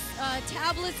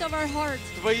tablets of our hearts.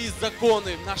 Твои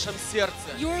законы в нашем сердце.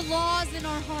 Your laws in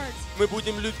our hearts. Мы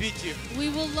будем любить их. We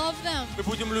will love them. Мы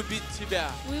будем любить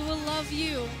Тебя. We will love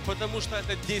you Потому что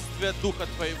это действие Духа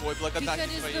Твоего и благодати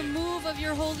because it's the Твоей. move of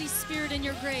your Holy Spirit and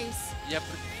your grace.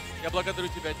 Я благодарю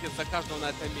Тебя, Отец, за каждого на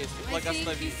этом месте. I thank you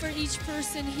Благослови. for each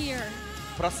person here.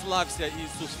 Прославься,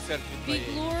 Иисус, в церкви Be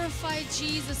Твоей. glorified,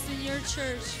 Jesus, in your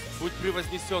church. Будь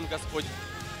превознесен, Господь.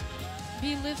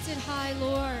 Be lifted high,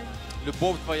 Lord.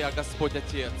 Любовь Твоя, Господь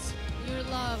Отец. Your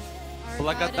love, our God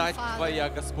Благодать and Твоя,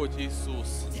 Father, Господь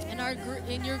Иисус. and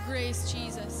in your grace,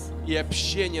 Jesus, И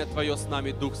общение Твое с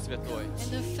нами, Дух Святой.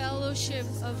 and the fellowship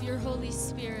of your Holy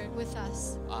Spirit with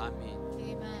us. Аминь.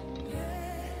 Amen.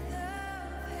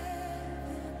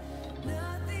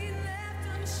 Nothing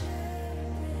left unsaid.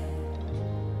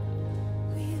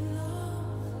 We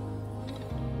love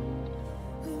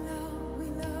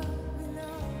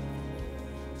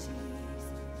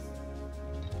Jesus.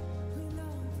 We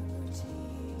love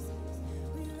Jesus.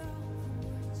 We love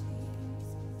Jesus.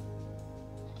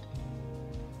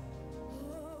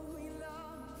 Oh, we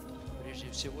love. Прежде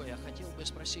всего, я хотел бы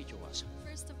спросить у вас,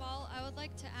 First of all, I would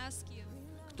like to ask you,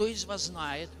 кто из вас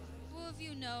знает, who of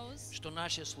you knows что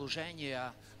наши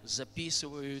служения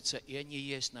записываются и они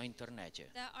есть на интернете?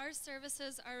 that our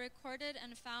services are recorded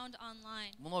and found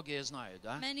online? Многие знают,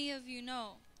 да? Many of you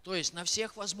know. То есть на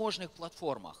всех возможных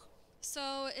платформах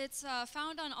So it's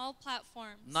found on all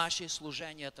platforms. наши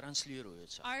служения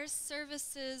транслируются. Our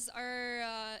services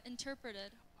are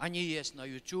interpreted. Они есть на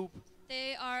YouTube,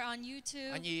 They are on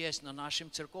YouTube. они есть на нашем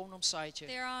церковном сайте,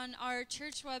 They're on our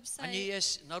church они website.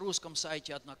 есть на русском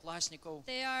сайте Одноклассников,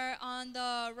 They are on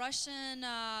the Russian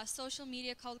social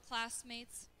media called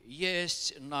Classmates.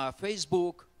 есть на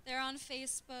Facebook, They're on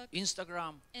Facebook,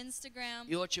 Instagram Instagram,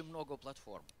 и очень много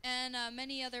платформ. and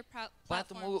many other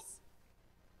Поэтому platforms.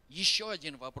 Еще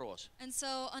один вопрос. And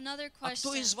so another А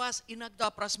кто question. из вас иногда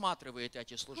просматривает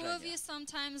эти Who of you служения?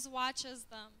 sometimes watches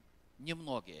them?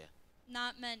 Немногие.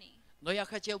 Not many. Но я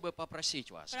хотел бы попросить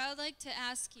вас, But I would like to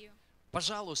ask you,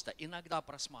 пожалуйста, иногда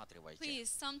просматривайте. please,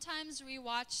 sometimes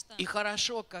rewatch them. И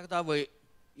хорошо, когда вы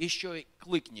еще и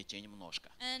кликните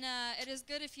немножко. And it is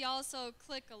good if you also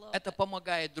click a little Это bit.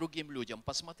 помогает другим людям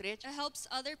посмотреть. It helps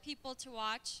other people to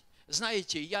watch.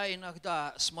 Знаете, я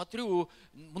иногда смотрю,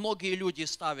 многие люди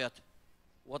ставят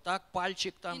вот так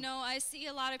пальчик You там, know, I see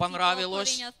a lot of people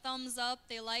понравилось. putting a thumbs up,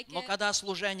 they like но it. когда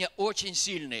служения очень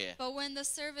сильные, But when the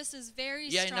service is very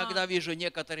я иногда strong, вижу,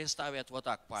 некоторые ставят вот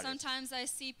так палец. sometimes I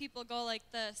see people go like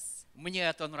this. Мне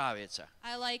это нравится.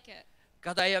 I like it.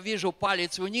 Когда я вижу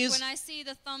палец вниз When I see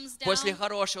the thumbs после down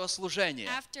хорошего служения,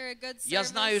 after a good я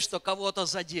знаю, service, что кого-то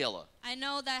задело. I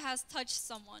know that has touched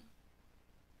someone.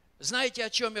 Знаете, о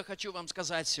чем я хочу вам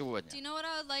сказать Do you сегодня? know what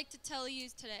I would like to tell you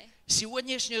today?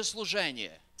 Сегодняшнее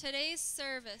служение Today's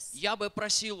service, я бы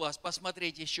просил вас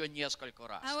посмотреть еще несколько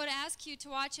раз. I would ask you to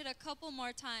watch it a couple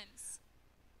more times.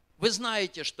 Вы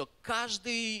знаете, что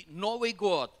каждый Новый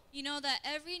год You know that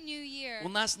every new year, у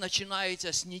нас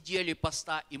начинается с недели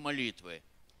поста и молитвы.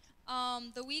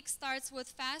 the week starts with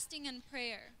fasting and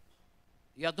prayer.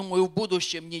 Я думаю, в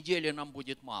будущем недели нам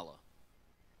будет мало.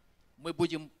 Мы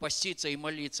будем поститься и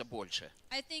молиться больше.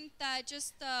 I think that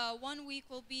just 1 week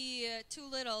will be too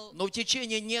little, Но в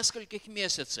течение нескольких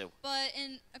месяцев but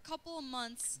in a couple of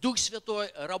months, Дух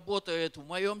Святой работает в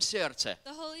моем сердце.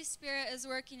 the Holy Spirit is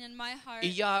working in my heart. И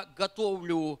я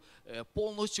готовлю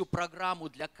полностью программу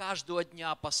для каждого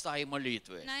дня поста и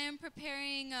молитвы. And I am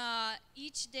preparing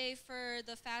each day for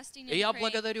the fasting И and я praying.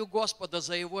 благодарю Господа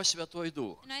за Его Святой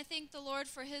Дух, And I thank the Lord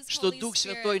for His что Holy Дух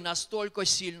Святой Spirit. настолько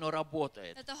сильно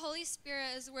работает. That the Holy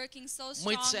Spirit is working so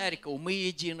Мы strongly. церковь, мы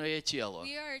единое тело.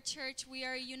 We are a church, we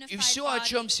are a И unified все, о body.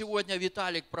 чем сегодня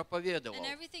Виталик проповедовал, And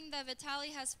everything that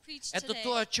Vitaly has preached это today,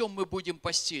 то, о чем мы будем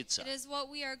поститься. it is what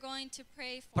we are going to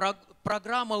pray for.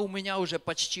 Программа у меня уже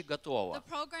почти The готова.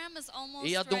 program is almost И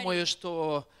я ready. думаю,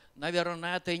 что, наверное,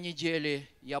 на этой неделе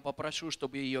я попрошу,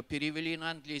 чтобы ее перевели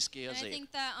на английский And I язык.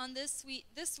 think that on this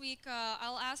week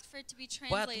I'll ask for it to be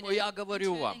Поэтому translated я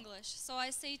говорю into вам, English. So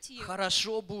I say to you,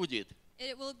 Хорошо будет,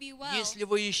 it will be well если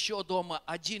вы еще дома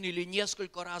один или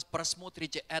несколько раз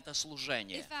просмотрите это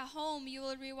служение. if at home you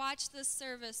will rewatch this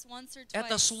service once or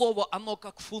Это twice. слово, оно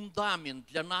как фундамент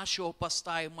для нашего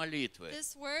поста и молитвы.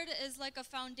 This word is like a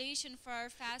foundation for our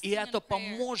fasting И это and prayer.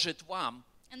 поможет вам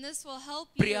And this will help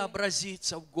you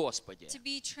преобразиться в Господе. to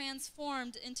be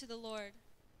transformed into the Lord.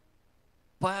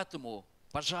 Поэтому,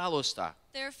 пожалуйста,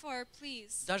 Therefore,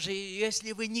 please, даже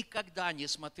если вы никогда не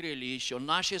смотрели еще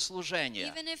наши служения,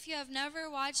 even if you have never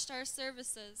watched our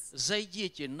services,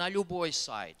 зайдите на любой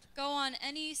сайт, go on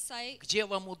any site где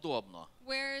вам удобно,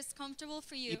 where it's comfortable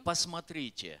for и you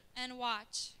посмотрите. and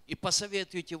watch. И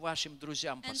посоветуйте вашим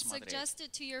друзьям And посмотреть. suggest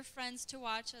it to your friends to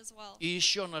watch as well. И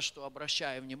еще на что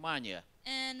обращаю внимание,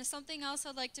 And something else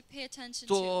I'd like to pay attention to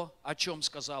то, о чем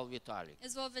сказал Виталий.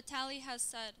 is what Vitaly has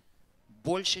said,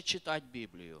 Больше читать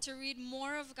Библию to read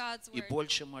more of God's и word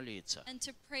больше молиться. and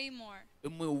to pray more. И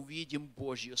мы увидим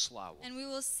Божью славу. And we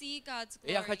will see God's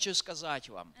И я glory. хочу сказать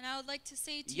вам, And I would like to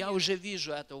say to я you уже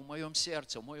вижу это в моем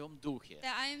сердце, в моем духе.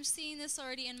 that I am seeing this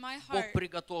already in my Бог heart,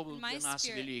 приготовил in my для нас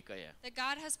spirit, великое. that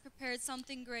God has prepared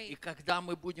something И great. когда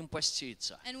мы будем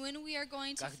поститься, And when we are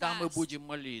going to когда мы fast, будем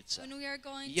молиться, when we are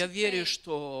going я to верю, pray,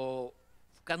 что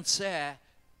в конце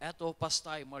этого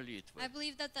поста и I молитвы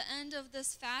believe that the end of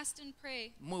this fast and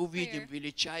pray, мы увидим prayer,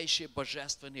 величайшие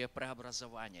божественные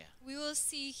преобразования. we will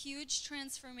see huge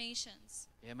transformations.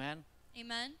 Аминь.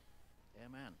 Amen?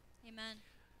 Аминь. Amen.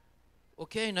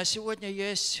 Окей, на сегодня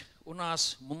есть у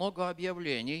нас много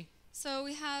объявлений, So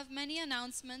we have many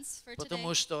announcements for today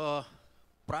потому что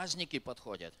праздники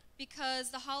подходят.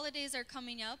 because the holidays are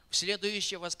coming up. В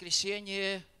следующее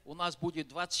воскресенье у нас будет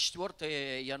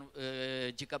 24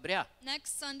 декабря.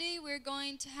 Next Sunday, we're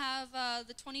going to have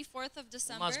the 24th of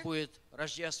У нас December. будет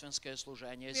рождественское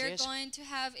служение We are здесь. going to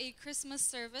have a Christmas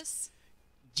service.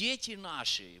 Дети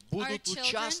наши будут children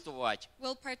участвовать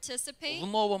We'll participate в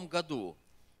новом году,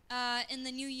 in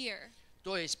the new year.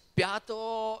 то есть 5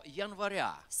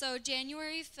 января So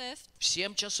January 5th в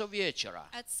 7 часов вечера.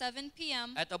 at 7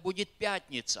 p.m., Это будет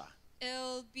пятница.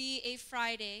 it'll be a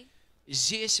Friday.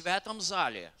 Здесь, в этом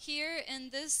зале, Here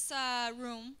in this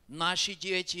room, наши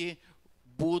дети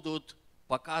будут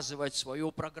показывать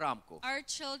свою программку. our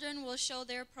children will show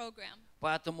their program.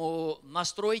 Поэтому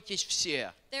настройтесь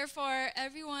все Therefore,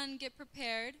 everyone get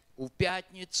prepared. в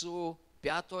пятницу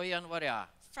 5 января,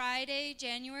 Friday,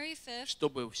 January 5th,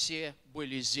 чтобы все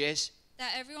были здесь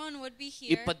that everyone would be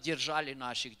и here поддержали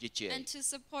наших детей. and to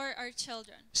support our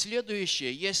children.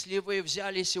 Следующее, если вы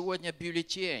взяли сегодня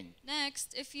бюллетень,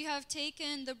 Next, if you have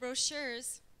taken the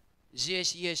brochures,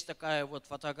 здесь есть такая вот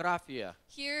фотография.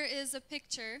 here is a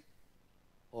picture.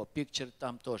 О, picture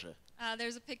там тоже.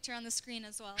 There's a picture on the screen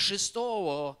as well. 6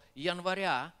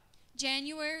 января,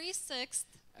 January 6th,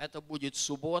 это будет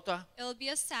суббота, it'll be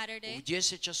a в Saturday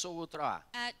 10 часов утра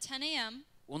at 10 a.m.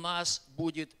 у нас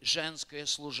будет женское We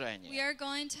служение. are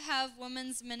going to have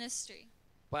women's ministry.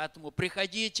 Поэтому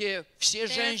приходите все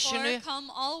Therefore, женщины, come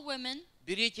all women,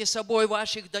 берите с собой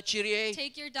ваших дочерей.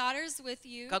 take your daughters with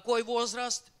you. Какой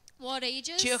возраст? What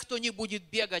ages? Те, кто не будет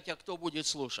бегать, а кто будет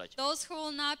слушать. Those who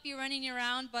will not be running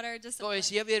around but are То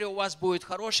есть disciplined. я верю, у вас будет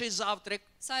хороший завтрак,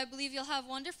 So I believe you'll have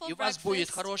wonderful и у вас будет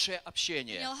breakfast хорошее and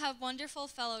общение. you'll have wonderful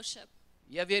fellowship.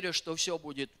 Я верю, что все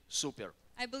будет супер.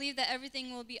 I believe that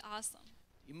everything will be awesome.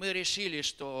 И мы решили,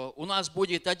 что у нас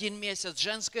будет 1 месяц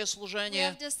женское We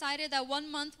служение, have decided that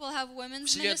 1 month we'll have в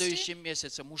women's ministry, следующем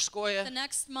месяце the мужское,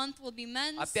 next month will be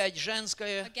men's, опять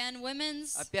женское, again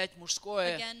women's, опять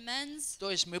мужское. again men's.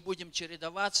 То есть мы будем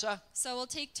чередоваться, So we'll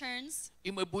take turns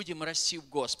и мы будем расти в and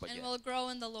Господе. we'll grow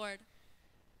in the Lord.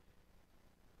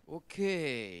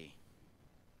 Окей.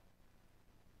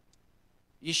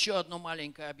 Еще одно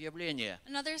маленькое объявление.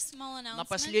 Another small На announcement.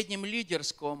 последнем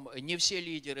лидерском не все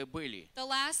лидеры были. The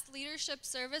last leadership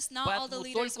service, not all the Поэтому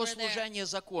leaders только were there. служение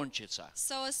закончится.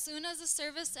 So as soon as the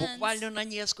service Буквально ends, на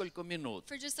несколько минут.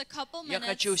 for just a couple Я minutes,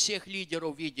 хочу всех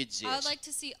лидеров видеть I would здесь. like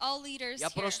to see all leaders Я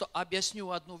here. просто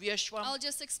объясню одну вещь I'll вам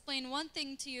just explain one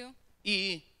thing to you,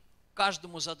 и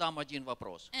каждому задам один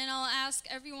вопрос. and I'll ask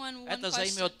everyone one Это question.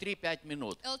 займет 3-5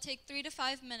 минут. It'll take 3 to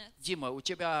 5 minutes. Дима, у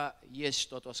тебя есть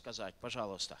что-то сказать?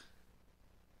 Пожалуйста.